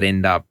directors that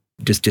end up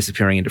just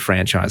disappearing into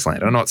franchise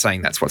land. I'm not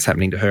saying that's what's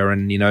happening to her.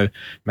 And,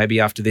 maybe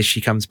after this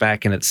she comes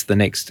back and it's the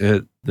next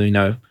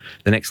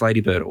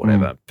Lady Bird or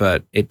whatever.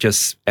 But it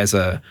just, as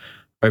a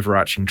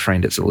overarching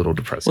trend, it's a little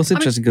depressing. Well, it's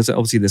interesting because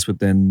obviously this would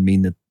then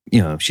mean that,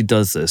 if she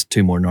does this,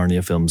 2 more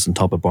Narnia films on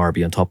top of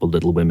Barbie, on top of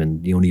Little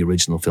Women, the only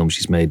original film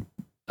she's made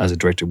as a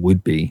director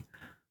would be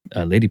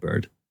Lady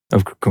Bird.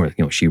 Of course,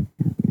 she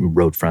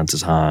wrote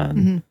Frances Ha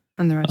and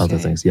the rest, other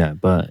things. Yeah,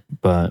 but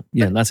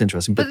that's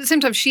interesting. But at the same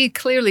time,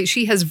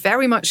 she has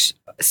very much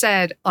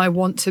said, I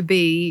want to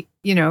be,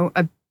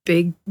 a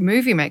big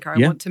movie maker. I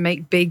want to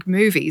make big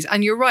movies.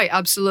 And you're right,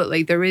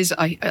 absolutely. There is,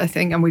 I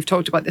think, and we've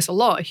talked about this a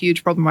lot, a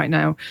huge problem right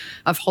now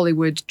of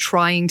Hollywood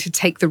trying to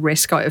take the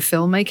risk out of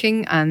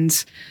filmmaking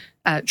and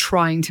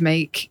trying to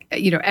make,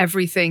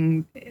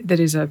 everything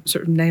that is a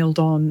sort of nailed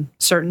on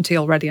certainty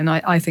already. And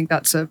I think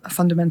that's a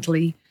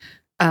fundamentally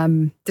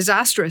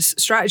disastrous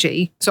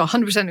strategy. So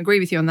 100% agree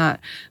with you on that.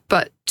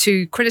 But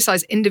to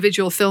criticize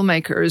individual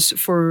filmmakers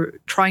for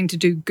trying to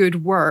do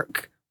good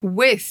work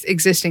with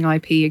existing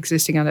IP,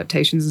 existing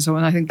adaptations and so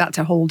on, I think that's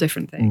a whole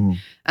different thing.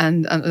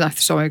 And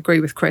so I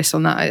agree with Chris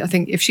on that. I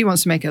think if she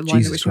wants to make a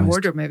Lion, the Witch and the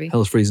Wardrobe movie.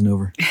 Hell's freezing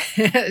over.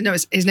 No,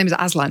 his name is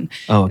Aslan.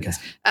 Oh, okay.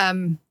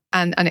 And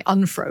it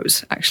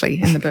unfroze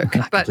actually in the book.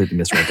 I completely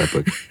misread that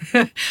book.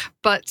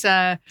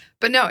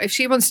 But no, if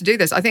she wants to do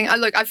this, I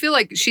feel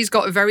like she's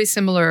got a very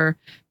similar,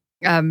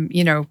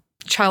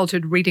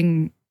 childhood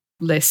reading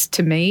list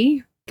to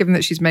me, given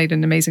that she's made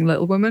an amazing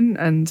Little Woman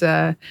and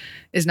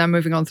is now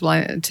moving on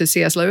to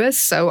C.S. Lewis.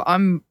 So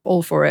I'm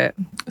all for it.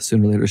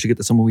 Sooner or later, she get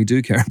to someone we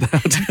do care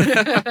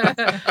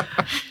about.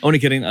 Only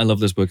kidding. I love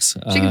those books.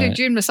 She can do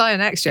Dune Messiah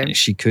next, James.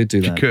 She could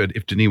do that. She could,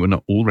 if Denis were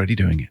not already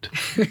doing it.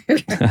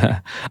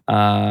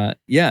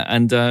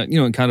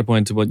 And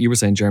counterpoint to what you were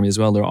saying, Jeremy, as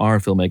well, there are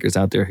filmmakers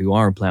out there who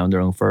are plowing their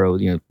own furrow.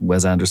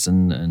 Wes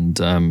Anderson and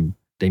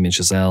Damien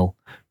Chazelle,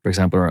 for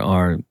example,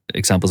 are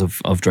examples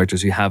of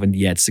directors who haven't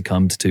yet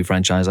succumbed to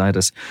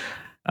franchise-itis.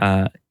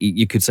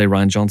 You could say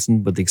Rian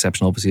Johnson, with the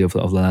exception obviously of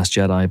The Last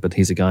Jedi, but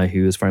he's a guy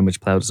who has very much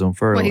plowed his own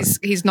furrow. Well,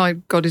 he's now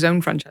got his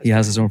own franchise. He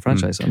has his own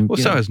franchise. Well,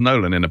 so has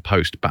Nolan in a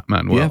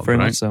post-Batman world, yeah, very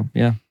right? much so.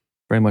 Yeah,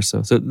 very much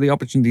so. So the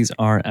opportunities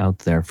are out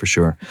there for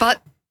sure.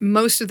 But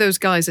most of those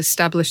guys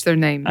established their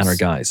names And are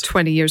guys.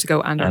 20 years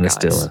ago and are And guys.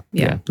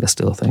 that's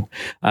still a thing.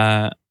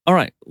 All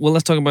right, well,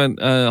 let's talk about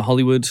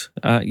Hollywood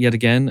yet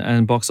again,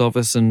 and box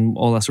office and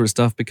all that sort of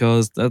stuff,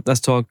 because let's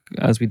talk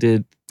as we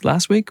did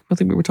last week. I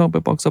think we were talking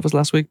about box office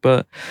last week,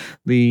 but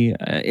the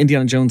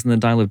Indiana Jones and the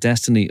Dial of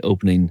Destiny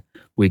opening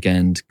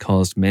weekend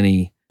caused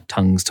many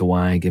tongues to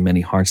wag and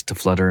many hearts to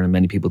flutter and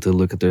many people to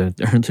look at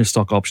their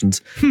stock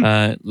options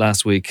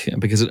last week,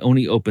 because it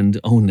only opened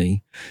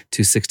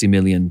to $60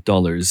 million,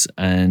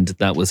 and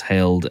that was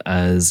hailed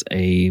as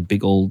a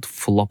big old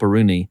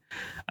flopperoonie.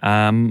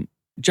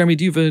 Jeremy,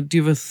 do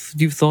you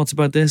have thoughts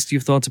about this? Do you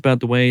have thoughts about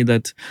the way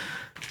that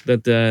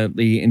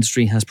the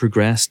industry has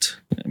progressed,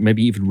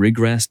 maybe even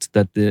regressed,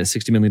 that the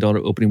 $60 million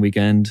opening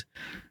weekend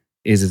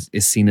is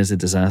seen as a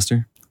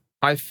disaster?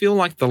 I feel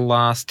like the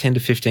last 10 to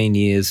 15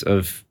 years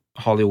of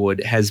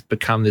Hollywood has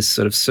become this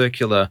sort of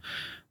circular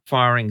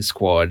firing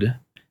squad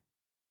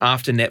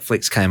after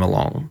Netflix came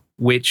along,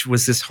 which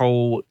was this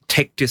whole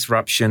tech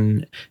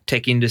disruption,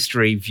 tech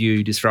industry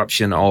view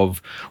disruption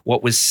of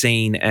what was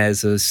seen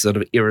as a sort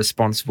of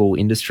irresponsible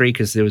industry,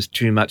 because there was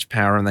too much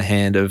power in the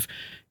hand of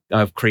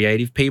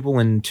creative people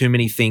and too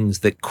many things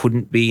that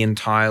couldn't be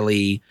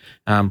entirely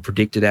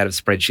predicted out of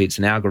spreadsheets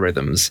and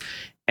algorithms.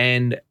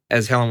 And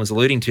as Helen was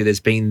alluding to, there's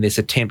been this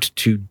attempt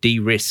to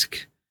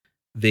de-risk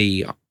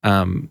the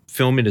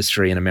film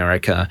industry in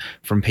America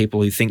from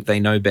people who think they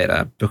know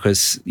better,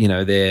 because, you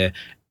know, they're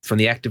from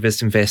the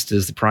activist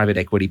investors, the private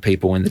equity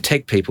people, and the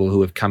tech people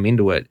who have come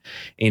into it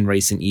in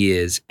recent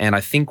years. And I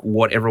think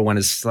what everyone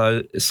is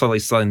slowly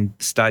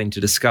starting to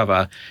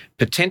discover,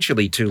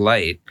 potentially too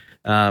late,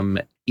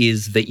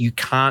 is that you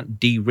can't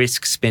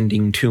de-risk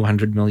spending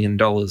 $200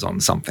 million on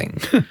something,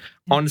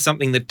 on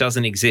something that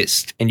doesn't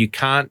exist. And you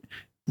can't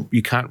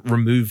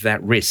remove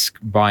that risk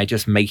by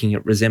just making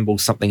it resemble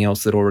something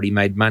else that already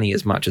made money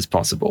as much as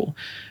possible.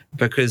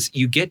 Because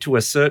you get to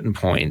a certain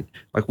point,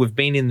 like we've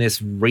been in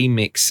this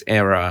remix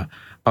era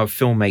of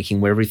filmmaking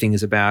where everything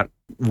is about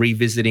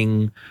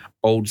revisiting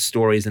old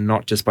stories, and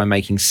not just by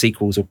making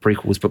sequels or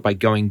prequels, but by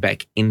going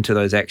back into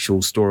those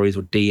actual stories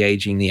or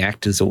de-aging the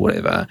actors or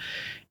whatever.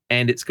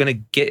 And it's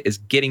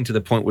getting to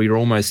the point where you're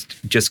almost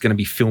just going to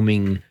be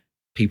filming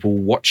people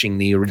watching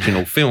the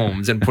original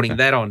films and putting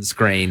that on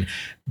screen.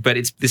 But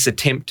it's this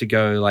attempt to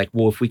go like,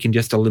 well, if we can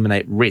just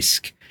eliminate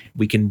risk,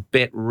 we can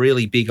bet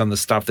really big on the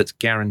stuff that's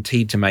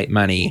guaranteed to make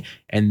money,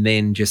 and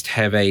then just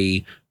have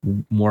a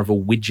more of a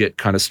widget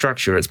kind of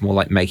structure. It's more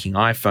like making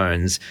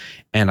iPhones.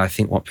 And I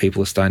think what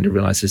people are starting to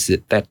realize is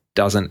that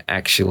doesn't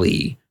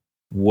actually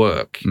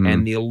work.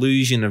 And the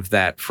illusion of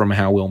that from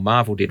how well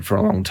Marvel did for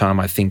a long time,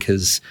 I think,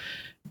 has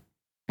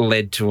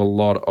led to a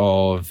lot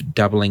of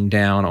doubling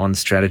down on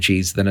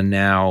strategies that are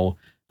now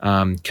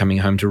coming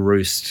home to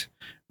roost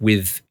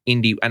with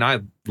indie. And I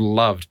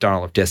loved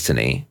Dial of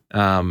Destiny,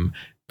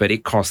 but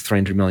it cost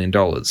 $300 million.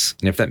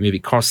 And if that movie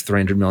costs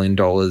 $300 million,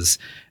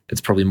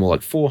 it's probably more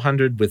like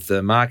 400 with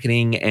the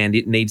marketing, and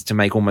it needs to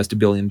make almost $1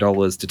 billion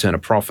to turn a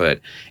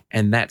profit.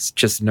 And that's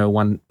just no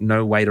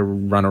way to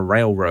run a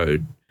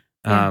railroad.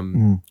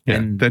 And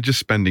they're just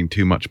spending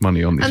too much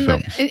money on these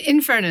films.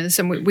 In fairness,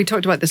 and we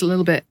talked about this a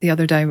little bit the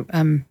other day,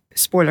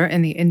 spoiler,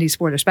 in the indie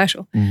spoiler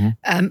special.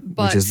 But,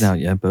 which is out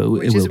yet, but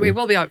it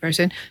will be out very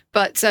soon.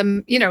 But,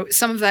 some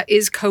of that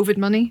is COVID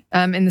money,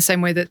 in the same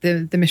way that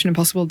the Mission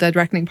Impossible Dead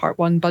Reckoning Part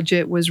 1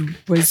 budget was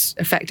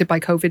affected by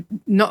COVID.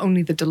 Not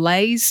only the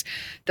delays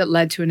that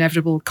led to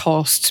inevitable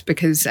costs,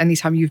 because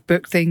anytime you've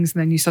booked things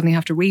and then you suddenly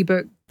have to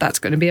rebook, that's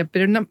going to be a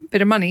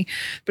bit of money,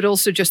 but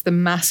also just the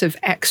massive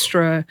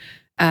extra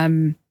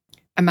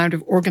amount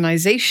of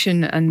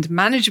organization and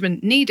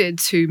management needed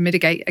to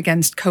mitigate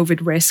against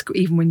COVID risk,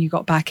 even when you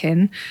got back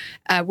in,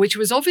 which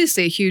was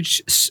obviously a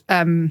huge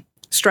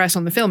stress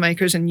on the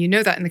filmmakers. And you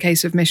know that in the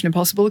case of Mission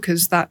Impossible,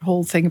 because that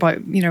whole thing about,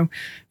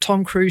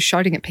 Tom Cruise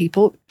shouting at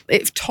people.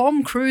 If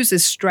Tom Cruise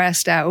is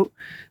stressed out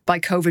by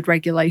COVID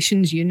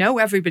regulations,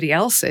 everybody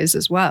else is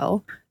as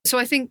well. So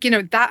I think,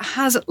 that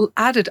has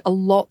added a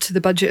lot to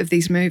the budget of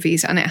these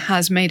movies, and it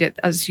has made it,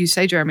 as you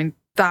say, Jeremy,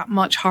 that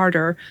much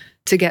harder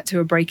to get to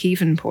a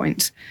break-even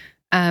point.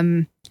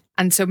 And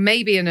so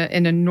maybe in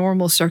a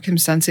normal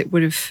circumstance, it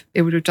would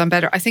have done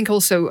better. I think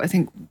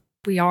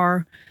we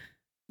are,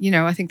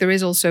 I think there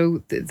is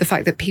also the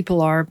fact that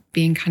people are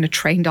being kind of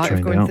trained out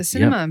of going to the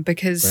cinema,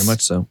 because very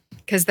much so.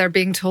 Because they're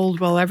being told,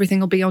 well, everything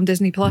will be on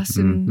Disney Plus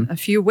in a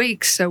few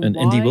weeks. So and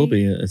Indy will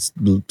be. It's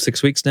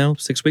 6 weeks now.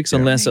 6 weeks,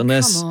 unless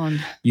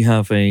you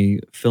have a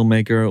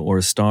filmmaker or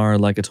a star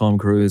like a Tom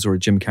Cruise or a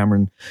Jim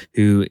Cameron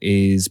who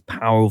is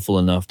powerful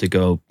enough to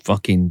go,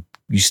 fucking,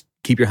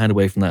 keep your hand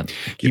away from that.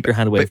 Keep your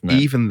hand away from that.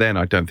 Even then,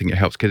 I don't think it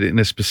helps, because in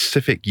a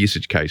specific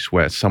usage case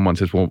where someone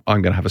says, well,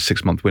 I'm going to have a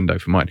 6-month window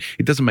for mine,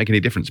 it doesn't make any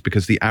difference,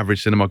 because the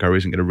average cinema goer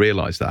isn't going to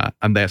realise that,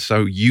 and they're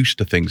so used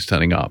to things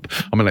turning up.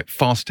 I mean, like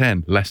Fast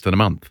 10, less than a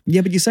month.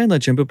 Yeah, but you say that,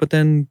 Jim, but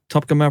then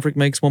Top Gun Maverick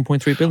makes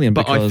 $1.3 billion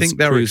But because I think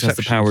there are Cruise has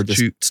the power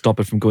to stop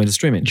it from going to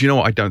streaming. Do you know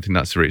what? I don't think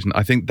that's the reason.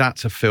 I think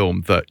that's a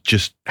film that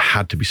just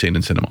had to be seen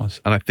in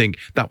cinemas. And I think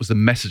that was the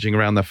messaging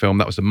around that film.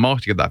 That was the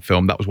marketing of that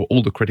film. That was what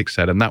all the critics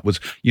said. And that was,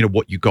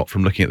 what you got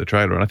from looking at the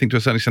trailer. And I think to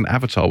a certain extent,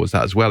 Avatar was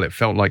that as well. It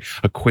felt like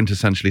a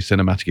quintessentially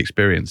cinematic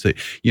experience that,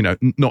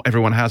 not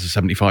everyone has a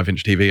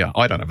 75-inch TV.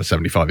 I don't have a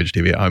 75-inch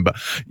TV at home, but,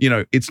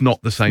 it's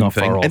not the same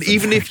thing. And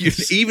even if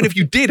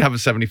you did have a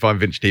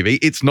 75-inch TV,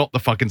 it's not the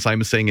fucking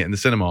same as seeing it in the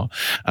cinema.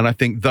 And I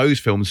think those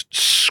films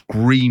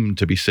scream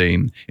to be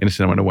seen in a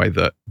cinema in a way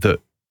that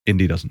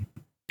Indie doesn't.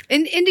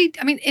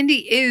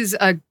 Indie is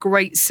a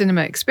great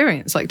cinema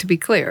experience, like, to be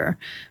clear,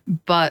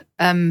 but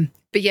yeah,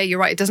 you're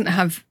right. It doesn't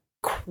have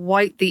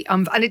quite the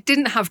and it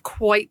didn't have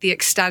quite the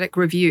ecstatic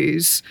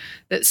reviews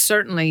that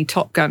certainly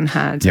Top Gun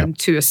had, and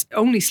to a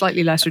only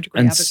slightly lesser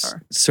degree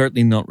Avatar.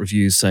 Certainly not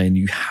reviews saying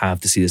you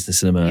have to see this in the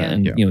cinema.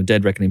 And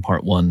Dead Reckoning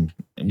Part 1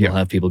 will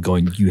have people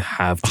going, you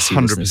have to see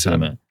 100%. This in the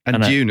cinema.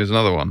 And Dune is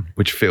another one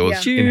which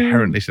feels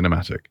inherently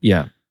cinematic.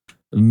 Yeah.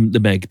 The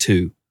Meg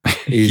 2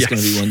 is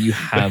going to be one you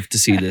have to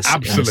see this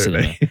in the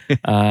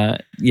cinema.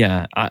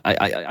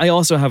 I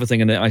also have a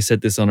thing, and I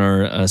said this on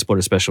our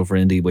spoiler special for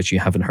Indie, which you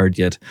haven't heard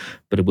yet,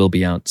 but it will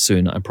be out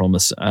soon, I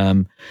promise.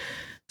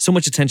 So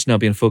much attention now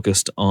being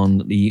focused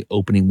on the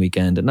opening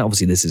weekend, and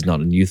obviously this is not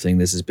a new thing.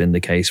 This has been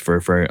the case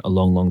for a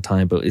long, long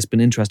time, but it's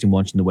been interesting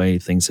watching the way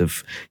things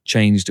have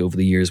changed over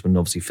the years when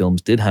obviously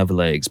films did have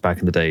legs back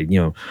in the day.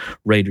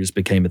 Raiders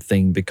became a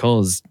thing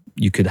because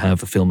you could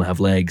have a film that have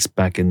legs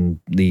back in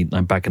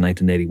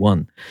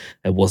 1981.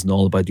 It wasn't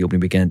all about the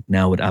opening weekend.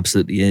 Now it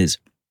absolutely is.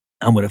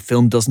 And when a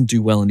film doesn't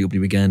do well in the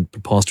opening weekend,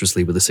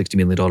 preposterously with a $60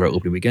 million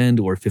opening weekend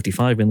or a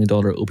 $55 million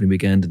opening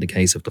weekend in the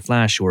case of The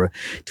Flash, or a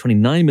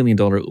 $29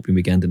 million opening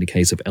weekend in the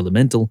case of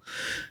Elemental,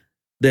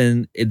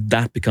 then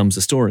that becomes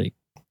a story.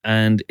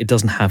 And it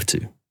doesn't have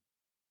to.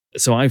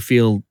 So I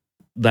feel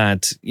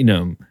that,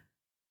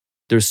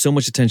 there's so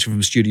much attention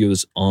from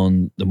studios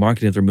on the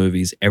marketing of their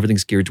movies.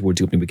 Everything's geared towards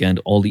the opening weekend.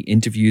 All the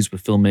interviews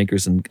with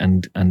filmmakers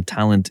and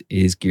talent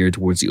is geared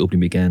towards the opening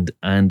weekend.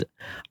 And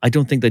I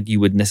don't think that you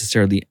would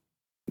necessarily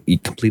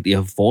completely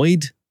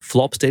avoid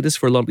flop status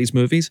for a lot of these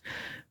movies.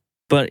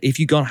 But if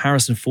you got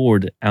Harrison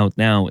Ford out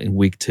now in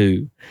week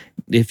 2,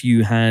 if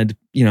you had,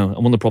 and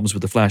one of the problems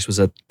with The Flash was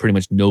that pretty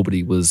much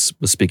nobody was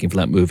speaking for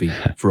that movie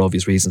for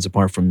obvious reasons,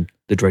 apart from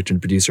the director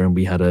and producer, and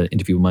we had an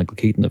interview with Michael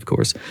Keaton, of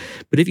course.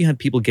 But if you had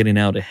people getting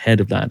out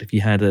ahead of that, if you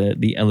had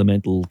the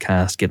Elemental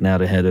cast getting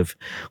out ahead of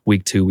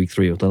week 2, week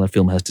 3, although that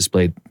film has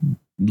displayed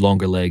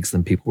longer legs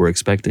than people were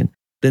expecting,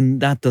 then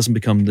that doesn't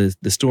become the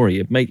story.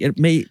 It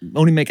may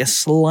only make a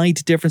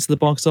slight difference to the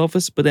box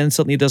office, but then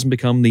suddenly it doesn't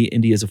become the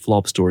Indie as a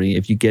flop story.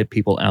 If you get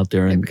people out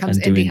there and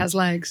Indie has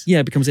legs.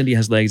 Yeah, it becomes Indie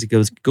has legs. It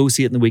goes, go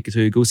see it in the week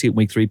 2, go see it in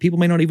week 3. People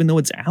may not even know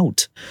it's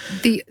out.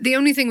 The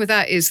only thing with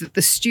that is that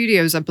the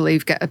studios, I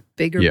believe, get a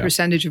bigger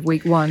percentage of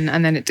week 1,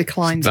 and then it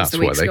declines as the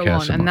weeks go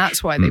on. And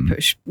that's why they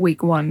push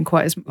week 1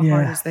 quite as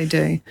hard as they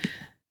do.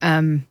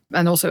 And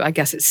also, I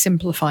guess it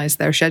simplifies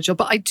their schedule.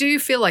 But I do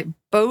feel like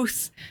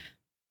both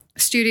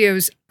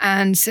studios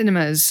and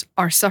cinemas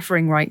are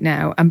suffering right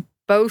now, and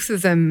both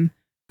of them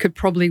could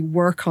probably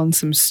work on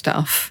some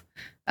stuff.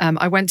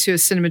 I went to a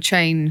cinema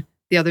chain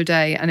the other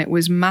day, and it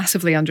was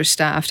massively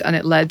understaffed, and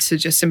it led to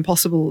just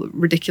impossible,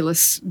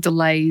 ridiculous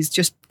delays,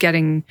 just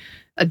getting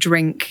a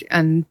drink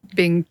and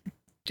being,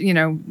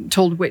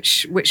 told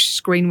which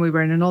screen we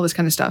were in and all this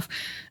kind of stuff.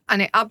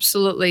 And it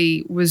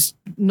absolutely was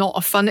not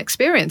a fun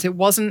experience. It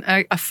wasn't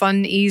a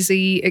fun,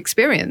 easy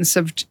experience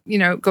of,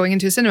 going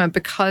into a cinema,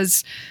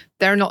 because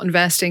they're not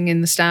investing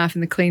in the staff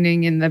and the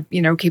cleaning and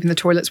the, keeping the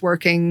toilets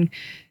working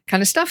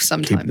kind of stuff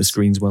sometimes. Keeping the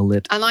screens well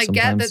lit. And I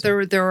get that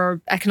there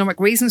are economic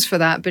reasons for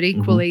that, but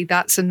equally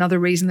that's another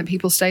reason that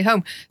people stay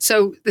home.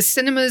 So the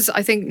cinemas,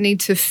 I think, need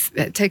to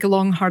take a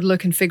long, hard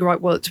look and figure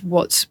out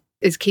what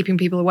is keeping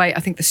people away. I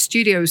think the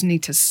studios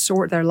need to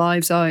sort their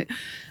lives out.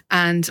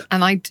 And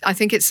I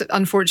think it's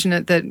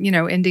unfortunate that,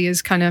 Indie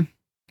is kind of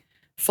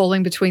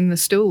falling between the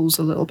stools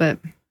a little bit.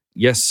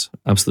 Yes,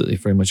 absolutely.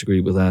 Very much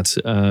agree with that.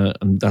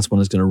 And that's one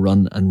that's going to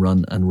run and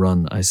run and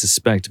run. I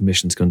suspect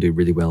Mission's going to do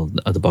really well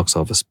at the box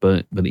office,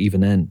 but even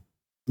then,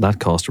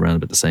 that cost around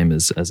about the same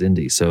as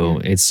Indie. So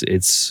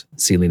its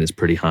ceiling is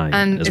pretty high.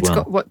 And as it's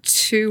well. Got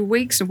 2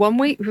 weeks, 1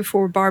 week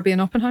before Barbie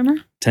and Oppenheimer?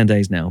 10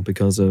 days now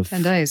because of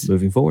 10 days.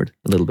 Moving forward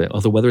a little bit.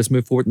 Although whether it's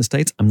moved forward in the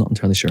States, I'm not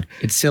entirely sure.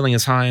 Its ceiling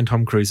is high and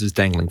Tom Cruise is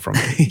dangling from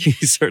it. He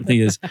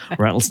certainly is.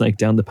 Rattlesnake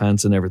down the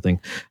pants and everything.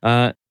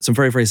 Some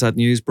very, very sad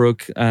news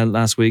broke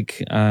last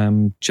week,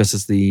 just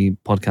as the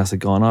podcast had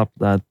gone up,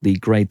 that the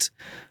great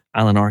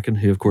Alan Arkin,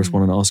 who of course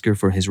won an Oscar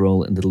for his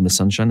role in Little Miss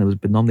Sunshine, who has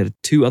been nominated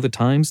 2 other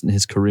times in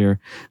his career,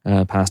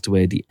 passed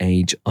away at the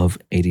age of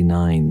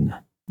 89.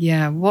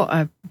 Yeah, what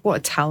a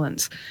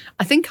talent.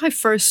 I think I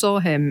first saw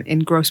him in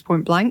Grosse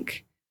Pointe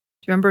Blank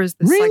you remember as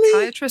the Really?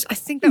 psychiatrist? I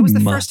think that was the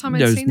first time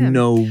I'd There's seen him.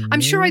 no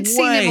I'm sure I'd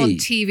seen him on way.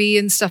 TV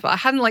and stuff, but I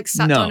hadn't like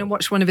sat No. down and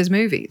watched one of his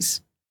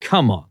movies.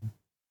 Come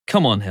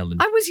on, Helen.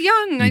 I was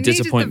young. I You needed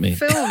disappoint the me.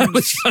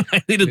 films.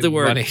 I needed the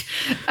word.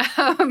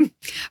 Funny.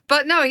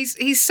 But no,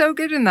 he's so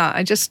good in that.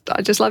 I just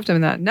loved him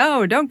in that.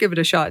 No, don't give it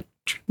a shot.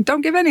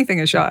 Don't give anything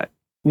a shot.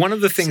 One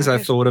of the things So I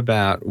good. thought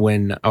about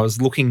when I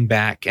was looking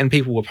back, and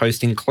people were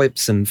posting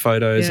clips and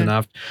photos, Yeah.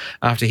 and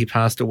after he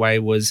passed away,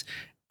 was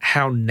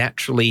how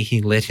naturally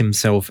he let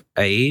himself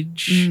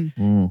age.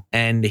 Mm.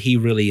 And he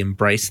really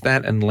embraced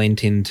that and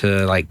lent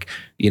into, like,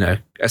 you know,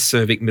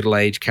 acerbic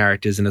middle-aged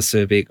characters and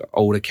acerbic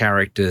older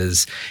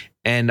characters.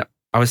 And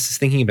I was just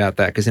thinking about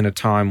that because in a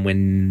time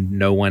when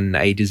no one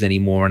ages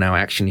anymore and our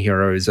action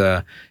heroes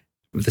are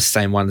the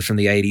same ones from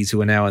the 80s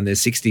who are now in their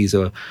 60s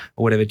or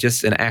whatever,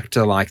 just an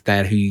actor like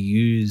that who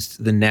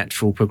used the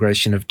natural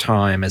progression of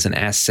time as an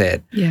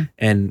asset Yeah.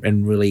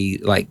 and really,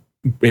 like,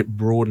 it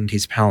broadened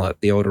his palette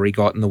the older he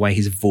got and the way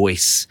his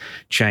voice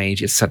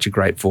changed. It's such a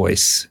great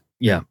voice.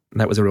 Yeah. And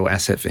that was a real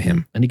asset for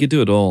him. And he could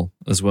do it all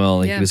as well.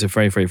 Like, Yeah. He was a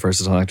very, very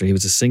versatile actor. He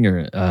was a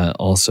singer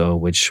also,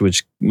 which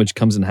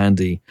comes in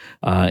handy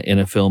in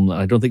a film that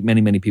I don't think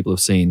many people have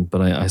seen,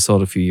 but I saw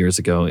it a few years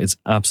ago. It's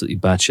absolutely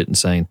batshit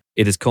insane.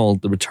 It is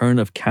called The Return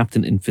of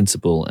Captain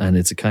Invincible, and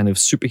it's a kind of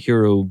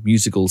superhero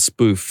musical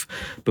spoof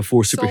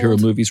before superhero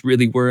Sold. movies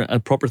really were a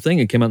proper thing.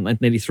 It came out in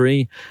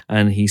 1983,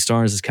 and he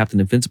stars as Captain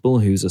Invincible,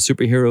 who's a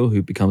superhero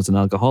who becomes an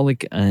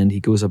alcoholic, and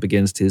he goes up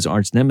against his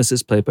arch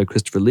nemesis, played by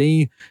Christopher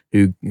Lee,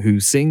 who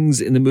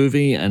sings in the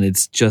movie, and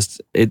it's just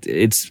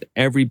it's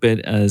every bit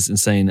as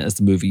insane as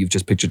the movie you've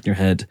just pictured in your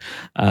head.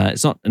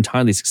 It's not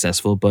entirely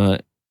successful,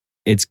 but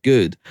it's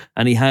good,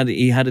 and he had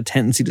a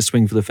tendency to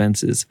swing for the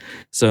fences.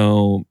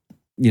 So,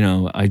 you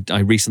know, I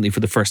recently for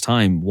the first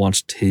time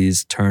watched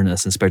his turn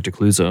as Inspector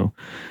Clouseau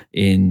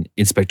in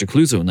Inspector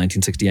Clouseau in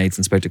 1968's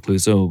Inspector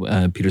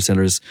Clouseau. Peter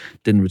Sellers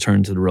didn't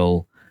return to the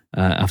role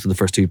after the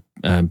first two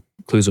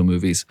Clouseau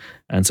movies,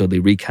 and so they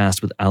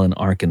recast with Alan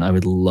Arkin. I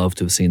would love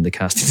to have seen the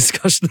casting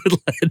discussion that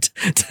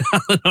led to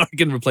Alan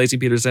Arkin replacing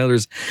Peter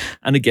Sellers.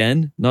 And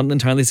again, not an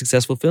entirely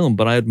successful film,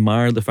 but I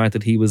admire the fact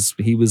that he was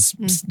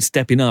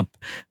stepping up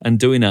and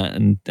doing that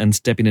and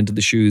stepping into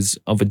the shoes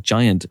of a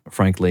giant,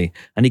 frankly.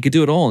 And he could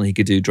do it all. He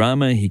could do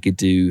drama, he could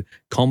do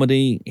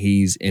comedy.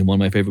 He's in one of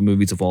my favorite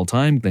movies of all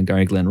time,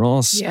 Glengarry Glen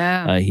Ross.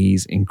 Yeah.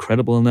 He's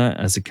incredible in that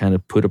as a kind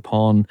of put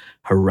upon,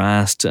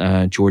 harassed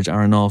George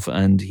Aronoff,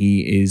 and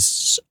he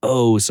is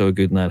so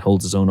good in that.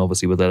 Holds his own,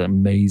 obviously, with that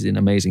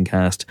amazing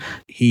cast.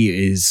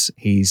 He's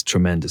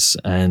tremendous.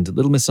 And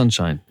Little Miss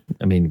Sunshine.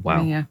 I mean,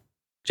 wow. Yeah.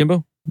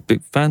 Jimbo,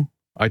 big fan.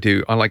 I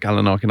do. I like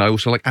Alan Arkin. I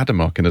also like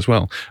Adam Arkin as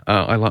well.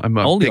 I'm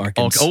a All the big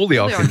Arkins. all the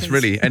All the Arkins, Arkins.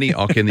 really. Any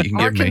Arkin that you can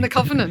give Arkin me. the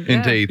Covenant. Yeah.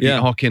 Indeed. Yeah.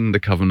 The Arkin the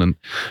Covenant.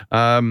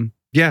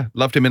 Yeah,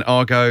 loved him in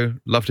Argo,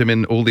 loved him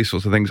in all these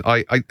sorts of things.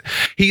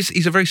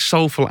 He's a very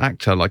soulful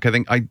actor. Like, I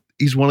think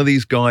he's one of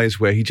these guys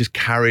where he just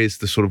carries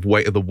the sort of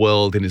weight of the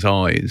world in his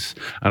eyes,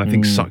 and I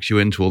think sucks you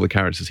into all the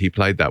characters he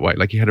played that way.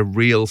 Like, he had a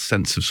real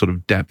sense of sort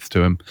of depth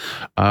to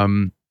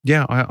him.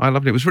 Yeah, I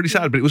loved it. It was really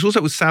sad, but it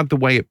was sad the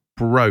way it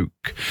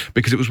broke,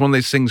 because it was one of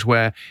those things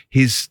where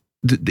his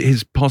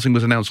passing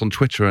was announced on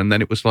Twitter, and then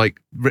it was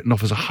like written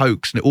off as a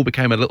hoax, and it all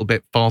became a little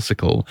bit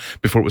farcical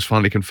before it was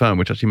finally confirmed,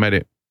 which actually made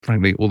it,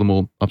 frankly, all the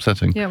more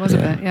upsetting. Yeah, it was a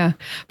bit, yeah.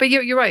 But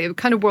you're right, it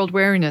kind of world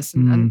weariness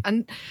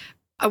and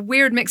a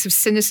weird mix of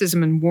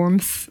cynicism and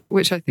warmth,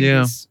 which I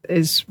think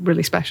is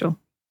really special.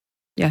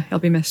 Yeah, he'll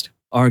be missed.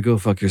 Argo,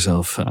 fuck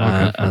yourself,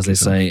 as they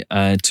say.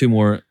 Two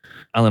more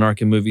Alan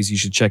Arkin movies you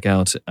should check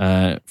out.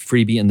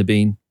 Freebie and the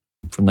Bean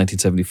from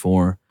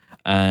 1974.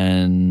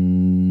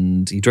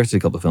 And he directed a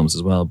couple of films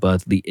as well,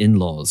 but The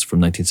In-Laws from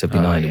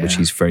 1979, in which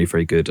he's very,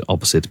 very good,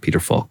 opposite Peter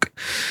Falk.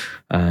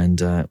 And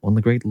one of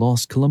the great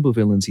lost Columbo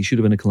villains. He should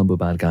have been a Columbo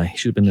bad guy. He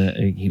should have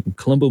been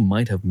Columbo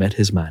might have met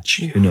his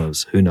match. Who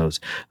knows?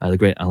 The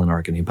great Alan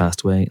Arkin, who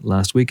passed away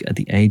last week at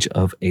the age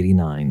of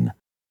 89.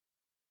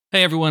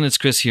 Hey everyone, it's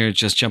Chris here,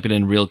 just jumping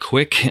in real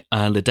quick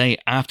the day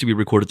after we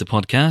recorded the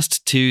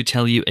podcast to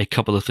tell you a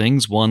couple of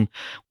things. One,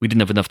 we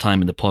didn't have enough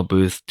time in the pod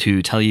booth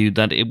to tell you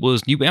that it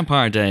was New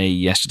Empire Day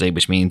yesterday,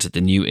 which means that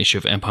the new issue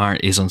of Empire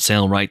is on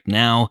sale right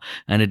now,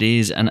 and it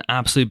is an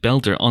absolute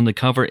belter. On the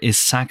cover is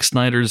Zack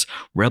Snyder's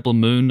Rebel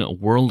Moon, a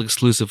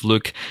world-exclusive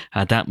look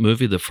at that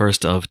movie, the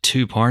first of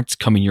two parts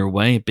coming your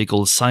way, a big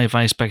old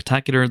sci-fi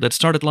spectacular that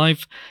started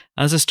life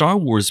as a Star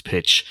Wars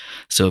pitch.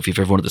 So if you've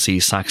ever wanted to see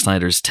Zack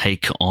Snyder's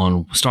take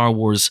on Star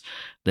Wars,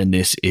 then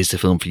this is the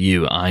film for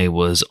you. I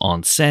was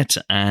on set,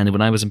 and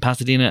when I was in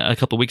Pasadena a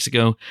couple of weeks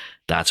ago,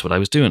 that's what I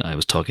was doing. I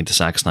was talking to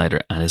Zack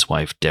Snyder and his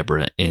wife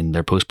Deborah in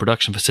their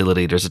post-production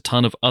facility. There's a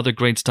ton of other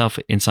great stuff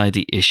inside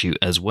the issue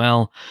as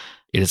well.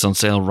 It is on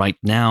sale right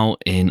now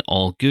in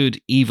all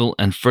good, evil,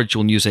 and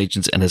virtual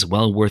newsagents, and is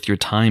well worth your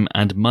time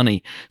and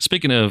money.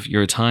 Speaking of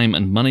your time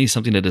and money,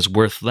 something that is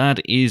worth that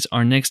is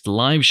our next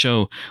live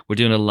show. We're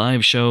doing a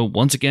live show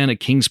once again at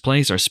King's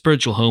Place, our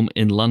spiritual home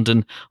in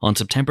London, on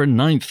September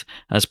 9th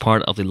as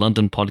part of the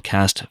London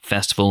Podcast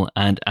Festival.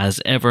 And as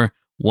ever,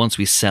 Once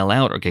we sell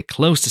out or get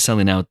close to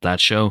selling out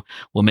that show,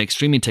 we'll make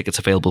streaming tickets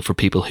available for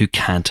people who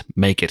can't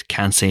make it.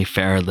 Can't say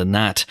fairer than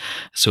that.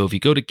 So if you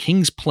go to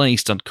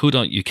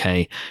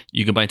kingsplace.co.uk,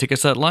 you can buy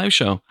tickets to that live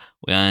show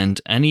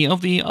and any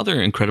of the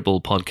other incredible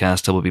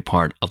podcasts that will be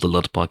part of the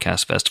Lud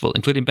Podcast Festival,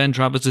 including Ben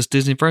Travis's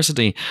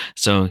Disneyversity.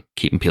 So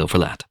keep them peeled for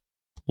that.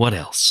 What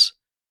else?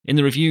 In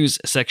the reviews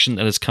section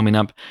that is coming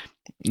up,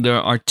 there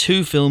are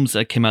 2 films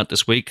that came out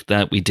this week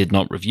that we did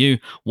not review.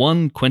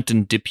 One,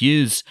 Quentin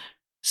Dupieux's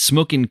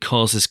Smoking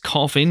Causes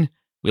Coughing,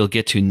 we'll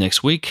get to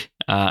next week.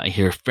 I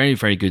hear very,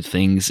 very good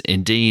things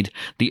indeed.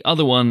 The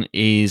other one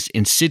is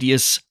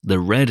Insidious, The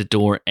Red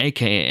Door,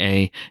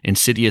 aka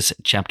Insidious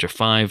Chapter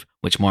 5,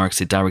 which marks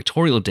the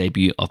directorial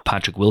debut of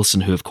Patrick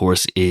Wilson, who of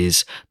course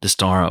is the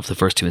star of the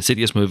first 2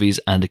 Insidious movies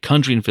and the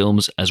Conjuring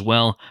films as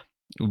well.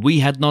 We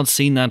had not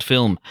seen that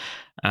film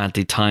at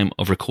the time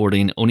of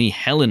recording. Only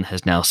Helen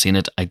has now seen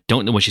it. I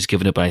don't know what she's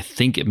given it, but I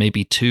think it may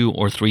be 2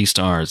 or 3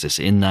 stars. It's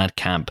in that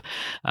camp.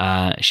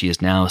 She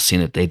has now seen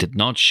it. They did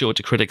not show it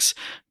to critics.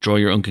 Draw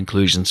your own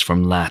conclusions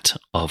from that,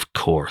 of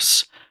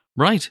course.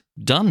 Right,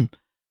 done.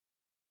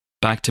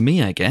 Back to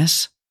me, I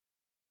guess.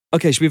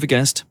 Okay, should we have a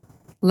guest?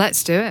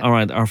 Let's do it. All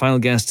right, our final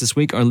guests this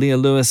week are Leah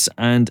Lewis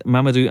and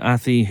Mamoudou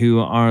Athie,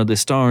 who are the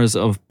stars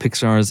of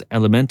Pixar's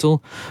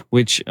Elemental,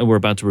 which we're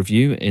about to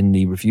review in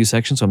the review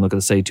section, so I'm not going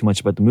to say too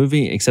much about the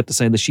movie, except to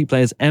say that she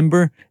plays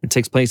Ember. It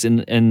takes place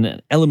in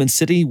Element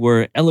City,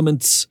 where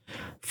elements,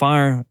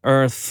 fire,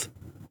 earth,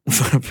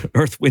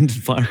 wind, and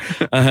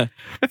fire.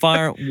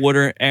 Fire,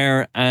 water,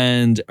 air,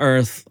 and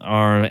earth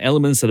are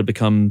elements that have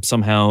become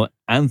somehow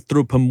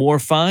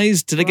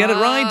anthropomorphized. Did I get it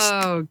right?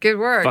 Oh, good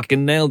work.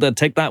 Fucking nailed it.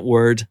 Take that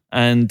word.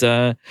 And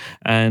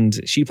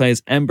she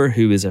plays Ember,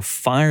 who is a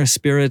fire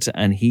spirit,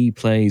 and he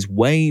plays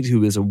Wade,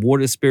 who is a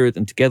water spirit,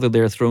 and together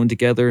they're thrown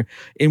together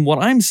in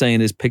what I'm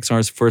saying is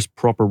Pixar's first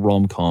proper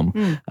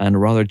rom-com, and a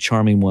rather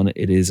charming one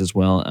it is as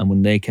well. And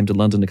when they came to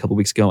London a couple of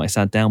weeks ago, I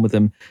sat down with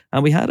them,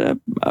 and we had a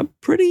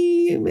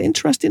pretty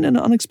interesting and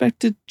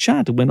unexpected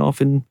chat. It went off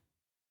in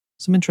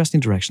some interesting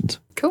directions.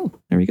 Cool.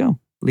 There you go.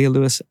 Leah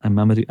Lewis and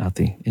Mamoudou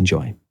Athie.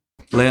 Enjoy.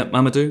 Leah,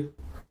 Mamoudou,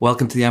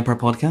 welcome to the Empire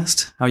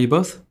Podcast. How are you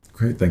both?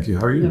 Great, thank you.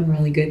 How are you? I'm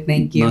really good,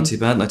 thank you. Not too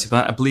bad, not too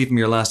bad. I believe in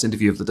your last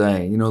interview of the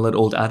day. You know that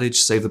old adage,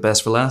 save the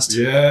best for last?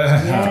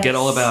 Yeah. Yes. Forget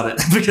all about it.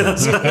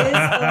 Because It is, though.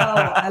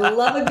 I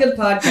love a good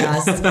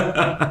podcast.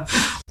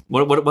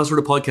 What sort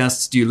of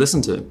podcasts do you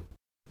listen to?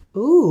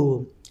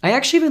 Ooh, I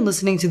actually been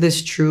listening to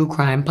this true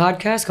crime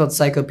podcast called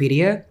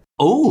Psychopedia.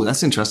 Oh,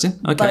 that's interesting.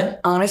 Okay.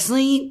 But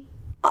honestly,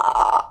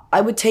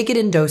 I would take it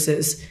in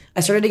doses. I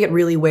started to get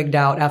really wigged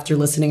out after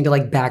listening to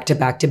like back to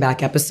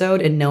back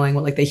episode and knowing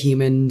what like the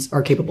humans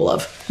are capable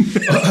of.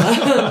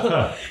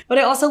 But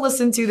I also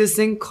listened to this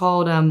thing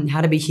called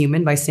How to Be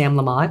Human by Sam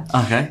Lamott.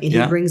 Okay. And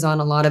he brings on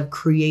a lot of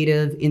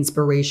creative,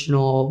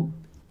 inspirational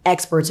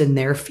experts in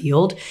their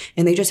field,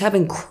 and they just have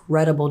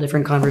incredible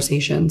different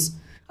conversations.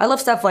 I love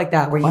stuff like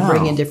that where you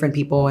bring in different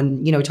people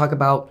and, you know, talk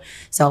about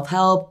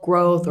self-help,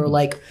 growth, or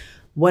like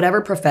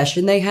whatever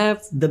profession they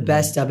have, the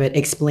best of it,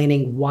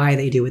 explaining why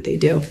they do what they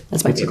do.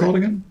 That's my What's it favorite. called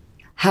again?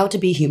 How to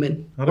Be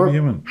Human. How to Be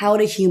Human. How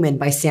to Human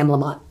by Sam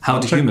Lamott. How I'll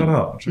to check Human. that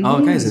out.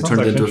 Oh, okay, so it Sounds turned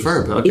like it into a interesting.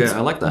 verb. Okay, It's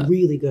I like that.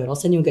 really good. I'll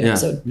send you a good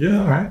episode.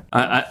 Yeah, all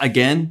right.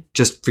 Again,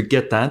 just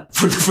forget that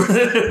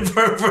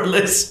for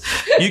Liz.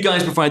 You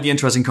guys provide the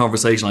interesting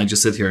conversation. I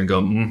just sit here and go,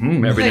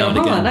 every now and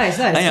Oh, again. nice.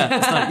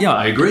 Yeah,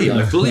 I agree.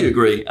 I fully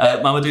agree.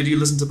 Mamoudou, do you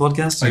listen to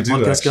podcasts? Are I you a do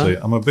podcast actually.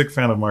 guy? I'm a big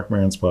fan of Mark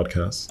Maron's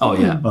podcast. Oh,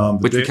 yeah.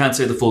 Which we day- can't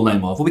say the full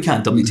name of. Well, we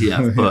can't,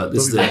 WTF, but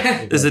this is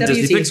a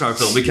Disney WT. Pixar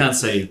film. We can't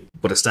say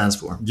what it stands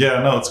for.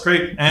 Yeah, no, it's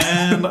great.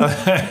 And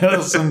I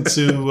listen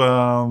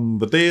to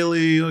The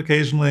Daily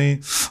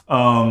occasionally,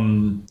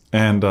 and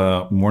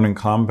Morning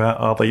Combat.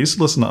 I used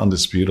to listen to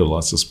Undisputed,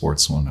 lots of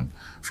sports one, and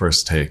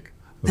First Take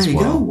as There you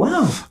well. go.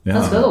 Wow. Yeah.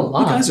 That's good a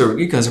lot.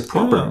 You guys are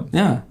proper.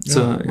 Yeah.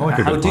 So I like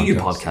a how good do you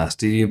podcast. podcast?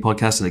 Do you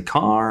podcast in the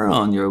car,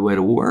 on your way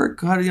to work?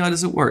 How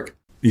does it work?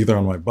 Either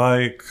on my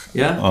bike,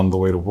 Yeah. on the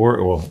way to work.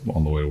 Well,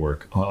 on the way to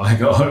work.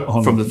 Like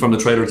on From the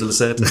trailer to the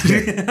set.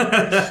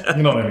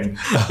 you know what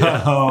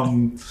I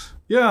mean?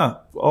 Yeah,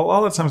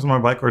 all the times on my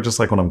bike, or just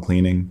like when I'm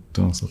cleaning,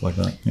 doing stuff like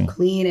that. Yeah.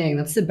 Cleaning.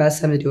 That's the best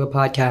time to do a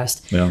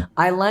podcast. Yeah.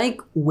 I like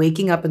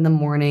waking up in the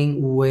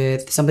morning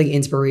with something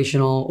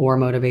inspirational or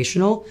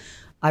motivational.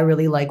 I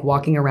really like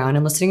walking around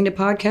and listening to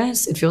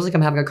podcasts. It feels like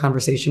I'm having a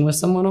conversation with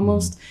someone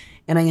almost.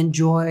 And I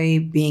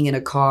enjoy being in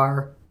a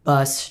car,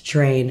 bus,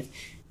 train,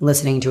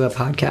 listening to a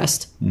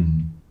podcast.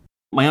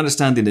 My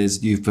understanding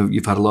is you've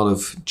had a lot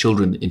of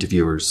children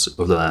interviewers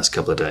over the last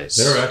couple of days.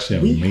 They're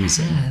actually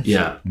amazing.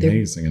 Yeah.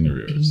 Amazing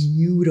interviewers.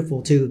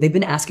 Beautiful too. They've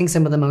been asking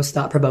some of the most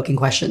thought-provoking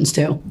questions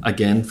too.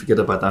 Again, forget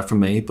about that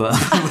from me. But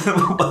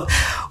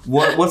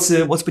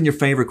what's been your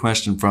favorite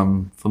question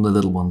from the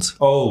little ones?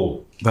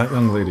 Oh, that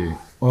young lady.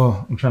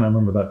 Oh, I'm trying to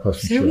remember that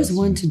question. There she was asked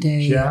one me.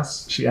 today.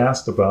 She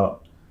asked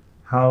about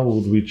how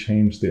would we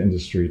change the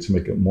industry to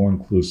make it more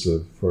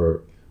inclusive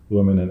for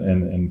women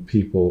and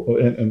people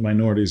and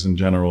minorities in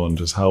general, and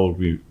just how would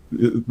we?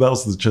 That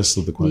was the gist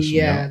of the question.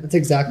 Yeah, that's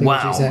exactly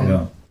what Wow. you said.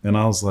 Yeah. And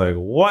I was like,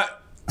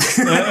 what?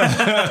 And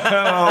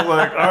I was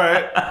like, all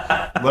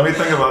right, let me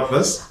think about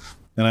this.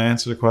 And I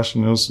answered the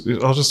question. I was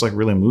just like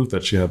really moved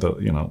that she had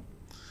the,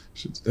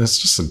 it's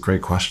just a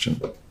great question.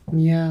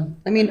 Yeah.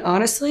 I mean,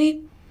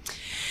 honestly,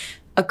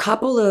 a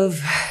couple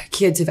of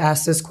kids have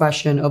asked this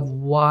question of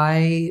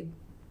why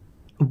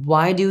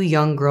do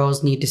young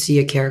girls need to see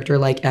a character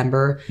like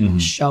Ember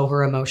show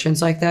her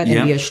emotions like that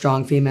and be a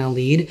strong female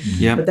lead?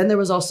 Yeah. But then there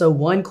was also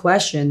one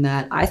question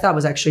that I thought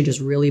was actually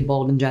just really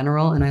bold in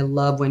general. And I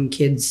love when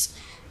kids,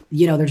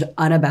 there's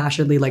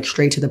unabashedly like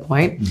straight to the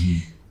point.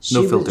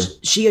 No filter.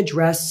 She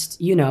addressed,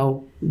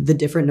 the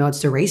different nods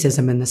to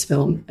racism in this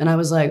film. And I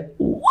was like,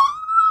 what?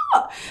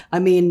 I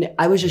mean,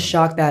 I was just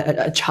shocked that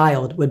a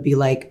child would be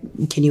like,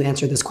 can you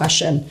answer this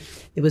question?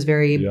 It was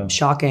very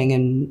shocking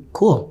and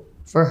cool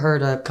for her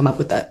to come up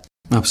with that.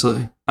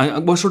 Absolutely.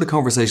 What sort of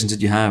conversations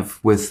did you have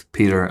with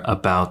Peter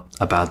about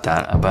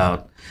that,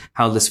 about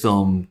how this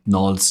film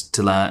nods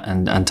to that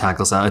and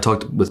tackles that? I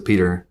talked with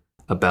Peter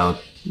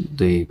about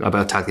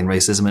tackling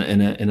racism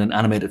in an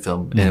animated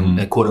film, in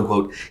a quote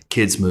unquote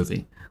kids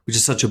movie, which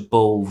is such a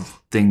bold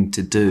thing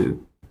to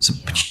do. It's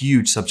a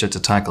huge subject to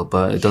tackle,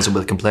 but it does it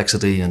with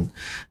complexity and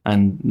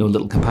no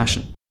little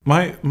compassion.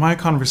 My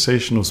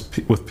conversation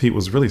with Pete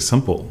was really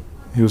simple.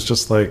 He was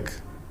just like,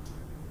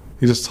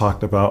 he just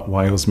talked about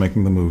why he was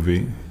making the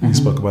movie. He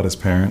spoke about his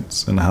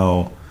parents and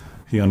how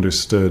he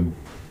understood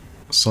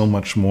so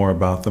much more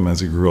about them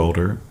as he grew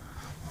older.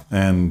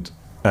 And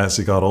as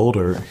he got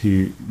older,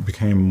 he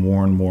became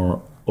more and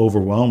more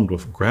overwhelmed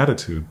with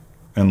gratitude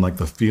and like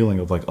the feeling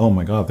of like, oh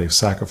my God, they've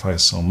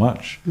sacrificed so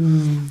much.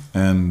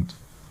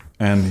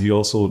 And he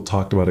also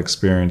talked about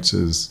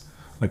experiences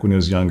like when he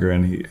was younger,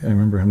 and I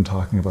remember him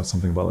talking about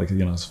something about like,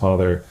 his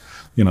father,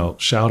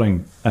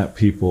 shouting at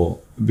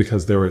people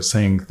because they were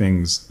saying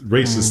things,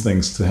 racist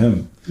things to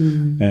him.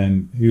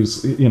 And he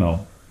was,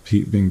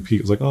 Pete being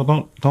Pete was like,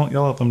 oh, don't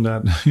yell at them,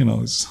 Dad.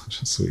 He's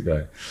such a sweet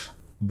guy.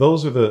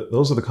 Those are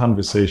the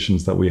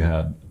conversations that we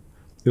had.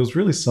 It was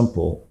really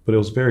simple, but it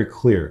was very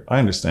clear. I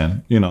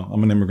understand,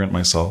 I'm an immigrant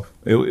myself.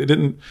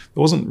 It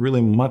wasn't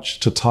really much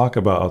to talk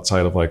about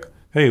outside of like,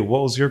 hey,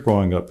 what was your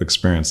growing up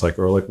experience like?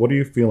 Or like, what are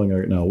you feeling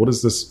right now? What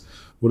is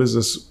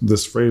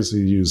this phrase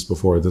you used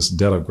before, this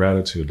debt of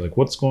gratitude? Like,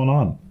 what's going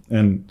on?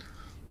 And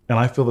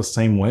I feel the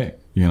same way.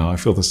 I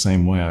feel the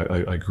same way.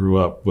 I grew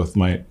up with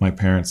my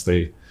parents.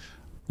 They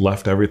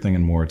left everything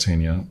in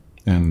Mauritania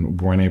and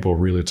weren't able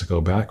really to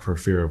go back for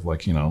fear of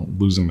like,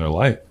 losing their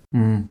life.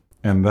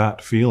 And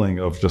that feeling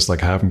of just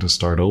like having to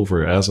start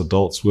over as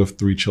adults with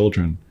 3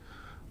 children,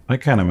 I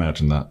can't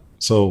imagine that.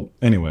 So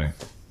anyway,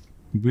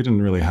 we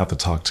didn't really have to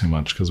talk too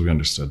much because we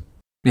understood.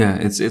 Yeah,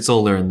 it's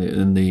all there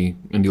in the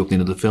opening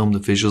of the film, the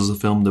visuals of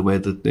the film, the way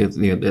that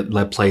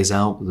it plays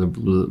out,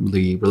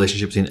 the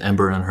relationship between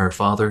Ember and her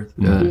father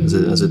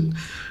as it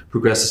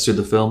progresses through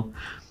the film.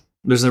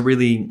 There's a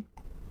really,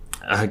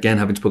 again,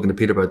 having spoken to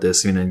Peter about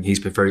this, and he's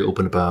been very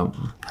open about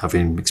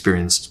having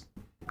experienced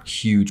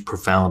huge,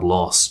 profound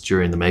loss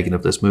during the making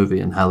of this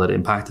movie and how that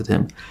impacted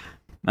him.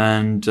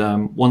 And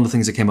one of the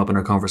things that came up in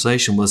our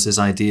conversation was his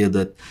idea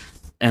that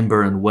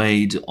Ember and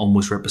Wade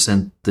almost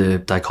represent the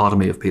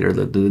dichotomy of Peter,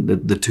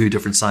 the two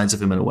different sides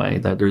of him in a way.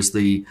 That there's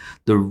the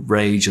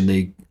rage and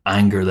the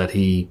anger that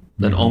he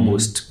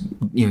almost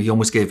he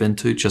almost gave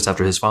into just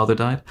after his father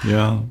died.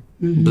 Yeah.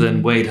 But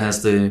then Wade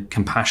has the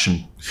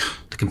compassionate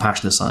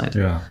side.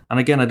 Yeah. And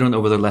again, I don't know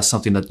whether that's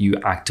something that you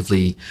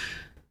actively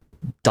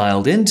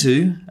dialed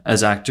into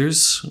as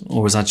actors,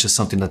 or was that just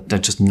something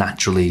that just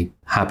naturally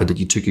happened, that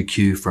you took a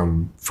cue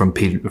from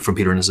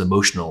Peter and his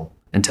emotional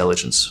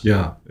intelligence?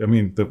 Yeah, I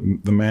mean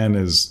the man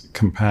is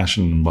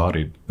compassion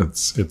embodied.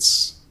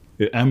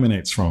 It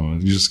emanates from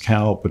him. You just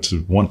can't help but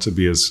to want to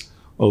be as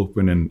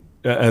open and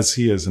as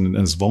he is and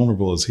as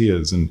vulnerable as he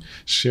is, and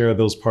share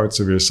those parts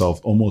of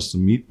yourself almost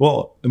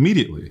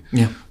immediately.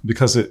 Yeah,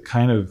 because it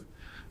kind of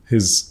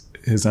his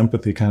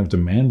empathy kind of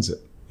demands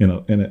it.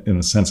 In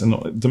a sense,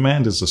 and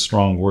demand is a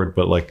strong word,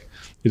 but like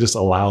it just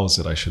allows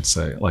it, I should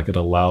say. Like it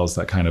allows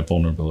that kind of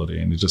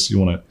vulnerability, and you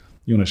want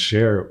to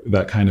share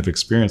that kind of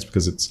experience,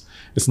 because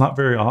it's not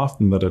very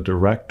often that a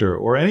director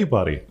or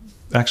anybody,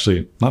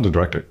 actually not a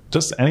director,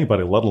 just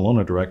anybody, let alone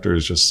a director,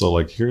 is just so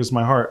like, here's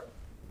my heart,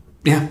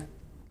 yeah,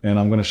 and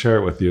I'm going to share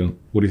it with you.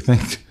 What do you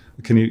think?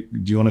 Do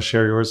you want to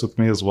share yours with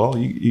me as well?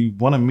 You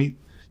want to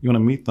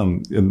meet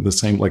them in the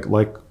same like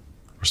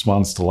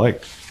responds to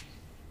like.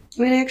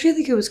 I mean, I actually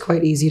think it was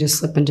quite easy to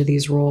slip into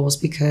these roles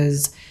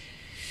because,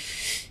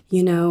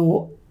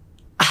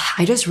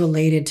 I just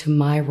related to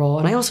my role,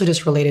 and I also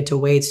just related to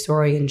Wade's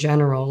story in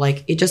general.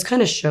 Like, it just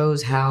kind of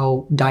shows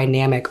how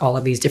dynamic all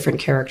of these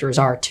different characters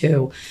are,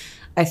 too.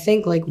 I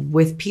think, like,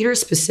 with Peter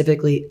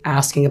specifically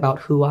asking about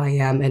who I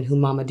am and who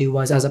Mamoudou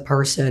was as a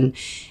person,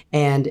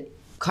 and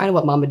kind of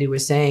what Mamoudou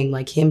was saying,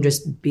 like, him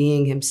just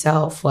being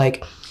himself,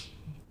 like,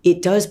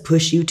 it does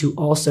push you to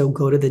also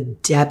go to the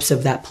depths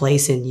of that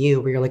place in you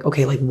where you're like,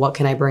 okay, like, what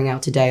can I bring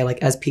out today?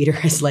 Like, as Peter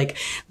has like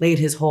laid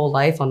his whole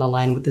life on the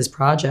line with this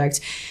project.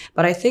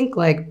 But I think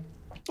like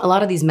a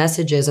lot of these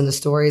messages and the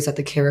stories that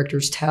the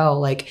characters tell,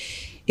 like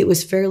it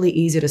was fairly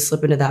easy to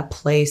slip into that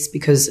place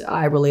because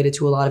I related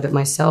to a lot of it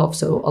myself.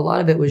 So a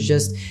lot of it was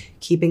just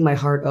keeping my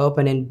heart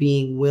open and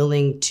being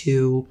willing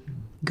to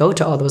go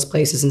to all those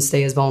places and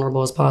stay as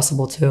vulnerable as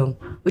possible too,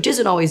 which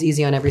isn't always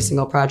easy on every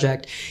single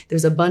project.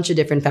 There's a bunch of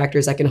different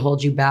factors that can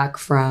hold you back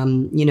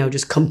from,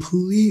 just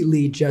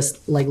completely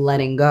just like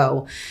letting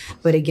go.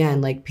 But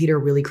again, like Peter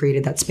really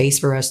created that space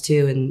for us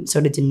too. And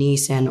so did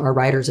Denise and our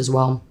writers as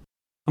well.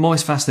 I'm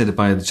always fascinated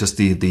by just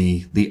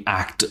the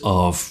act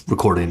of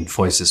recording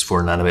voices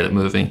for an animated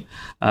movie,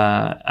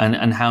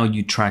 and how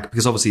you track,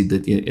 because obviously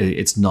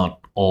it's not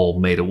all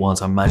made at once.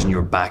 I imagine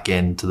you're back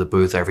into the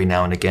booth every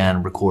now and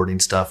again, recording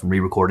stuff and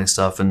re-recording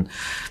stuff, and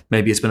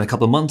maybe it's been a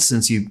couple of months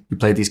since you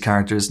played these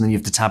characters, and then you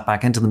have to tap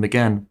back into them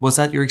again. Was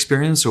that your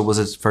experience, or was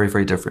it very,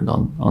 very different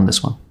on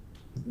this one?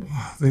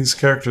 These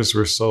characters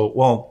were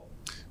well,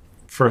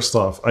 first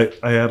off,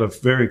 I had a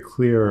very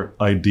clear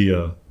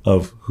idea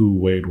of who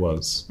Wade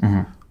was.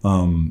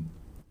 And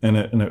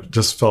it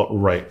just felt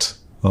right.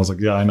 I was like,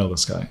 yeah, I know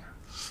this guy.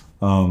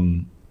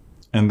 And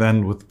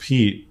then with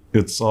Pete,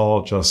 it's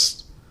all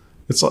just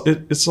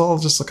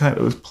a kind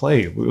of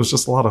play. It was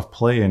just a lot of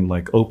play and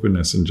like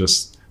openness and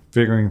just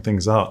figuring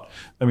things out.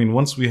 I mean,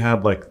 once we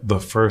had like the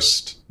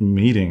first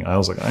meeting, I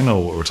was like, I know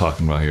what we're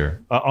talking about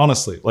here.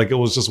 Honestly, like it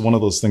was just one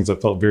of those things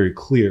that felt very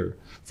clear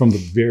from the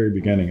very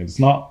beginning. It's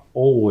not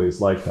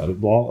always like that. A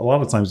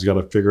lot of times you got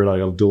to figure it out.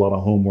 You got to do a lot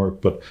of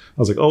homework. But I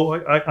was like, oh,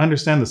 I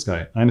understand this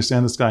guy. I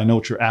understand this guy. I know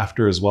what you're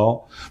after as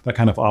well. That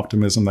kind of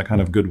optimism, that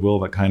kind of goodwill,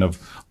 that kind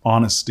of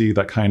honesty,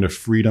 that kind of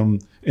freedom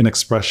in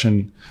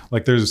expression.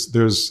 Like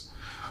there's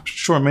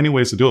sure many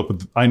ways to do it,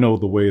 but I know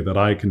the way that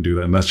I can do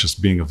that, and that's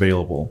just being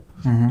available.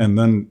 And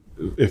then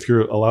if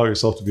you allow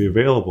yourself to be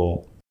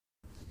available,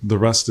 the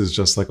rest is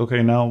just like,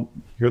 okay, now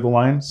here are the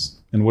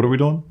lines, and what are we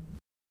doing?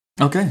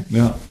 Okay.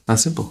 Yeah.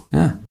 That's simple.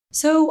 Yeah.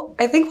 So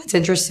I think what's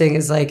interesting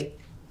is like,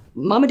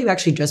 Mamoudou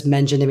actually just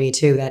mentioned to me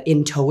too that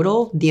in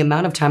total, the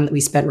amount of time that we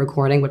spent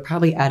recording would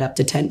probably add up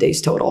to 10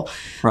 days total.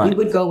 Right. We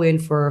would go in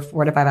for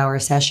 4 to 5 hour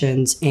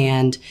sessions,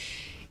 and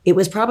it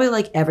was probably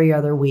like every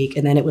other week,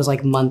 and then it was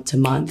like month to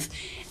month.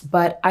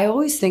 But I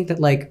always think that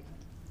like,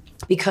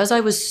 because I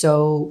was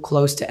so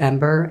close to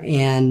Ember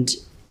and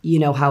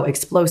how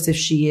explosive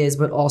she is,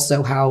 but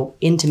also how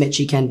intimate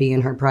she can be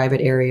in her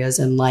private areas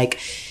and like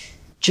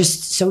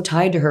just so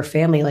tied to her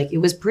family, like it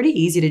was pretty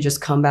easy to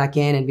just come back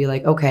in and be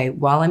like, okay,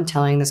 while I'm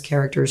telling this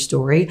character's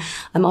story,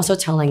 I'm also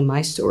telling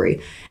my story.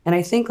 And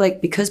I think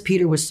like because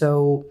Peter was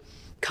so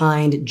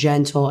kind,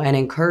 gentle, and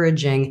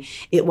encouraging,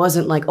 it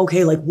wasn't like,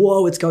 okay, like,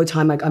 whoa, it's go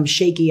time. Like, I'm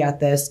shaky at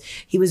this.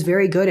 He was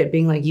very good at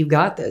being like, you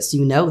got this,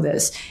 you know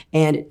this,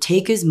 and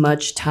take as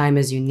much time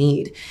as you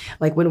need.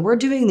 Like when we're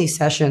doing these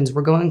sessions,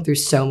 we're going through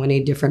so many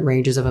different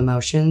ranges of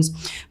emotions.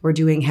 We're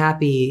doing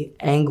happy,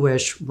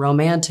 anguish,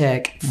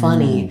 romantic,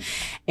 funny.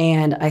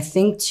 And I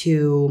think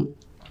to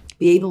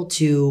be able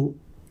to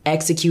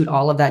execute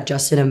all of that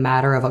just in a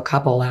matter of a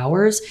couple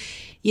hours,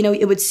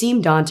 it would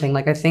seem daunting.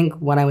 Like I think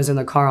when I was in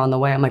the car on the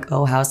way, I'm like,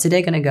 oh, how's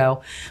today going to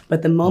go?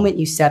 But the moment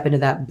you step into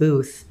that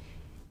booth,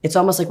 it's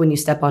almost like when you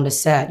step onto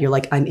set, you're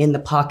like, I'm in the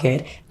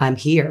pocket, I'm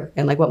here.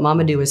 And like what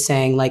Mamoudou was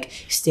saying, like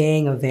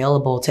staying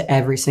available to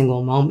every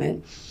single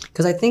moment.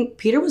 Because I think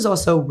Peter was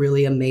also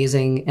really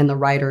amazing, and the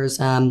writers,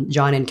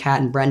 John and Kat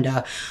and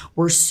Brenda,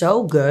 were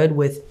so good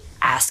with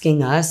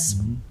asking us,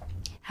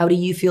 how do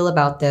you feel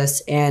about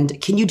this? And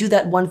can you do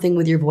that one thing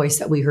with your voice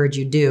that we heard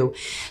you do?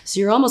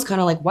 So you're almost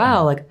kind of like,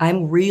 wow, like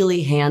I'm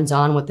really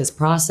hands-on with this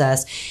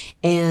process.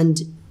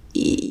 And,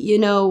 you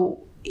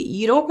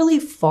don't really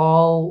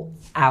fall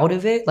out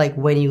of it like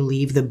when you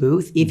leave the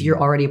booth if you're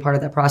already a part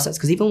of that process.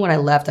 Because even when I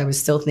left, I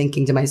was still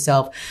thinking to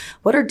myself,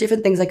 what are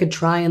different things I could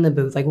try in the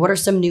booth? Like what are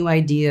some new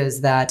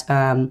ideas that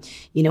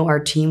our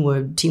team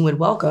would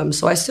welcome?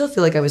 So I still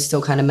feel like I was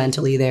still kind of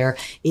mentally there,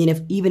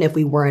 even if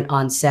we weren't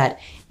on set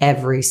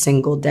every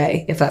single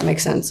day, if that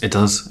makes sense. It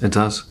does.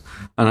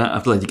 And I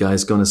feel like you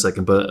guys go in a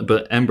second,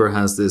 but Ember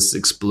has this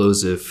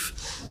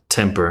explosive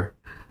temper,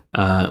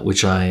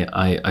 which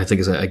I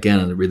think is, again,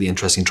 a really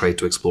interesting trait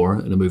to explore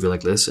in a movie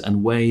like this.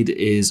 And Wade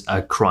is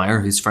a crier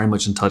who's very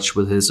much in touch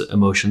with his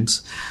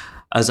emotions.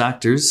 As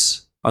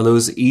actors, are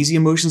those easy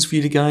emotions for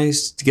you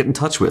guys to get in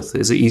touch with?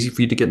 Is it easy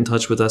for you to get in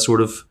touch with that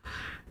sort of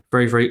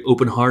very, very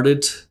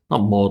open-hearted,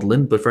 not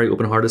maudlin, but very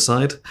open-hearted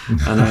side?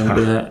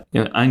 And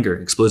then anger,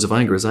 explosive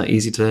anger, is that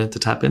easy to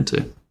tap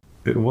into?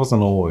 It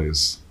wasn't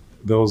always.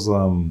 There was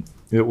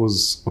it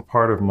was a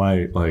part of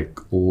my like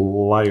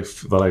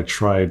life that I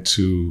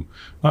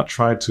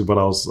but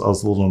I was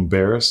a little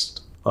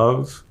embarrassed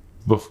of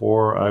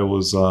before I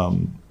was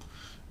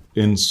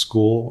in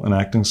school, in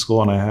acting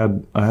school, and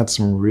I had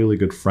some really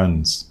good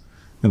friends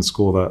in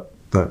school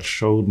that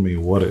showed me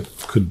what it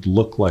could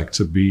look like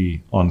to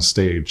be on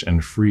stage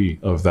and free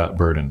of that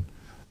burden.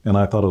 And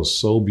I thought it was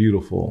so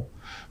beautiful.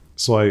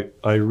 So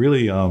I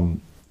really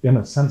in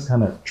a sense,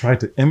 kind of tried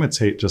to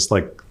imitate just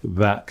like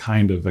that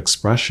kind of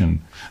expression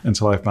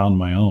until I found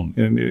my own.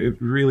 And it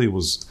really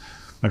was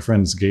my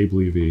friends Gabe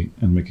Levy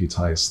and Mickey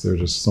Tice. They're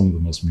just some of the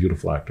most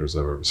beautiful actors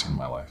I've ever seen in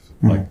my life,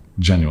 like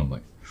genuinely.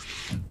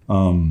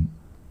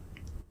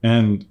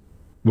 And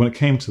when it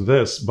came to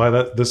this, by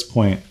this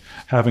point,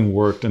 having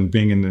worked and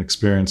being in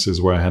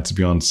experiences where I had to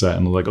be on set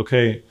and like,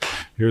 okay,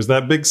 here's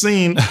that big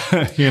scene,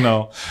 and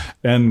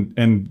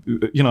having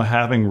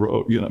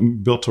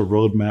built a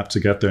roadmap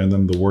to get there, and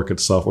then the work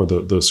itself or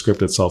the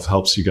script itself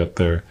helps you get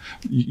there.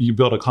 You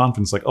build a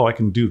confidence like, oh, I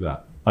can do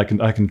that. I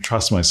can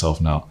trust myself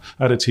now.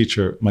 I had a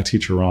teacher, my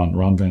teacher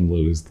Ron Van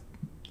Loo is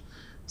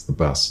the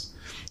best.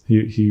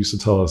 He used to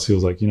tell us, he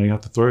was like, you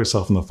have to throw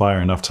yourself in the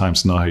fire enough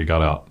times to know how you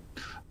got out.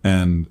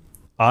 And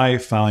I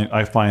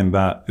find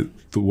that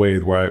the way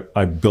where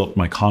I built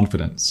my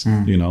confidence,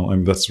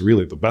 and that's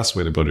really the best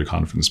way to build your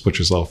confidence. Put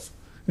yourself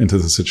into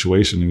the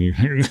situation and you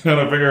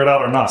gotta figure it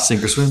out or not.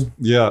 Sink or swim.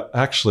 Yeah,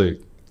 actually,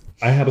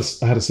 I had a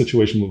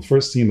situation with the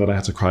first scene that I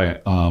had to cry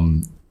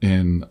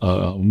in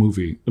a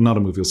movie, not a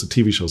movie, it was a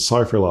TV show,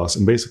 Sorry for Your Loss.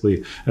 And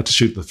basically I had to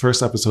shoot the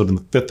first episode and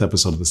the 5th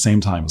episode at the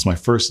same time. It was my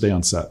first day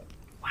on set.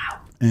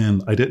 Wow.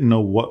 And I didn't know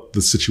what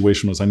the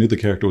situation was. I knew the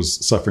character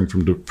was suffering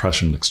from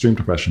depression, extreme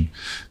depression.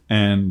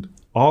 And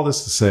all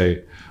this to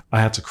say, I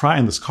had to cry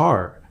in this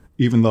car,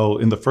 even though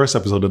in the first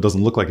episode, it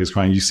doesn't look like he's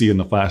crying. You see in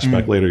the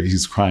flashback later,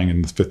 he's crying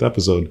in the 5th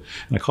episode.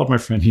 And I called my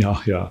friend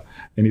Yahya,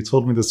 and he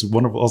told me this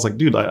wonderful, I was like,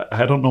 dude,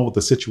 I don't know what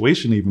the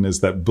situation even is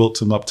that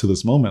built him up to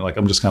this moment. Like,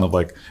 I'm just kind of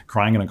like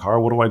crying in a car.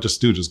 What do I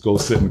just do? Just go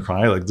sit and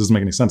cry? Like, it doesn't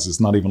make any sense.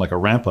 It's not even like a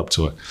ramp up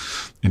to it.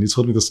 And he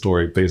told me the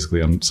story.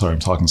 Basically, I'm sorry, I'm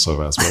talking so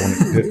fast, but I want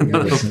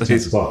to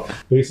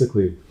hit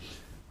basically,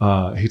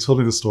 he told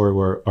me the story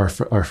where our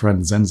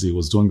friend Zenzi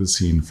was doing the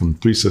scene from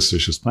Three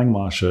Sisters. She was playing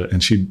Masha,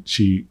 and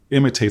she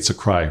imitates a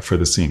cry for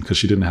the scene because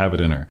she didn't have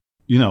it in her.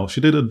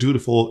 She did a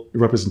dutiful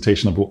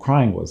representation of what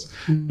crying was.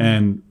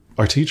 And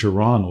our teacher,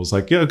 Ron, was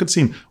like, yeah, good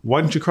scene.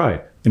 Why didn't you cry?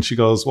 And she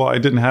goes, well, I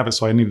didn't have it,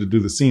 so I needed to do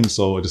the scene.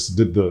 So I just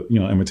did the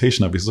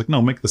imitation of it. He's like,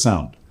 no, make the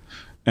sound.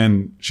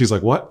 And she's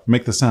like, what?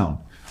 Make the sound.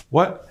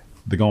 What?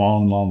 They go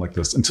on and on like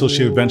this until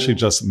she eventually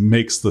just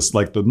makes this,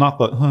 like the, not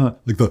the,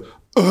 like the,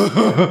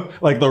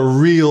 like the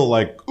real,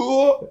 like,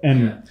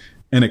 and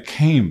it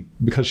came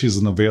because she's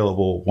an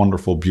available,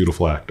 wonderful,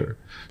 beautiful actor.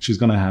 She's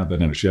going to have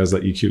that in her. She has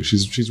that EQ.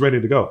 She's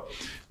ready to go.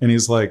 And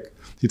he's like,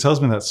 he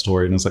tells me that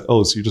story, and it's like,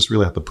 oh, so you just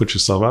really have to put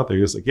yourself out there.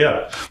 He's like,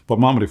 yeah, but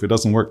Mamoudou, if it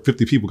doesn't work,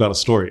 50 people got a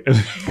story. I'm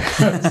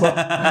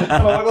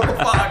like, what the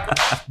fuck?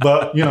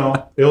 But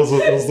it was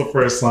the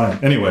first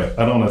time. Anyway,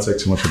 I don't want to take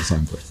too much of the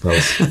time, but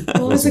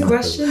that was the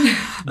question?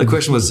 The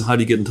question was, how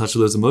do you get in touch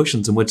with those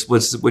emotions, and which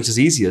is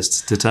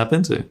easiest to tap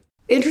into?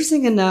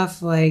 Interesting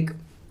enough, like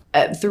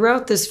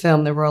throughout this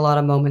film, there were a lot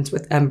of moments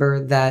with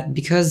Ember that,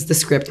 because the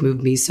script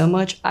moved me so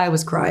much, I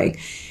was crying.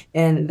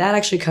 And that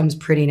actually comes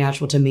pretty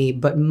natural to me.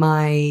 But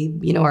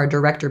our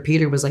director,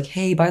 Peter, was like,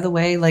 hey, by the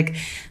way, like,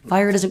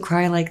 fire doesn't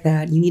cry like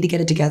that. You need to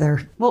get it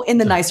together. Well, in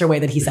the nicer way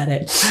that he said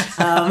it.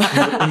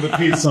 in the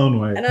Pete's own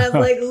way. And I was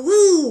like,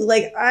 woo,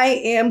 like, I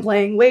am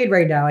playing Wade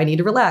right now. I need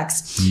to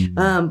relax.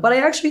 But I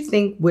actually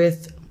think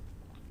with,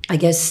 I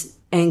guess,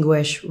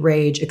 anguish,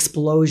 rage,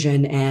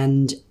 explosion,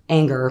 and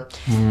anger,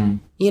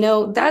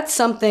 that's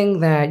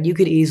something that you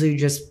could easily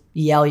just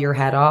yell your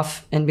head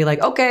off and be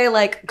like, okay,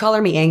 like, color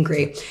me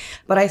angry.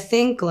 But I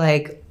think,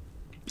 like,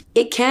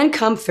 it can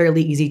come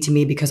fairly easy to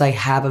me because I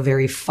have a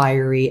very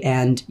fiery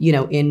and,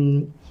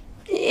 in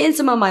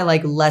some of my,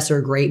 like, lesser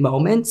great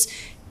moments,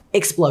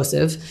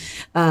 explosive.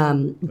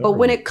 But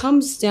when it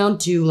comes down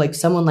to, like,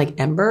 someone like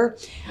Ember,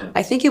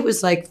 I think it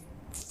was, like,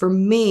 for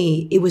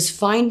me, it was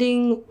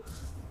finding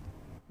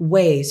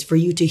ways for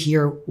you to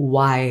hear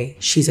why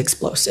she's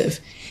explosive.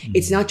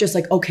 It's not just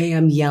like, okay,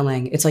 I'm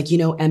yelling. It's like,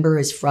 Ember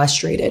is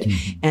frustrated.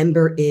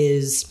 Ember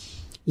is,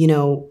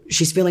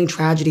 she's feeling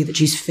tragedy that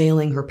she's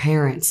failing her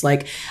parents.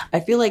 Like,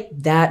 I feel like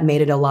that made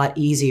it a lot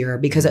easier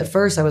because at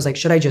first I was like,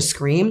 should I just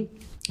scream?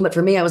 But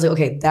for me, I was like,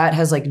 okay, that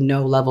has like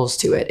no levels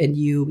to it. And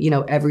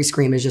every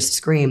scream is just a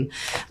scream.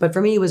 But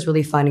for me, it was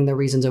really finding the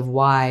reasons of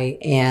why.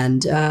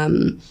 And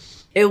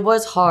it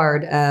was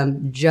hard,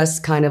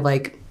 just kind of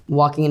like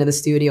walking into the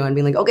studio and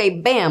being like, okay,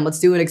 bam, let's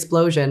do an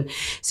explosion.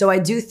 So I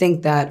do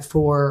think that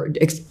for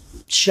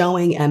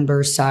showing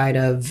Ember's side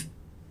of,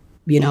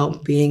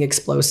 being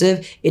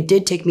explosive, it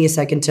did take me a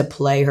second to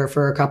play her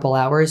for a couple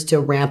hours to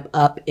ramp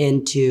up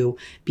into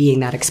being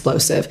that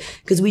explosive.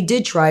 Because we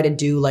did try to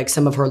do like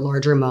some of her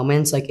larger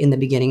moments like in the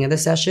beginning of the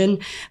session.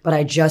 But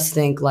I just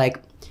think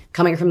like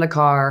coming from the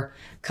car,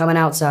 coming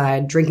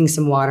outside, drinking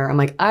some water, I'm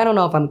like, I don't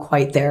know if I'm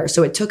quite there.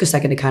 So it took a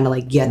second to kind of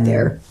like get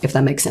there, if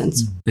that makes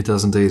sense. It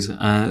does indeed.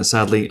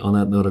 Sadly, on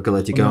that note, I'll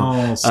let you go.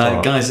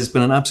 Guys, it's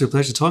been an absolute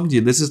pleasure talking to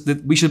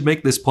you. We should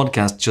make this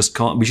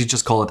podcast we should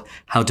just call it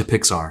How to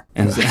Pixar.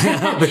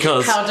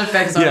 Because How to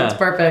Pixar, it's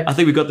perfect. I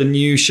think we've got the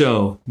new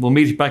show. We'll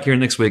meet back here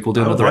next week. We'll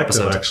do another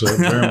episode. That, actually,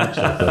 very much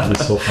like that.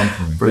 It's so fun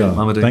for me. Brilliant.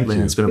 Mamoudou, Thank Leah,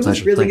 you. it's been a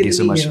pleasure. Really Thank you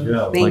so much.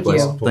 Yeah, Thank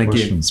you. Thank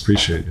you.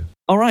 Appreciate it.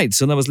 All right,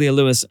 so that was Leah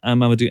Lewis and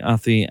Mamoudou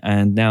Athie,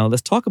 and now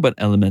let's talk about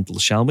Elemental,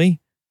 shall we?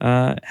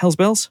 Hell's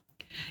Bells?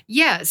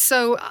 Yeah,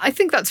 so I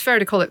think that's fair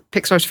to call it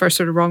Pixar's first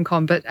sort of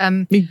rom-com, but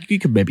You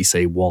could maybe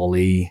say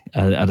WALL-E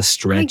at a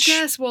stretch. I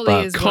guess WALL-E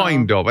but is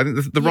Kind of. I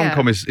think the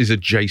rom-com is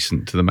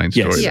adjacent to the main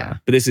story. Yes, Yeah.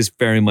 but this is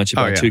very much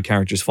about two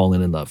characters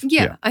falling in love.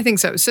 Yeah, I think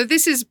so. So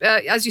this is,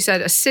 as you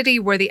said, a city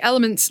where the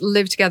elements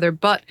live together,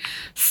 but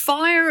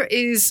fire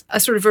is a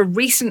sort of a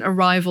recent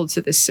arrival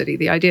to this city.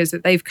 The idea is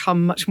that they've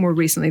come much more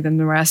recently than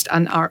the rest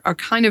and are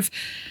kind of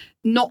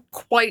not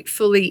quite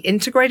fully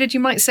integrated, you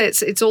might say.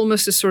 It's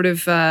almost a sort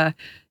of... a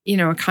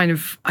kind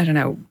of, I don't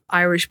know,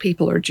 Irish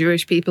people or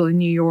Jewish people in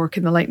New York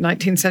in the late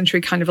 19th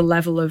century, kind of a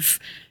level of,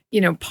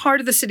 part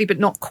of the city, but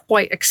not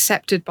quite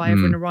accepted by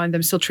everyone around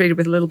them, still treated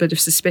with a little bit of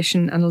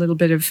suspicion and a little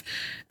bit of,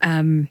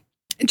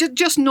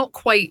 just not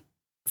quite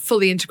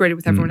fully integrated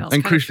with everyone else.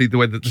 And crucially, the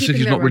way that the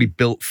city's not really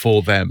built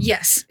for them.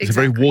 Yes, exactly. It's a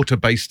very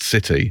water-based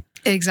city.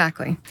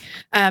 Exactly.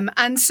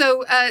 And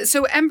so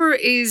Ember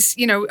is,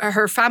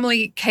 her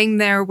family came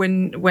there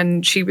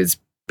when she was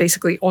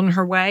basically on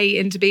her way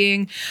into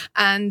being,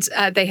 and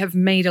they have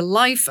made a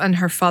life, and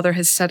her father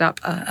has set up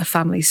a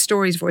family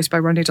store. He's voiced by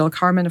Ronnie Del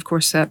Carmen, of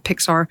course,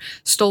 Pixar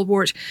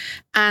stalwart,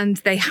 and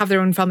they have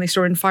their own family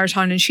store in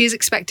Firetown, and she is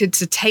expected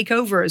to take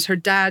over as her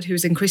dad, who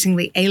is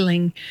increasingly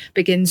ailing,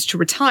 begins to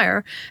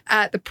retire.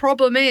 The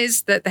problem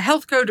is that the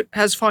health code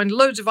has found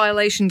loads of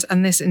violations,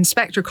 and this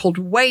inspector called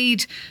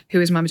Wade,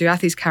 who is Mamoudou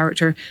Athie's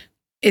character,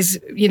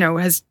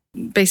 has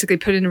basically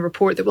put in a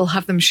report that will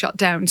have them shut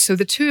down. So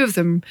the two of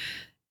them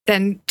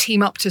then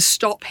team up to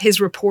stop his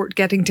report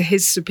getting to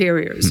his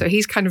superiors. So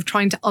he's kind of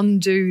trying to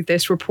undo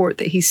this report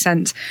that he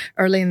sent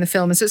early in the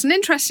film. And so it's an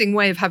interesting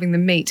way of having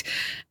them meet.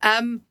 I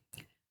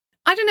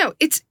don't know.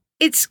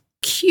 It's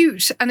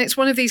cute, and it's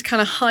one of these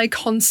kind of high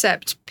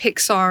concept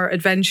Pixar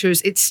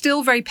adventures. It's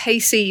still very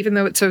pacey, even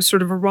though it's a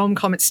sort of a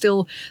rom-com. It's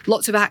still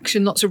lots of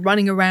action, lots of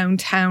running around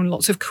town,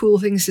 lots of cool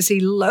things to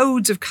see,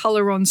 loads of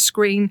color on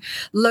screen,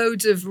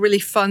 loads of really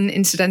fun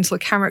incidental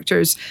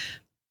characters.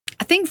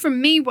 I think for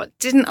me, what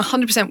didn't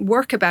 100%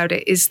 work about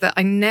it is that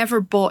I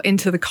never bought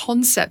into the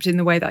concept in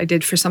the way that I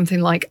did for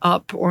something like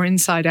Up or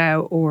Inside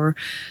Out or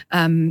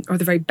the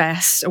very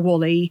best of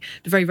WALL-E,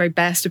 the very, very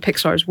best of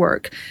Pixar's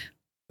work.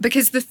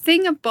 Because the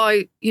thing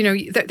about,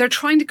 they're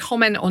trying to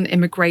comment on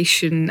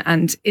immigration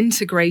and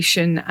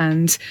integration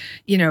and,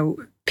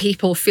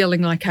 people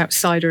feeling like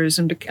outsiders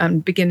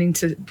and beginning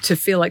to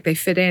feel like they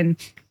fit in.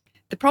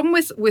 The problem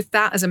with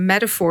that as a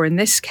metaphor in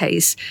this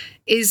case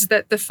is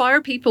that the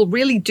fire people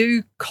really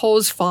do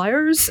cause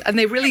fires and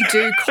they really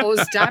do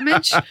cause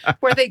damage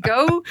where they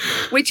go,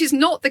 which is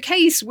not the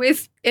case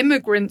with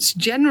immigrants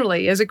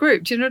generally as a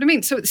group. Do you know what I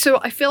mean?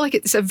 So I feel like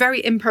it's a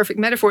very imperfect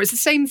metaphor. It's the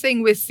same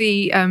thing with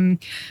the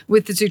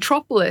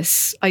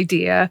Zootropolis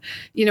idea,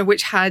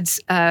 which had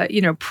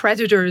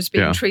predators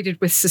being treated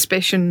with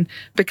suspicion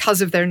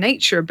because of their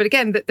nature. But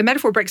again, the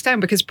metaphor breaks down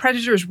because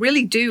predators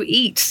really do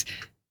eat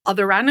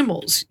other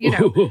animals,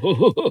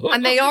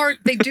 and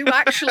they do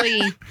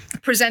actually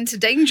present a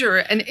danger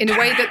in a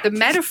way that the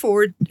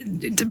metaphor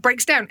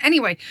breaks down.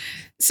 Anyway,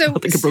 so I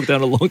think it broke down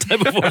a long time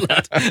before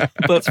that,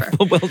 but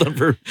well done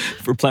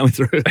for plowing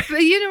through it.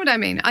 But you know what I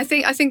mean. I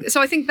think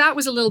that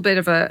was a little bit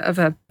of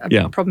a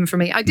problem for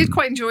me. I did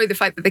quite enjoy the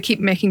fact that they keep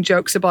making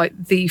jokes about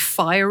the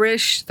fire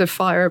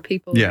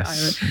people.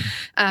 Yes,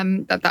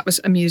 that was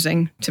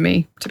amusing to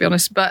me, to be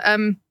honest.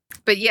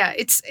 But yeah,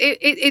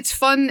 it's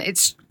fun.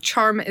 It's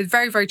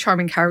very, very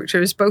charming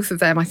characters. Both of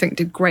them, I think,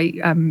 did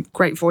great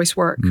voice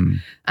work,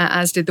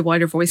 as did the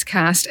wider voice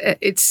cast.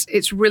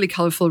 It's really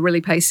colourful, really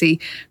pacey,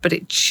 but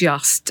it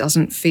just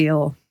doesn't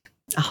feel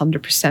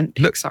 100%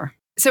 Pixar.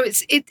 So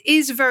it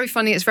is very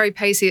funny. It's very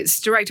pacey.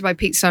 It's directed by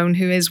Pete Sohn,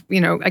 who is,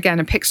 again,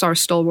 a Pixar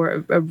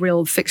stalwart, a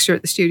real fixture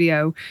at the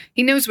studio.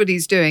 He knows what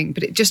he's doing,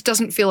 but it just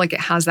doesn't feel like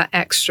it has that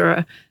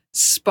extra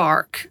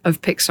spark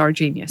of Pixar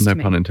genius. No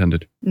pun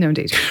intended. No,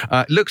 indeed.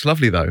 It looks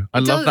lovely, though. I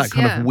love that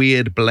kind of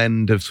weird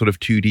blend of sort of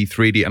 2D,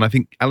 3D. And I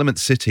think Element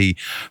City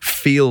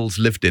feels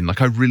lived in.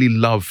 Like, I really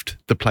loved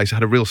the place. It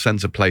had a real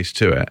sense of place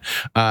to it.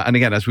 And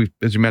again, as you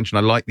mentioned,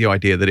 I like the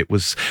idea that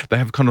they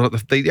have kind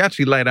of, they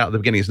actually laid out at the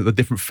beginning, isn't it, the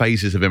different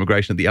phases of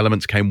immigration, that the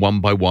elements came one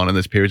by one and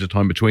there's periods of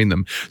time between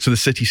them. So the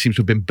city seems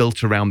to have been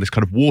built around this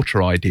kind of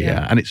water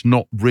idea. And it's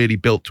not really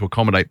built to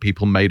accommodate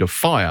people made of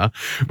fire,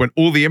 when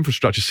all the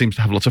infrastructure seems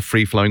to have lots of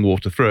free-flowing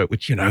water through it,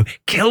 which,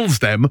 kills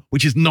them,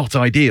 which is not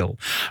ideal.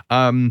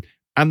 And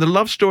the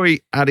love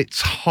story at its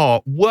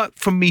heart worked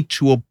for me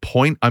to a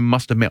point. I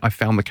must admit, I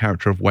found the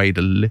character of Wade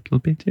a little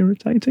bit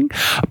irritating,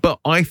 but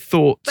I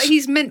thought... But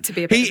he's meant to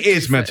be a bit He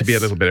is meant to be a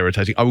little bit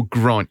irritating. I will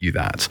grant you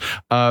that.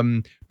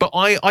 But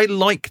I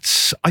liked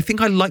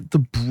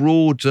the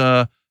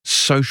broader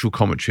social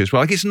commentary as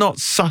well. Like, it's not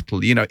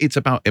subtle, it's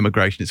about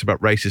immigration, it's about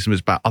racism, it's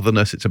about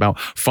otherness, it's about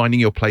finding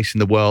your place in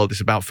the world,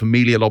 it's about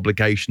familial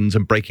obligations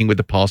and breaking with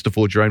the past to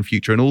forge your own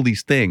future and all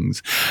these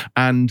things.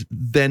 And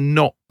they're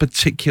not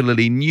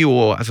particularly new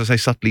or, as I say,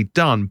 subtly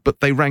done, but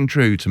they rang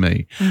true to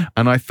me.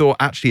 And I thought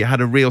actually it had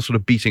a real sort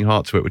of beating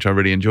heart to it, which I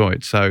really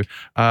enjoyed. So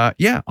I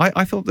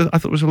thought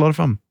it was a lot of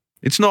fun.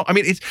 It's not,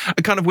 it's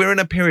a kind of, we're in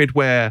a period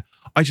where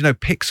I don't know,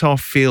 Pixar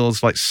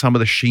feels like some of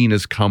the sheen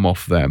has come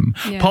off them.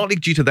 Yeah. Partly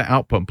due to their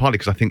output, and partly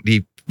because I think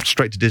the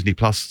straight to Disney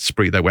Plus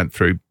spree they went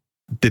through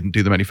didn't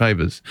do them any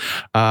favors.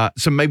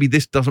 So maybe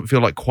this doesn't feel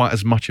like quite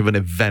as much of an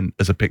event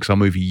as a Pixar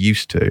movie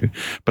used to,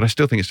 but I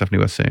still think it's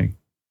definitely worth seeing.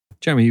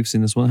 Jeremy, you've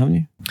seen this one, haven't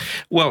you?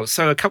 Well,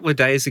 so a couple of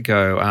days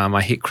ago,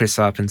 I hit Chris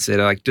up and said,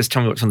 like, just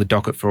tell me what's on the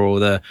docket for all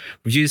the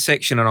review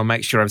section and I'll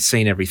make sure I've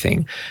seen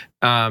everything.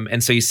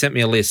 And so he sent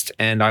me a list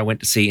and I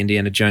went to see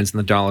Indiana Jones and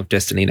the Dial of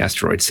Destiny in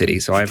Asteroid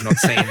City. So I have not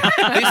seen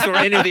this or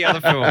any of the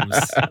other films.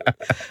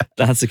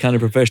 That's the kind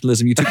of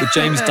professionalism. You took the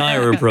James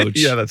Dyer approach.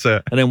 Yeah, that's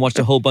it. And then watched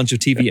a whole bunch of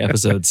TV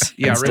episodes.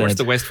 Yeah, instead. I rewatched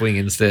The West Wing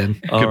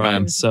instead. All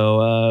right.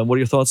 So what are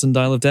your thoughts on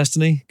Dial of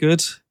Destiny?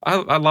 Good?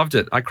 I loved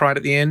it. I cried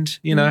at the end,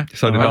 you know.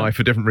 So did I,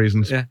 for different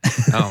reasons. Yeah.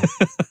 Oh.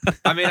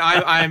 I mean,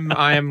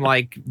 I am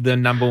like the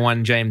number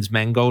one James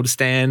Mangold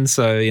stan,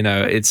 so you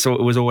know it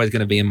was always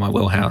going to be in my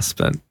wheelhouse.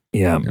 But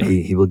yeah,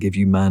 he will give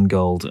you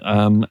Mangold.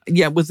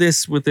 Yeah, with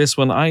this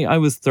one, I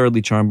was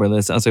thoroughly charmed by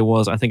this. As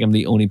I think I'm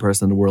the only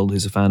person in the world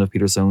who's a fan of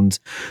Peter Sohn's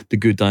The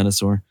Good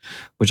Dinosaur,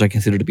 which I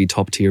consider to be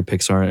top tier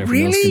Pixar.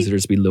 Everyone else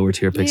considers to be lower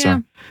tier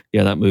Pixar.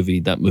 Yeah, that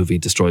movie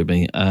destroyed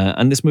me.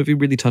 And this movie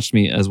really touched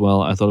me as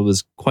well. I thought it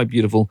was quite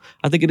beautiful.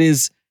 I think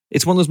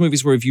it's one of those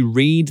movies where if you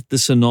read the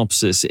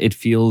synopsis, it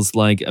feels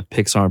like a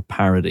Pixar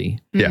parody.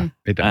 Yeah,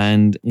 it does.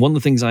 And one of the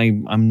things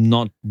I'm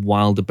not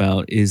wild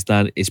about is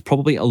that it's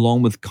probably,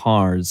 along with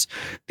Cars,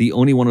 the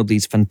only one of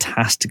these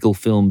fantastical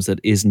films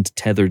that isn't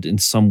tethered in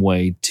some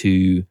way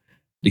to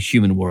the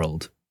human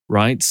world,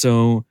 right?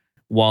 So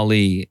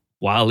Wall-E,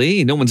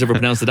 no one's ever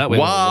pronounced it that way.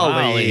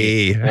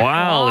 Wall-E.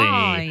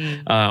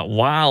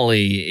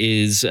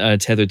 Wall-E is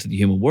tethered to the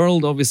human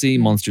world. Obviously,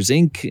 Monsters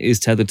Inc. is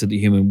tethered to the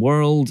human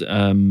world.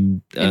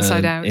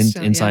 Inside Out.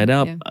 Inside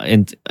Up.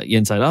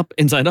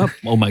 Inside Up.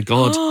 Oh my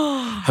God.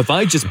 Have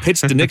I just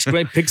pitched the next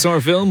great Pixar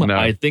film? No,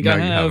 I think I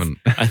have.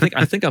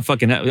 I think I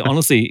fucking have.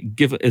 Honestly,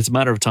 it's a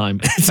matter of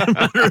time. It's a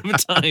matter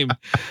of time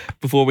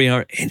before we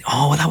are in.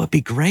 Oh, that would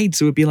be great.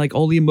 So it would be like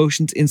all the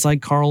emotions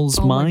inside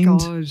Carl's mind. Oh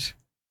my God.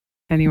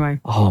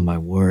 Anyway. Oh my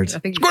word. I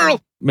think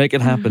Squirrel! Make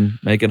it happen.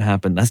 Make it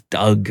happen. That's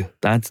Doug.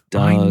 That's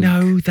Doug. I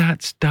know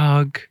that's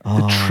Doug,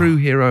 the true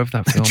hero of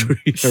that film. True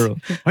hero.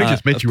 I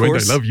just met of you and I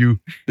course, love you.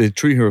 The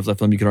true hero of that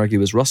film, you could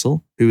argue, is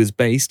Russell, who is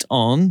based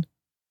on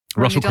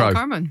Russell Crowe.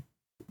 Carmen.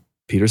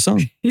 Peter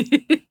Sohn.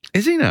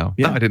 Is he now?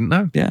 Yeah. That I didn't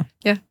know. Yeah.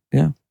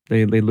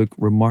 They look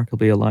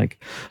remarkably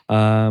alike.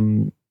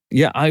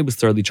 Yeah, I was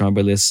thoroughly charmed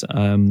by this.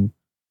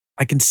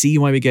 I can see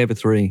why we gave it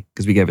 3,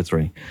 because we gave it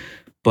 3.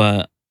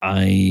 But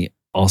I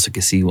also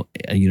can see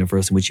a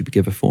universe in which you would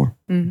give it 4.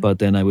 Mm-hmm. But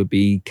then I would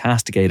be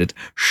castigated,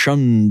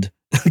 shunned,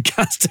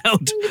 cast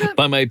out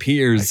by my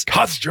peers. I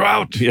cast you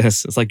out.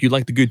 Yes, it's like you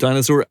like The Good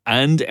Dinosaur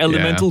and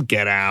Elemental,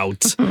 get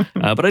out.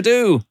 But I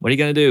do. What are you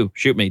going to do?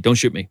 Shoot me. Don't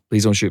shoot me.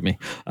 Please don't shoot me.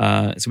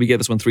 So we gave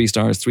this one 3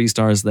 stars. 3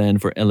 stars then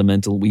for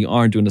Elemental. We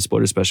are doing a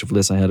spoiler special for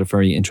this. I had a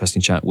very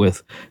interesting chat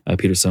with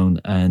Peter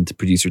Sohn and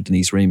producer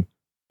Denise Ream.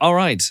 All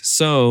right.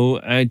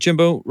 So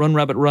Jimbo, Run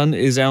Rabbit Run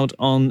is out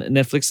on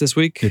Netflix this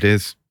week. It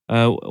is.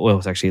 Well, it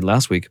was actually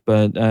last week,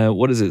 but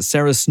what is it?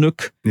 Sarah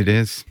Snook. It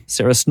is.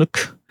 Sarah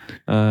Snook.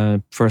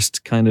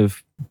 First kind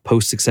of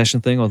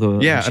post-Succession thing, although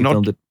yeah, she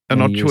filmed it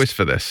an odd years. choice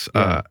for this,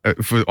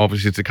 for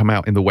obviously to come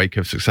out in the wake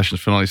of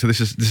Succession's finale. So this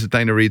is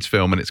Dana Reed's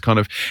film, and it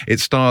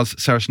stars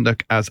Sarah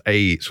Snook as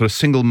a sort of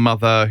single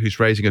mother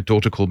who's raising a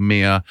daughter called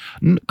Mia,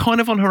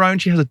 kind of on her own.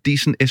 She has a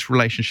decent-ish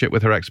relationship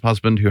with her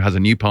ex-husband, who has a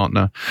new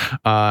partner,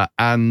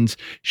 and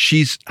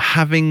she's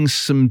having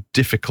some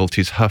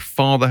difficulties. Her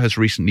father has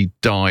recently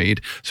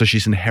died, so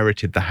she's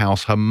inherited the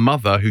house. Her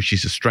mother, who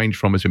she's estranged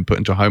from, has been put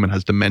into a home and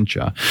has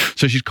dementia.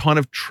 So she's kind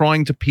of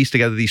trying to piece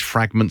together these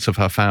fragments of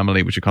her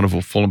family, which are kind of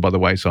all fallen by the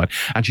wayside.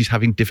 And she's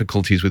having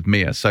difficulties with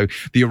Mia. So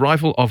the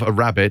arrival of a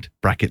rabbit,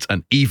 brackets,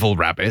 an evil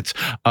rabbit,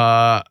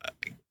 kind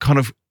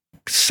of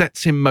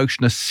sets in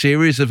motion a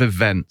series of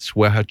events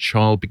where her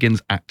child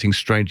begins acting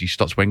strangely. She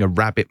starts wearing a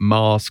rabbit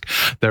mask.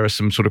 There are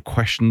some sort of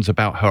questions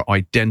about her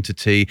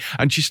identity.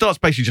 And she starts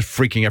basically just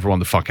freaking everyone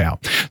the fuck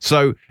out.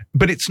 So,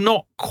 but it's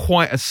not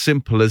quite as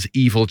simple as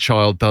evil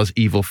child does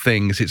evil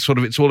things. It's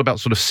all about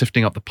sort of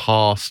sifting up the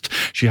past.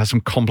 She has some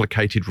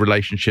complicated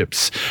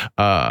relationships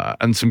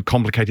and some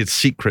complicated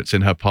secrets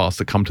in her past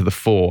that come to the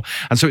fore.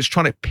 And so it's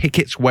trying to pick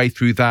its way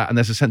through that. And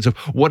there's a sense of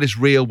what is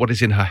real, what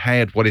is in her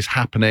head, what is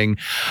happening.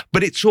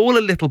 But it's all a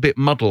little bit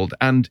muddled,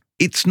 and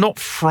it's not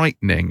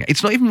frightening.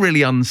 It's not even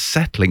really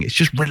unsettling. It's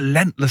just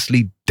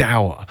relentlessly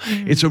dour.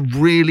 It's a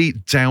really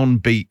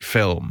downbeat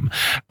film,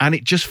 and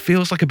it just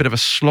feels like a bit of a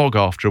slog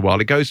after a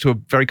while. It goes to a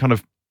very kind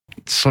of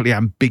slightly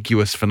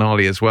ambiguous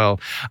finale as well.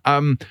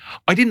 I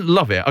didn't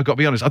love it, I've got to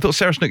be honest. I thought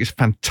Sarah Snook is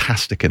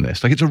fantastic in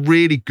this. Like, it's a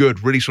really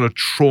good, really sort of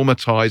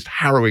traumatized,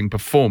 harrowing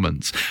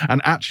performance.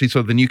 And actually,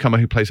 sort of the newcomer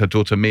who plays her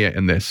daughter Mia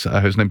in this,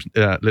 whose name's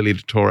Lily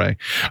Torre,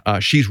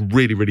 she's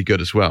really, really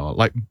good as well.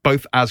 Like,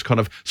 both as kind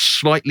of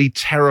slightly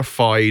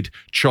terrified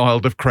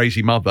child of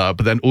crazy mother,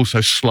 but then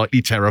also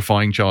slightly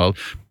terrifying child,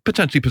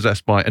 potentially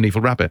possessed by an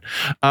evil rabbit.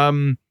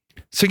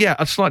 So yeah,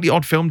 a slightly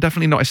odd film,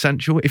 definitely not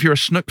essential. If you're a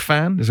Snook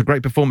fan, there's a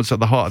great performance at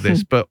the heart of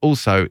this, but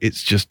also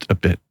it's just a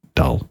bit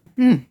dull.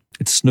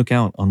 It snuck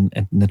out on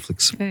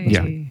Netflix. Hey.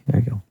 Yeah.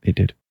 There you go. It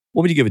did.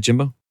 What would you give it,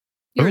 Jimbo?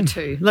 You're a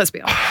 2. Let's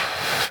be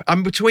honest.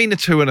 I'm between a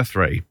 2 and a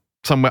 3.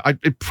 Somewhere,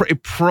 it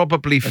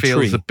probably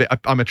feels tree. a bit.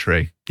 I'm a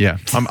tree. Yeah,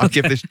 I'll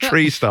give this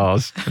 3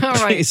 stars. All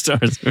right. 3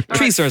 stars.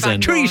 3 stars fat in.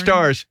 boy. 3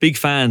 stars. Big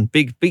fan.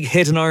 Big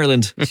hit in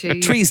Ireland.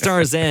 Jeez. 3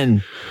 stars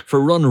in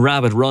for Run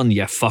Rabbit Run,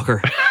 you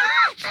fucker.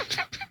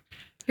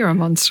 You're a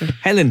monster.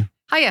 Helen,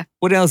 Hiya.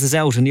 what else is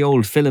out in the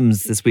old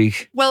films this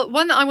week? Well,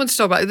 one I want to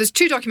talk about, there's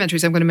 2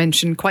 documentaries I'm going to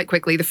mention quite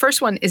quickly. The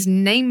first one is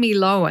Name Me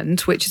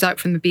Lowland, which is out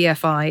from the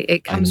BFI.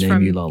 It comes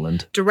from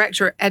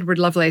director Edward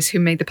Lovelace, who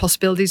made The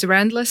Possibilities Are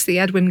Endless, the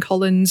Edwyn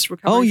Collins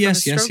recovery from a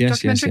stroke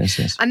documentary.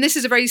 Yes. And this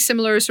is a very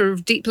similar, sort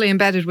of deeply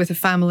embedded with a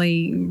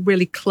family,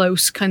 really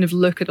close kind of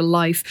look at a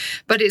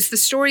life. But it's the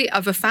story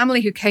of a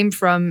family who came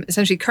from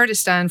essentially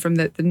Kurdistan, from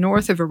the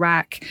north of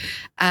Iraq,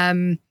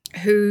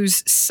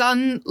 whose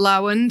son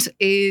Lowland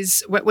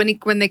is,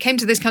 when they came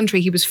to this country,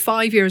 he was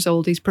 5 years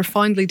old. He's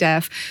profoundly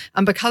deaf,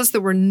 and because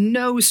there were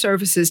no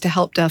services to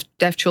help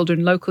deaf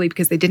children locally,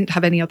 because they didn't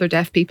have any other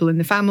deaf people in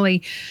the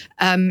family,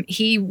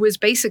 he was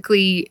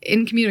basically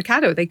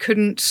incommunicado. They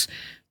couldn't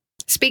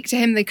speak to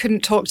him, they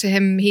couldn't talk to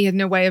him. He had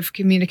no way of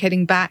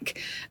communicating back,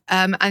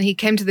 and he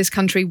came to this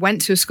country, went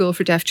to a school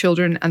for deaf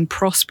children, and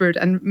prospered.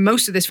 And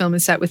most of this film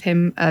is set with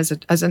him as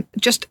a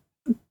just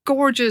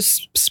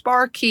gorgeous,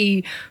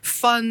 sparky,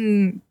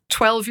 fun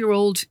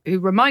 12-year-old who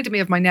reminded me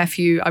of my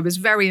nephew. I was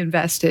very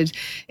invested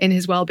in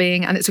his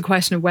well-being, and it's a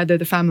question of whether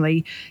the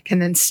family can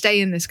then stay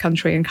in this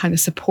country and kind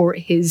of support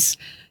his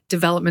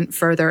development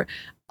further.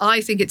 I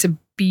think it's a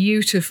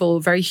beautiful,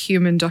 very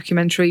human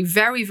documentary,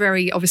 very,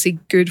 very obviously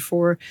good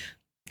for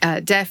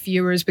deaf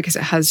viewers because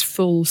it has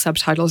full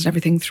subtitles and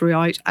everything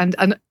throughout.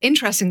 And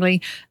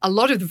interestingly, a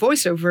lot of the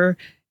voiceover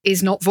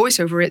is not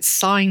voiceover, it's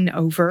sign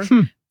over.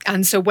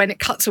 And so when it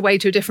cuts away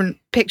to a different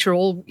picture,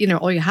 all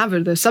you have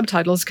are the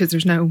subtitles because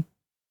there's no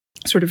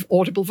sort of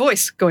audible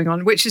voice going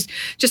on, which is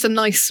just a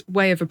nice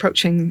way of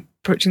approaching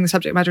the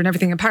subject matter and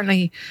everything.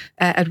 Apparently,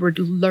 Edward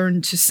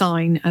learned to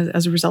sign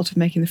as a result of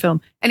making the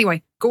film.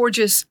 Anyway,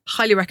 gorgeous,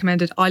 highly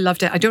recommended. I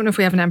loved it. I don't know if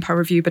we have an Empire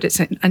review, but it's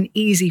an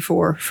easy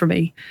 4 for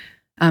me.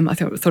 I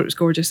thought it was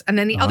gorgeous. And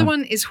then the other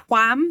one is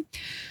Wham,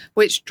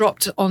 which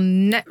dropped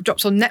on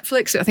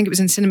Netflix. I think it was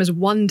in cinemas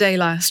one day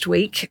last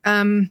week.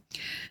 And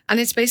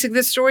it's basically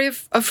the story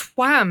of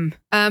Wham.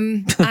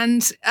 And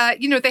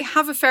they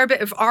have a fair bit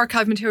of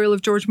archive material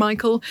of George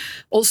Michael.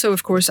 Also,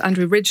 of course,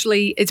 Andrew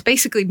Ridgeley. It's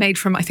basically made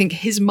from, I think,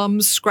 his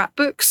mum's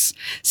scrapbooks.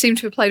 Seem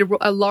to have played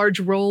a large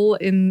role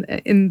in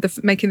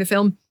making the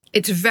film.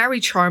 It's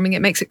very charming.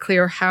 It makes it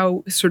clear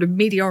how sort of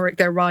meteoric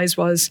their rise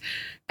was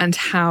and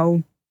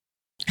how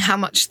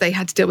much they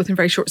had to deal with in a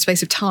very short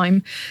space of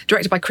time.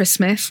 Directed by Chris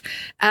Smith.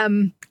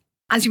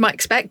 As you might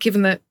expect,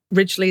 given that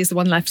Ridgeley is the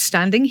one left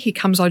standing, he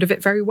comes out of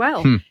it very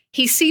well.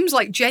 He seems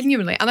like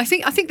genuinely, and I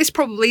think this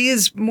probably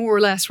is more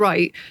or less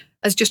right,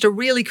 as just a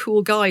really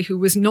cool guy who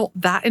was not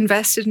that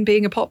invested in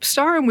being a pop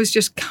star and was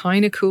just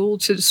kind of cool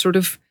to sort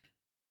of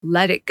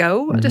let it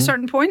go at a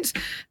certain point.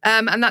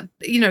 And that,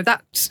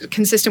 that's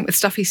consistent with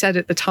stuff he said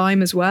at the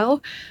time as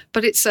well.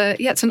 But it's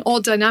an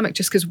odd dynamic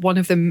just because one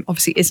of them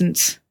obviously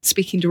isn't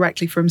speaking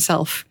directly for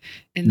himself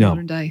in the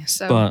modern day.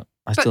 So, but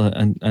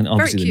and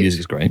obviously the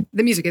music is great.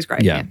 The music is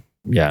great.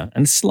 Yeah,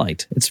 and it's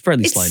slight. It's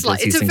fairly slight.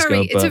 It's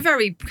a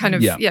very kind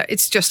of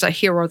it's just a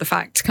hero or the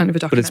fact kind of a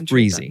documentary. But it's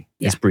breezy.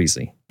 It's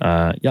breezy.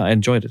 I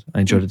enjoyed it. I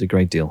enjoyed it a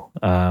great deal.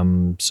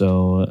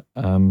 So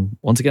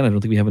once again, I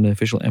don't think we have an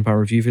official Empire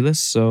review for this.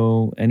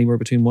 So anywhere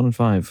between 1 and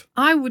 5.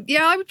 I would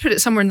put it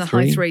somewhere in the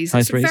high threes.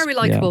 It's very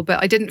likable,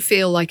 but I didn't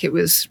feel like it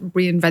was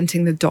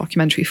reinventing the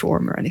documentary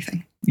form or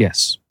anything.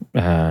 Yes,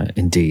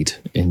 indeed.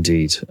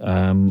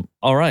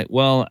 All right.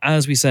 Well,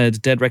 as we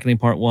said, Dead Reckoning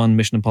Part 1,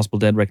 Mission Impossible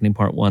Dead Reckoning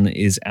Part 1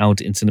 is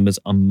out in cinemas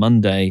on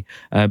Monday.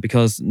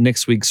 Because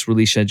next week's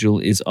release schedule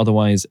is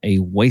otherwise a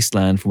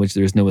wasteland from which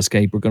there is no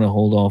escape, we're going to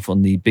hold off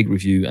on the big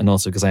review, and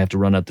also because I have to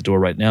run out the door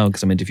right now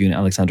because I'm interviewing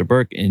Alexander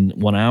Burke in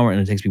 1 hour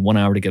and it takes me 1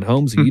 hour to get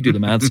home. So you do the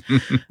maths.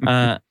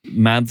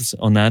 Maths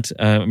on that,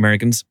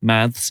 Americans,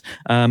 maths.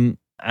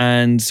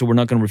 And so we're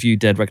not going to review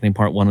Dead Reckoning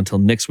Part 1 until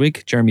next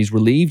week. Jeremy's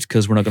relieved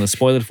because we're not going to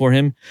spoil it for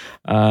him,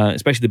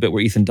 especially the bit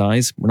where Ethan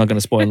dies. We're not going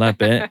to spoil that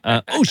bit.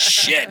 Oh,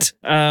 shit!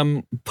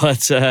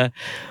 But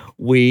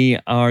we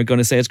are going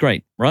to say it's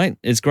great, right?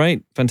 It's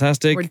great.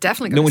 Fantastic. We're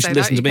definitely going to say that. No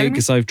one should listen to me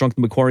because I've drunk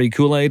the Macquarie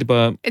Kool-Aid,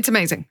 but... It's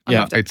amazing. I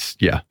loved it.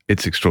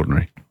 It's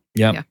extraordinary.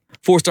 Yeah.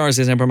 4 stars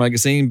is Empire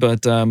Magazine,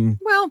 but...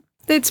 well,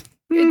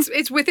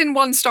 it's within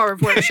 1 star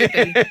of where it should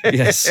be.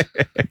 Yes.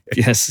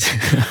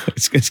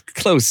 It's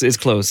close. It's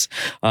close.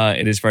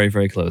 It is very,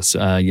 very close.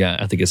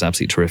 I think it's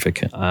absolutely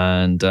terrific.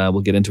 And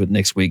we'll get into it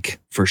next week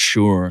For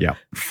sure. Yeah.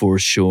 For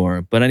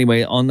sure. But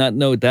anyway, on that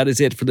note, that is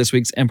it for this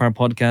week's Empire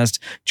podcast.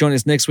 Join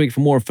us next week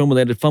for more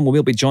film-related fun, where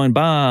we'll be joined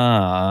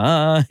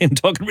by, I'm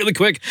talking really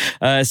quick,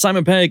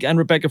 Simon Pegg and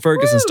Rebecca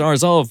Ferguson,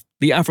 stars of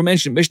the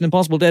aforementioned Mission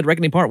Impossible Dead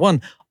Reckoning Part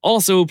 1.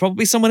 Also,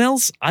 probably someone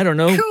else. I don't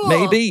know. Cool.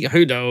 Maybe.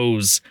 Who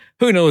knows?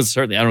 Who knows?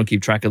 Certainly, I don't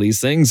keep track of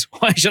these things.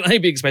 Why should I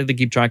be expected to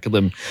keep track of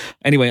them?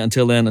 Anyway,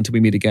 until then, until we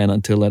meet again,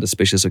 until that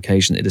auspicious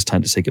occasion, it is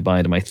time to say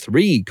goodbye to my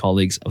 3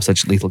 colleagues of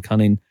such lethal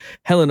cunning.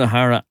 Helen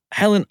O'Hara.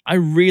 Helen, I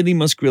really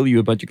must grill you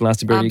about your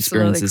Glastonbury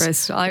Absolutely,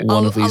 experiences. Chris.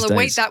 One of these I'll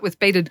await days. that with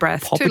bated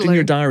breath. Pop it in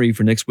your diary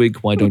for next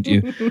week. Why don't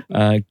you?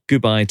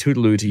 Goodbye,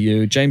 toodaloo to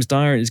you. James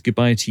Dyer is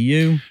goodbye to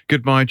you.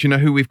 Goodbye. Do you know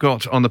who we've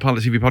got on the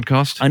Pilot TV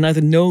podcast? I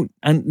neither know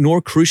and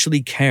nor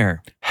crucially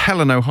care.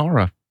 Helen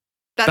O'Hara.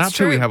 That's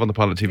who true. we have on the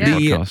Pilot TV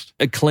The podcast.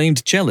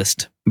 acclaimed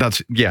cellist.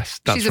 That's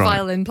She's a right.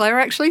 violin player,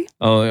 actually.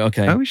 Oh,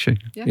 okay. Oh, is she?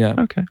 Yeah.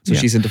 Okay. So yeah.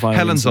 she's into violence.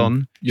 Helen's and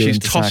on. you're She's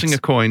into tossing sax.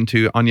 a coin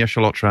to Anya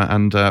Chalotra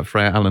and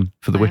Freya Allen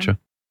for The Wow. Witcher.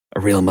 A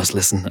real must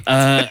listen.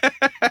 And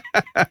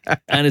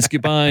it's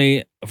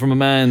goodbye from a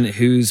man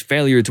whose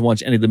failure to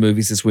watch any of the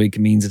movies this week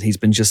means that he's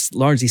been just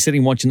largely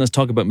sitting watching us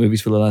talk about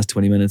movies for the last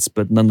 20 minutes.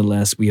 But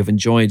nonetheless, we have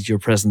enjoyed your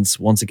presence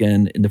once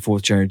again in the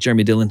 4th chair.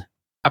 Jeremy Dillon.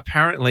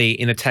 Apparently,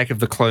 in Attack of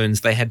the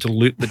Clones, they had to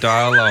loop the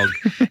dialogue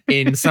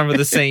in some of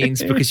the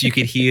scenes because you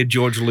could hear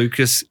George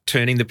Lucas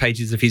turning the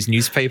pages of his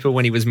newspaper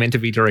when he was meant to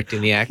be directing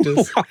the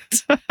actors.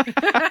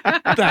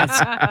 That's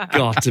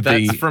got to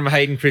be. That's from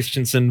Hayden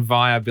Christensen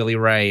via Billy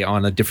Ray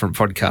on a different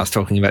podcast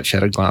talking about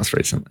Shattered Glass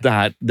recently.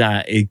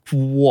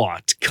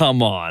 What?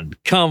 Come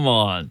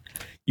on.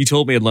 You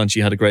told me at lunch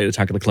you had a great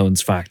Attack of the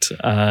Clones fact.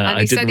 And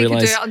I he said didn't he could do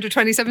realize. it under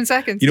 27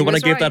 seconds. You know He what I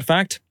was gave right. that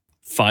fact?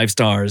 5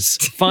 stars.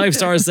 5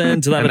 stars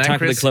then to that And that, Attack of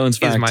the Chris, Clones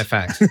fact. is my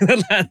fact.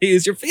 That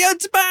is your. Yeah,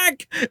 it's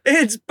back.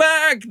 It's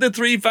back. The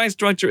 3 fact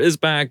structure is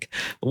back.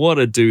 What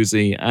a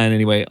doozy. And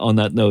anyway, on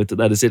that note,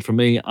 that is it for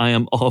me. I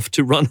am off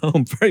to run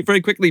home very,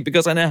 very quickly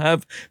because I now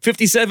have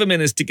 57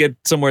 minutes to get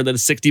somewhere that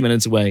is 60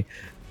 minutes away.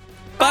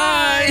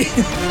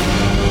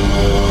 Bye.